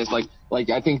doesn't exist. Like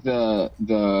I think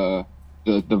the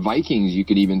Vikings, you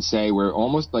could even say, were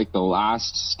almost like the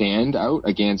last stand out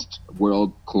against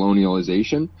world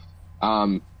colonialization.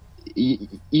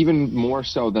 Even more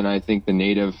so than I think the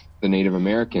Native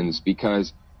Americans,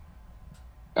 because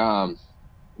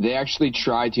they actually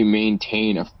tried to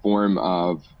maintain a form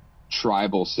of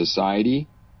tribal society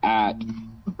at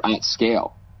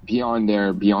scale beyond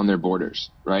their borders,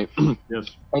 right? Yes.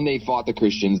 And they fought the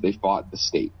Christians, they fought the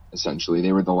state, essentially.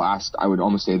 They were the last, I would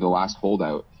almost say, the last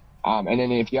holdout. And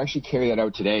then if you actually carry that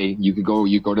out today, you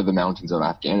go to the mountains of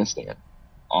Afghanistan,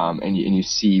 and you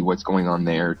see what's going on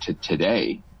there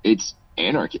today. It's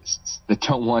anarchists that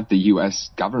don't want the U.S.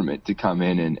 government to come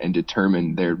in and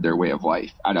determine their way of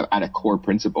life at a core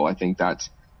principle. I think that's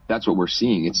what we're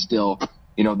seeing. It's still,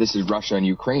 this is Russia and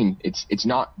Ukraine. It's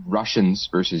not Russians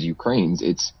versus Ukrainians.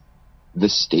 It's the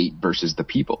state versus the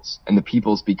peoples, and the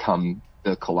peoples become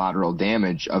the collateral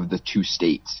damage of the two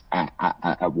states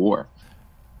at war.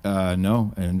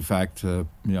 No. In fact, I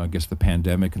guess the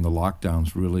pandemic and the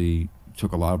lockdowns really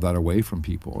took a lot of that away from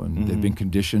people, and they've been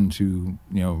conditioned to,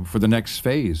 for the next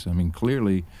phase. I mean,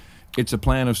 clearly, it's a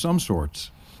plan of some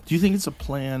sorts. Do you think it's a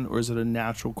plan, or is it a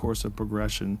natural course of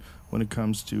progression when it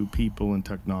comes to people and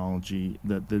technology?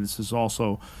 That this is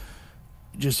also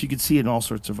just, you could see it in all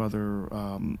sorts of other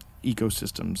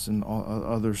ecosystems and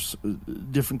other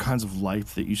different kinds of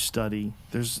life that you study.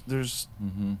 There's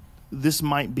this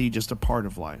might be just a part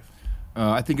of life.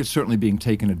 I think it's certainly being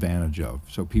taken advantage of.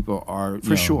 So people are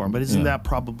for sure, but isn't that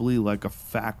probably like a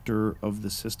factor of the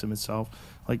system itself?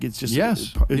 Like it's just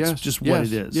what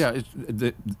it is. Yeah, it's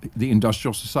the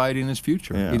industrial society in its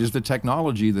future. Yeah. It is the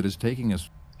technology that is taking us.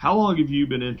 How long have you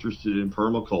been interested in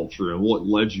permaculture, and what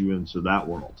led you into that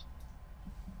world?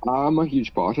 I'm a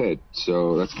huge pothead,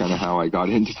 so that's kind of how I got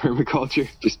into permaculture,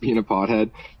 just being a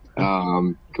pothead.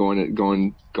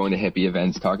 Going to hippie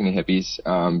events, talking to hippies,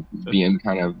 being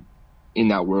kind of in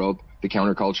that world, the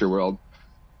counterculture world.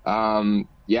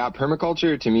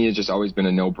 Permaculture to me has just always been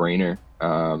a no-brainer.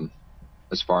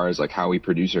 As far as like how we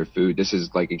produce our food, this is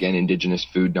like, again, indigenous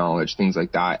food knowledge, things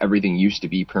like that. Everything used to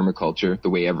be permaculture. The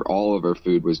way all of our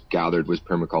food was gathered was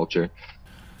permaculture.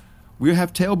 We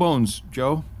have tailbones,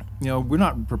 Joe. We're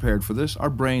not prepared for this. Our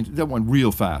brains, that went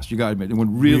real fast. You got to admit, it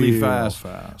went really fast.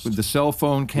 When the cell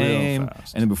phone came,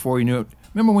 and then before you knew it,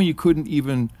 remember when you couldn't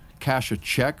even cash a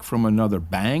check from another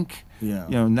bank?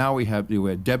 Yeah. Now we had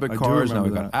debit cards. Now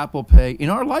we've got that. Apple Pay. In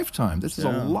our lifetime, this is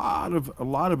a lot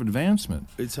of advancement.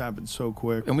 It's happened so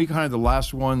quick. And we kind of the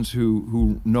last ones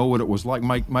who know what it was like.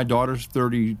 My daughter's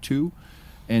 32,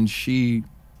 and she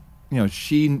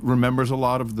remembers a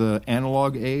lot of the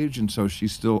analog age, and so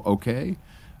she's still okay.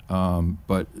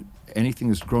 But anything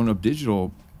that's grown up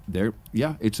digital,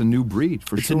 it's a new breed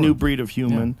for it's sure. a new breed of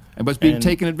human, but it's being and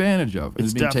taken advantage of.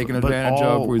 It's being taken advantage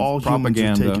of with all propaganda.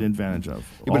 Humans are taken advantage of.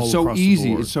 Yeah, but it's so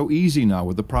easy. It's so easy now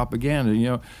with the propaganda.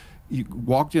 You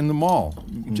walked in the mall,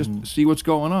 you just see what's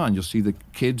going on. You'll see the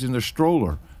kids in their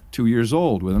stroller, 2 years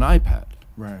old, with an iPad.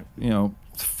 Right.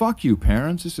 Fuck you,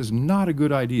 parents. This is not a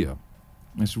good idea.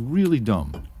 It's really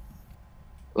dumb.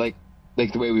 Like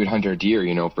the way we would hunt our deer,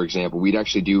 for example, we'd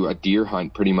actually do a deer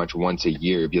hunt pretty much once a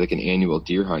year. It'd be like an annual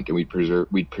deer hunt, and we'd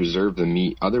preserve the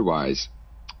meat otherwise.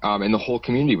 And the whole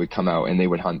community would come out and they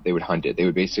would hunt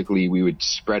it. We would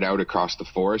spread out across the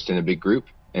forest in a big group,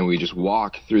 and we just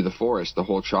walk through the forest, the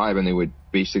whole tribe, and they would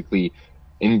basically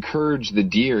encourage the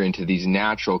deer into these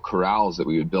natural corrals that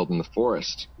we would build in the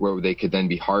forest, where they could then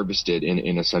be harvested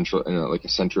in a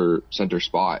center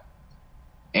spot.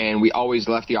 And we always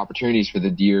left the opportunities for the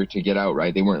deer to get out,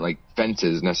 right? They weren't like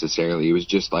fences necessarily. It was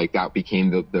just like that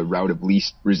became the route of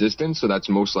least resistance. So that's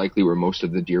most likely where most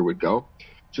of the deer would go.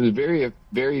 So it was very,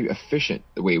 very efficient,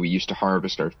 the way we used to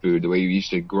harvest our food, the way we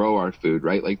used to grow our food,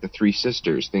 right? Like the Three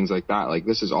Sisters, things like that. Like,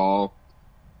 this is all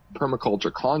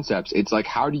permaculture concepts. It's like,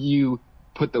 how do you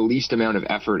put the least amount of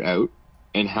effort out,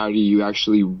 and how do you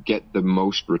actually get the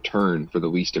most return for the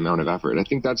least amount of effort? I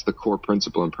think that's the core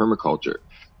principle in permaculture.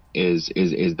 Is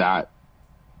that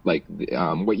like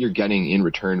what you're getting in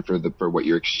return for what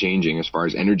you're exchanging as far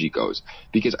as energy goes?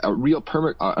 Because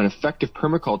an effective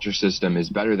permaculture system is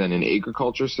better than an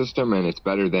agriculture system, and it's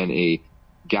better than a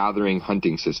gathering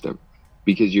hunting system,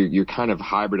 because you're kind of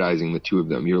hybridizing the two of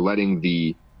them. You're letting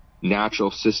the natural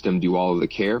system do all of the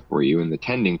care for you and the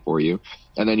tending for you,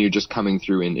 and then you're just coming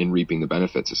through and reaping the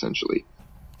benefits, essentially.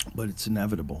 But it's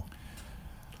inevitable.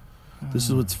 This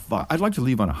is what's fun. I'd like to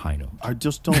leave on a high note. I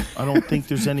don't think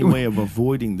there's any way of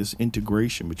avoiding this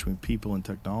integration between people and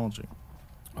technology.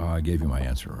 I gave you my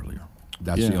answer earlier.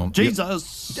 That's the only.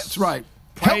 Jesus. That's right.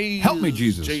 Praise help me,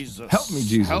 Jesus. Help me,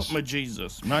 Jesus. Help me,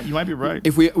 Jesus. You might be right.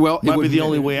 If we might be the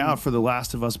only way out for the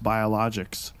Last of Us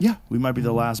biologics. Yeah, we might be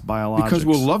the last biologics, because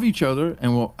we'll love each other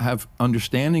and we'll have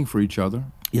understanding for each other.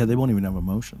 Yeah, they won't even have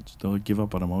emotions. They'll give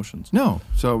up on emotions. No,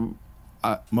 so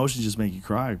emotions just make you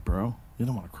cry, bro. You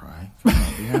don't want to cry. Come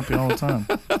on, be happy all the time.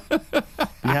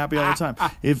 Be happy all the time.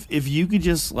 If you could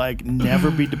just like never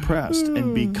be depressed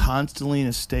and be constantly in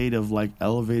a state of like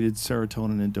elevated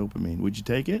serotonin and dopamine, would you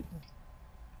take it?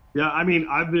 Yeah, I mean,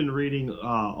 I've been reading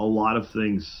a lot of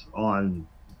things on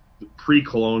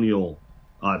pre-colonial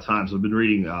times. I've been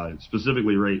reading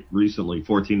specifically recently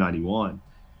 1491.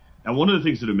 And one of the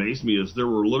things that amazed me is there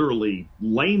were literally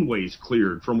laneways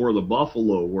cleared from where the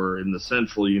buffalo were in the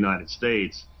central United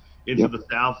States into the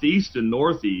southeast and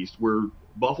northeast, where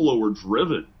buffalo were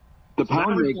driven. The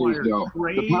pound makers, though.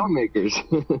 The pound makers.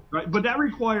 Right, but that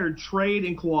required trade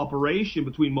and cooperation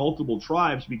between multiple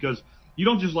tribes, because you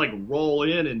don't just like roll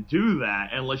in and do that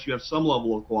unless you have some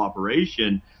level of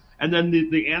cooperation. And then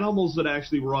the animals that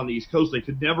actually were on the East Coast, they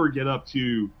could never get up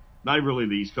to, not really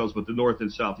the East Coast, but the north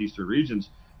and southeastern regions,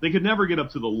 they could never get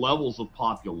up to the levels of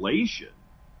population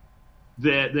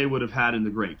that they would have had in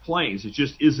the Great Plains. It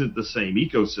just isn't the same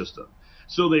ecosystem.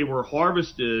 So they were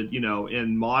harvested,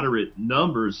 in moderate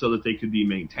numbers so that they could be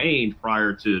maintained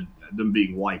prior to them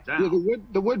being wiped out. Yeah,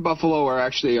 the wood buffalo are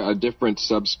actually a different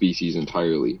subspecies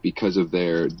entirely because of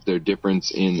their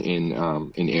difference in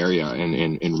area and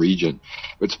in region.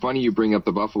 It's funny you bring up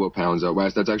the buffalo pounds out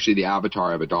west. That's actually the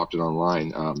avatar I've adopted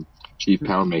online. Chief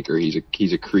Poundmaker.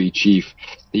 He's a Cree chief.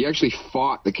 He actually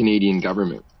fought the Canadian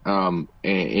government and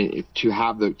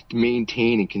to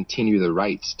maintain and continue the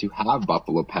rights to have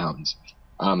buffalo pounds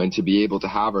and to be able to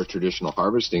have our traditional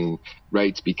harvesting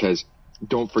rights, because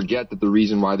don't forget that the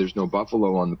reason why there's no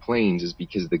buffalo on the plains is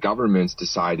because the governments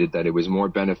decided that it was more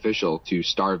beneficial to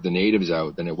starve the natives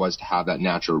out than it was to have that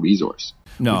natural resource.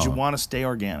 No. Would you want to stay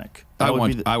organic? I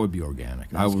would be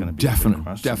organic. I would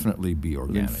definitely be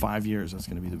organic. Within 5 years, that's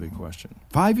going to be the big question.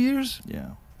 5 years?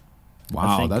 Yeah.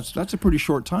 Wow, that's a pretty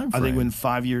short time frame. I think in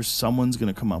 5 years, someone's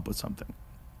going to come up with something.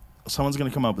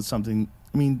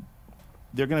 I mean,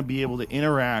 they're going to be able to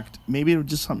interact. Maybe it's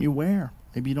just something you wear.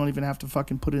 Maybe you don't even have to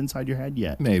fucking put it inside your head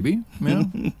yet. Maybe. Yeah.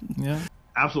 Yeah.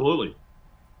 Absolutely.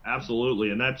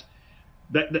 And that's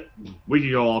that we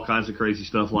could go all kinds of crazy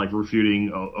stuff like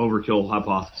refuting overkill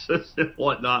hypothesis and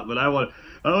whatnot, but I want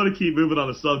to keep moving on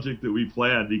the subject that we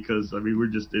planned, because I mean we're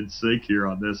just in sync here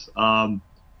on this. Want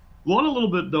a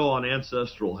little bit though on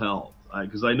ancestral health,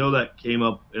 because I know that came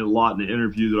up a lot in the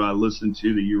interview that I listened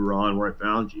to that you were on where I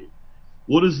found you.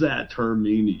 What does that term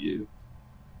mean to you?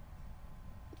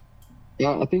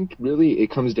 Yeah, I think really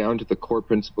it comes down to the core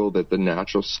principle that the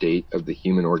natural state of the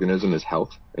human organism is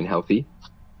health and healthy.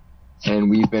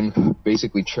 And we've been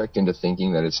basically tricked into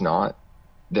thinking that it's not.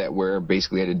 that we're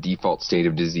basically at a default state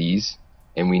of disease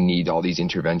and we need all these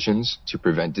interventions to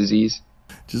prevent disease?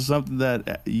 Just something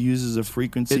that uses a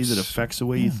frequency that affects the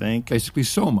way you think. Basically,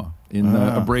 Soma in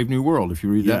A Brave New World. If you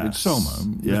read that, it's Soma.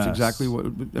 Yes. That's exactly what.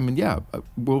 I mean, yeah.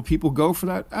 Will people go for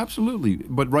that? Absolutely.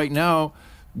 But right now,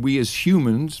 we as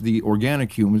humans, the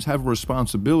organic humans, have a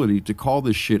responsibility to call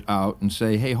this shit out and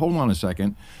say, "Hey, hold on a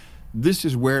second. This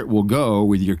is where it will go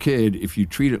with your kid if you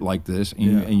treat it like this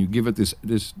and you give it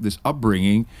this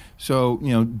upbringing." So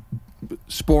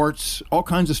sports, all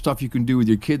kinds of stuff you can do with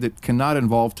your kid that cannot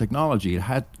involve technology.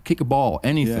 Kick a ball,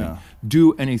 anything,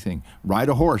 do anything, ride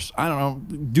a horse. I don't know,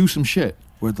 do some shit.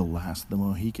 We're the last of the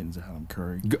Mohicans, Adam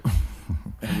Curry.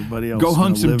 Everybody else go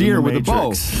hunt some deer with a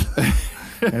bow.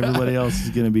 Everybody else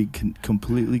is going to be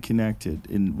completely connected.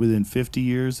 Within 50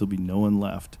 years, there'll be no one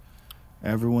left.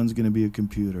 Everyone's going to be a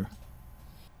computer.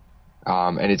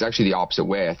 And it's actually the opposite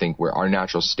way. I think where our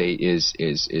natural state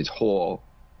is whole.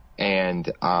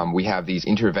 And we have these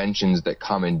interventions that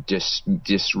come and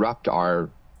disrupt our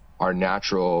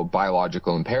natural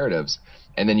biological imperatives,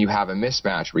 and then you have a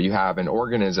mismatch where you have an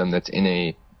organism that's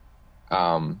in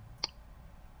an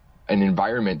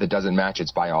environment that doesn't match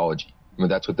its biology. I mean,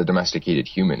 that's what the domesticated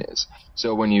human is.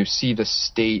 So when you see the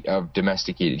state of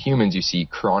domesticated humans, you see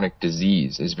chronic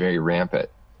disease is very rampant,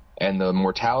 and the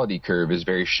mortality curve is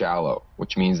very shallow,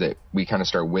 which means that we kind of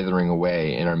start withering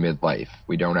away in our midlife.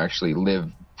 We don't actually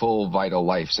live full vital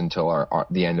lives until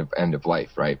the end of life,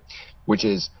 right? Which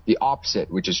is the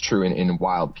opposite, which is true in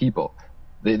wild people.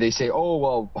 They say, oh,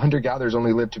 well, hunter-gatherers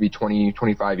only live to be 20,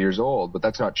 25 years old, but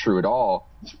that's not true at all.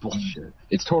 It's bullshit.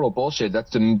 It's total bullshit. That's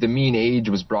the mean age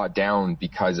was brought down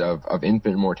because of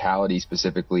infant mortality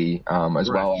specifically, as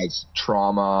well as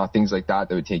trauma, things like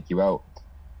that would take you out.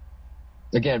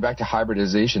 Again, back to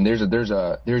hybridization, there's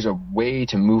a way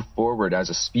to move forward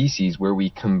as a species where we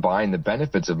combine the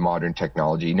benefits of modern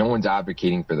technology. No one's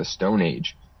advocating for the Stone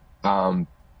Age,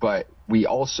 but we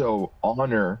also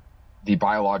honor the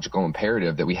biological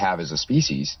imperative that we have as a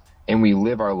species, and we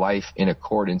live our life in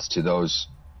accordance to those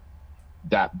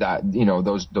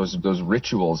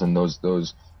rituals and those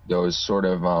sort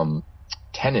of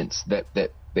tenets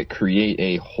that create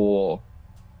a whole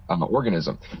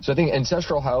organism. So I think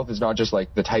ancestral health is not just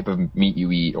like the type of meat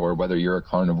you eat or whether you're a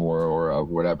carnivore or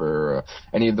whatever, or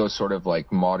any of those sort of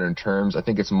like modern terms. I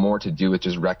think it's more to do with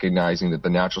just recognizing that the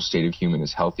natural state of human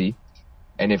is healthy.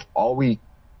 And if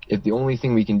the only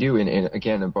thing we can do, and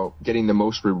again, about getting the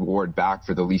most reward back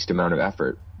for the least amount of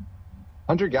effort,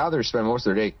 hunter-gatherers spend most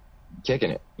of their day kicking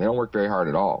it. They don't work very hard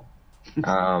at all.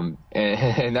 And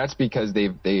that's because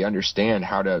they understand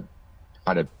how to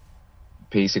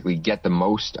basically get the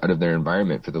most out of their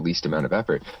environment for the least amount of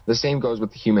effort. The same goes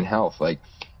with human health, like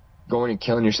going and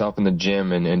killing yourself in the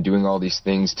gym and doing all these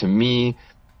things, to me,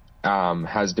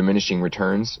 has diminishing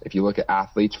returns. If you look at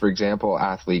athletes, for example,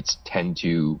 athletes tend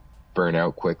to burn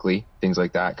out quickly, things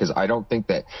like that, because I don't think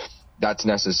that's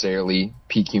necessarily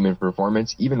peak human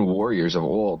performance. Even warriors of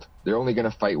old, they're only going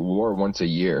to fight war once a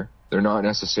year. They're not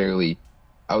necessarily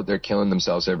out there killing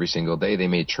themselves every single day. They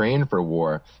may train for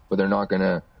war, but they're not going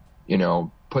to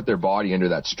put their body under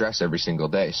that stress every single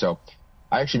day. So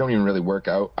I actually don't even really work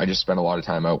out. I just spend a lot of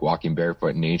time out walking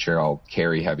barefoot in nature. I'll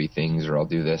carry heavy things, or I'll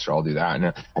do this, or I'll do that. And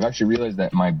I've actually realized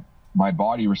that my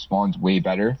body responds way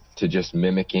better to just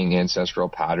mimicking ancestral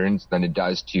patterns than it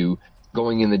does to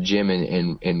going in the gym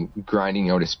and grinding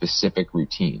out a specific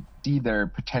routine. See their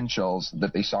potentials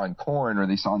that they saw in corn or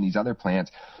they saw in these other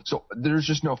plants. So there's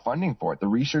just no funding for it. The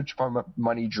research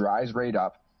money dries right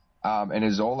up. And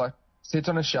Azolla sits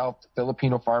on a shelf.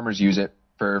 Filipino farmers use it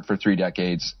for 3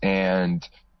 decades. And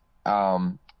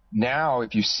now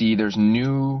if you see, there's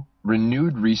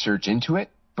renewed research into it.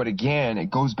 But again,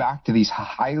 it goes back to these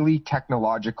highly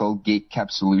technological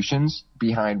gate-kept solutions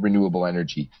behind renewable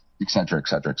energy, et cetera, et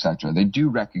cetera, et cetera. They do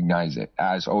recognize it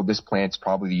as, oh, this plant's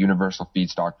probably the universal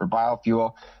feedstock for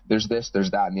biofuel. There's this,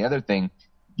 there's that, and the other thing.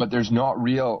 But there's no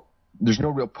real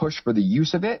push for the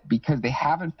use of it because they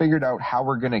haven't figured out how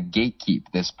we're going to gatekeep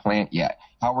this plant yet,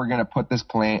 how we're going to put this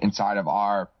plant inside of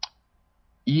our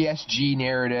ESG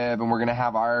narrative, and we're going to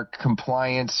have our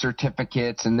compliance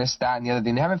certificates and this, that, and the other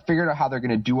thing. They haven't figured out how they're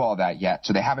going to do all that yet,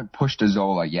 so they haven't pushed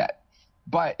Azolla yet.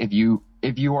 But if you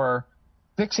are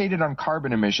fixated on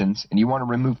carbon emissions and you want to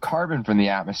remove carbon from the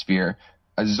atmosphere,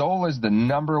 Azolla is the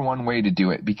number one way to do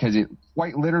it because it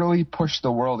quite literally pushed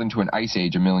the world into an ice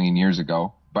age 1 million years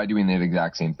ago by doing the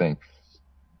exact same thing.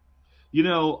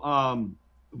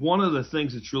 One of the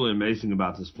things that's really amazing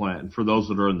about this plant, and for those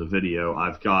that are in the video,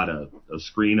 I've got a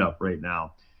screen up right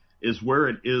now, is where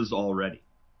it is already.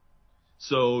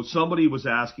 So somebody was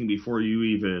asking before you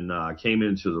even came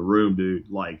into the room, dude,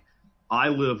 like, I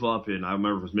live up in, I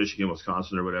remember it was Michigan,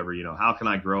 Wisconsin, or whatever. How can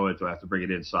I grow it? Do I have to bring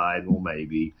it inside? Well,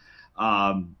 maybe.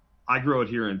 I grow it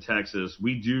here in Texas.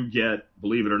 We do get,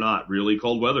 believe it or not, really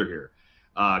cold weather here.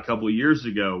 A couple of years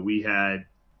ago, we had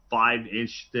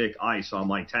 5-inch thick ice on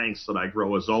my tanks that I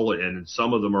grow Azolla in, and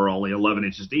some of them are only 11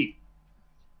 inches deep.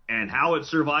 And how it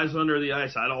survives under the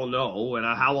ice, I don't know. And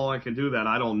how long it can do that,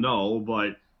 I don't know.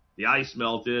 But the ice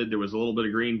melted. There was a little bit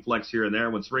of green flecks here and there.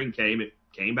 When spring came, it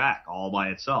came back all by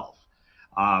itself.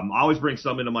 I always bring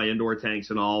some into my indoor tanks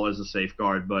and all as a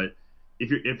safeguard. But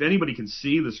if anybody can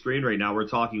see the screen right now, we're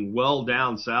talking well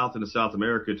down south into South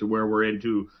America to where we're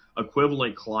into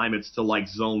equivalent climates to like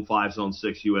Zone 5, Zone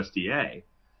 6 USDA,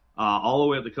 all the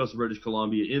way up the coast of British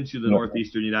Columbia into the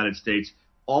northeastern United States,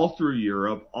 all through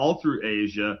Europe, all through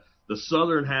Asia, the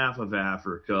southern half of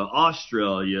Africa,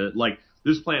 Australia. Like,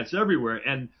 there's plants everywhere.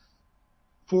 And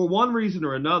for one reason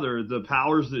or another, the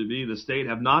powers that be, the state,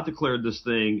 have not declared this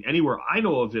thing anywhere I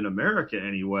know of in America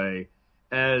anyway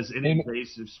as an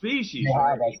invasive species.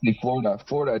 Yeah, actually, Florida,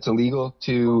 it's illegal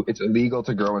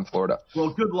to grow in Florida.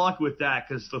 Well, good luck with that,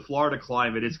 because the Florida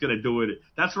climate, it's going to do it.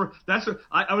 That's where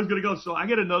I was going to go. So I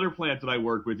get another plant that I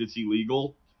work with. It's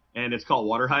illegal, and it's called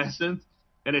water hyacinth,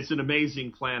 and it's an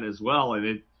amazing plant as well.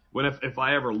 And if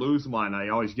I ever lose mine, I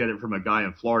always get it from a guy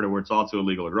in Florida where it's also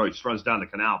illegal to grow. He just runs down the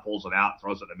canal, pulls it out,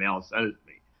 throws it in the mail, and sends it to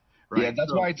me. Right? Yeah,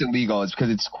 that's why it's illegal. It's because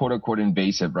it's quote unquote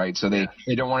invasive, right? So they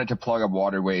don't want it to plug up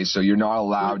waterways, so you're not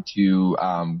allowed to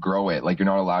grow it. Like, you're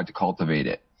not allowed to cultivate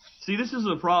it. See, this is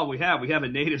the problem we have. We have a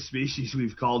native species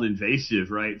we've called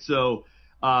invasive, right? So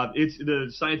it's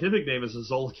the scientific name is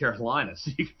Azolla carolina,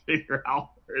 so you can figure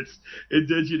out where its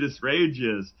indigenous range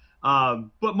is.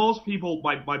 But most people,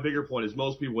 my bigger point is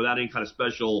most people without any kind of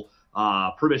special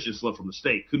permission slip from the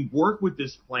state can work with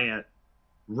this plant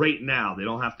right now. They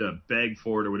don't have to beg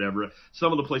for it or whatever.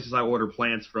 Some of the places I order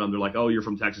plants from, they're like, oh, you're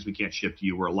from Texas, we can't ship to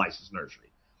you. We're a licensed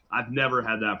nursery. I've never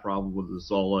had that problem with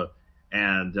Azolla.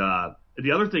 And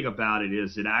the other thing about it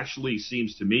is it actually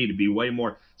seems to me to be way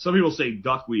more. Some people say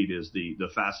duckweed is the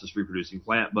fastest reproducing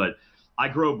plant, but I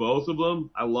grow both of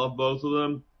them. I love both of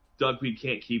them. Duckweed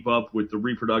can't keep up with the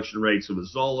reproduction rates of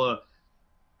Azolla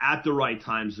at the right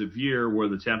times of year where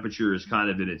the temperature is kind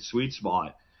of in its sweet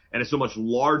spot. And it's a much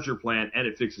larger plant, and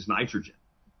it fixes nitrogen.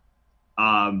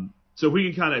 So we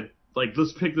can kind of, like,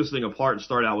 let's pick this thing apart and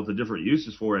start out with the different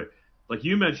uses for it. Like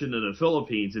you mentioned, in the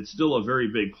Philippines, it's still a very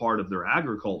big part of their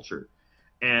agriculture.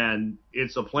 And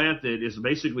it's a plant that is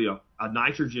basically a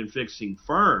nitrogen-fixing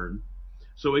fern.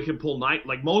 So it can pull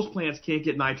like most plants can't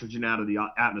get nitrogen out of the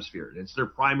atmosphere. It's their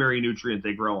primary nutrient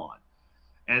they grow on.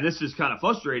 And this is kind of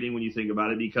frustrating when you think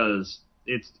about it, because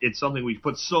it's something we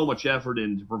put so much effort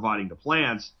into providing to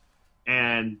plants,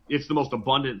 and it's the most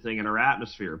abundant thing in our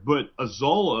atmosphere. But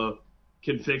Azolla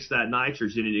can fix that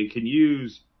nitrogen, and it can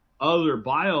use other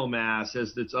biomass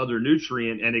as its other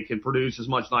nutrient, and it can produce as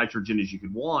much nitrogen as you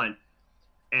could want.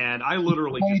 And I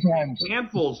literally just take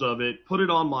handfuls of it, put it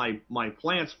on my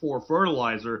plants for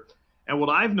fertilizer. And what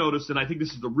I've noticed, and I think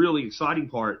this is the really exciting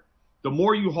part, the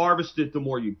more you harvest it, the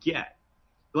more you get.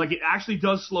 Like, it actually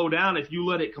does slow down if you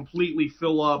let it completely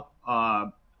fill up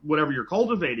whatever you're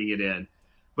cultivating it in.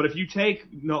 But if you take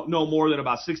no more than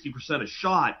about 60% a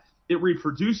shot, it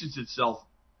reproduces itself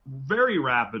very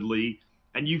rapidly,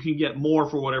 and you can get more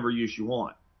for whatever use you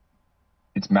want.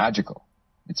 It's magical.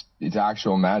 It's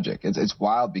actual magic. It's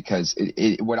wild, because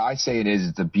what I say it is,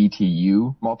 it's a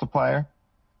BTU multiplier.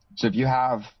 So if you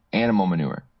have animal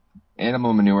manure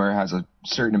has a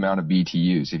certain amount of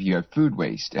BTUs. If you have food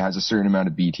waste, it has a certain amount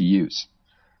of BTUs.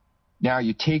 Now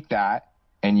you take that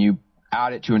and you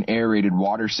add it to an aerated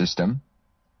water system,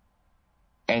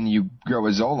 and you grow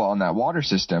Azolla on that water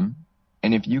system.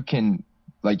 And if you can,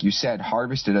 like you said,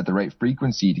 harvest it at the right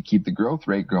frequency to keep the growth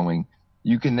rate growing,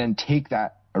 you can then take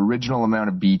that original amount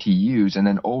of BTUs and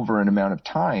then over an amount of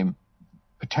time,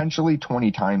 potentially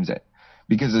 20 times it.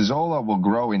 Because Azolla will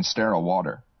grow in sterile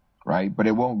water, right? But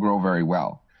it won't grow very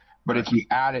well. But if you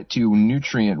add it to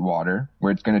nutrient water,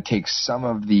 where it's going to take some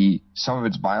of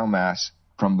its biomass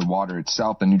from the water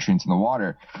itself, the nutrients in the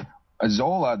water,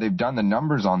 Azolla, they've done the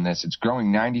numbers on this. It's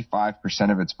growing 95%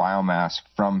 of its biomass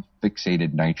from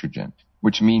fixated nitrogen,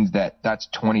 which means that's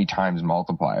 20 times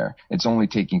multiplier. It's only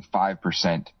taking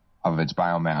 5% of its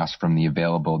biomass from the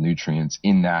available nutrients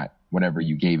in that whatever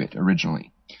you gave it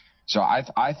originally. So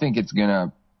I think it's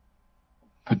gonna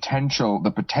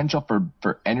the potential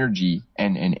for energy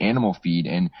and animal feed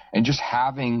and just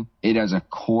having it as a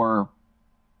core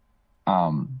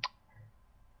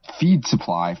feed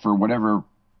supply for whatever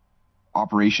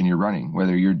operation you're running,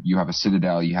 whether you have a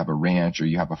citadel, you have a ranch, or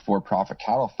you have a for-profit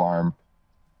cattle farm,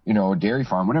 a dairy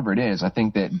farm, whatever it is. I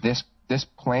think that this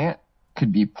plant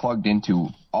could be plugged into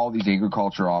all these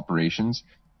agricultural operations.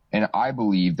 And I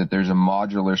believe that there's a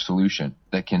modular solution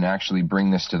that can actually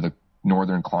bring this to the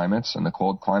northern climates and the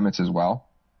cold climates as well.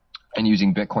 And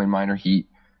using Bitcoin miner heat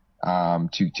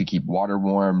to keep water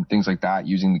warm, things like that,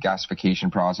 using the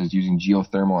gasification process, using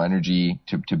geothermal energy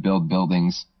to build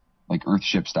buildings like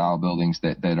Earthship style buildings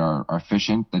that are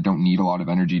efficient, that don't need a lot of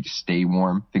energy to stay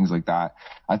warm, things like that.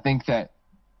 I think that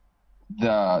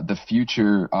the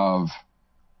future of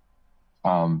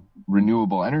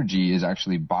renewable energy is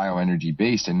actually bioenergy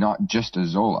based and not just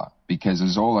Azolla, because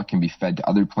Azolla can be fed to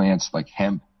other plants like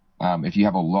hemp. If you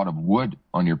have a lot of wood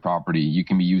on your property, you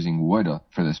can be using wood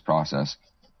for this process.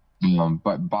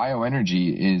 But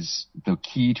bioenergy is the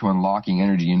key to unlocking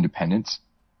energy independence,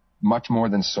 much more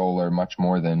than solar, much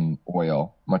more than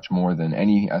oil, much more than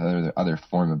any other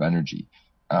form of energy.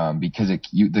 Because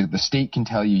the state can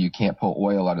tell you can't pull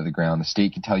oil out of the ground. The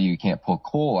state can tell you can't pull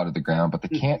coal out of the ground, but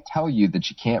they can't tell you that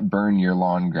you can't burn your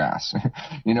lawn grass.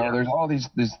 There's all these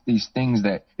things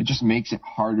that it just makes it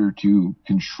harder to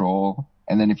control.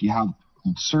 And then if you have a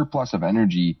surplus of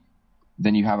energy,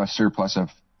 then you have a surplus of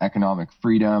economic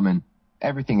freedom, and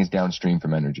everything is downstream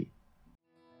from energy.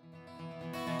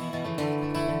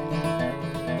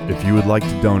 If you would like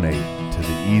to donate to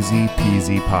the Easy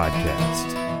Peasy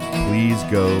podcast, please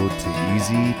go to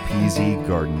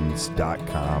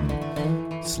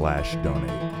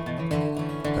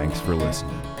easypeasygardens.com/donate. Thanks for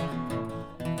listening.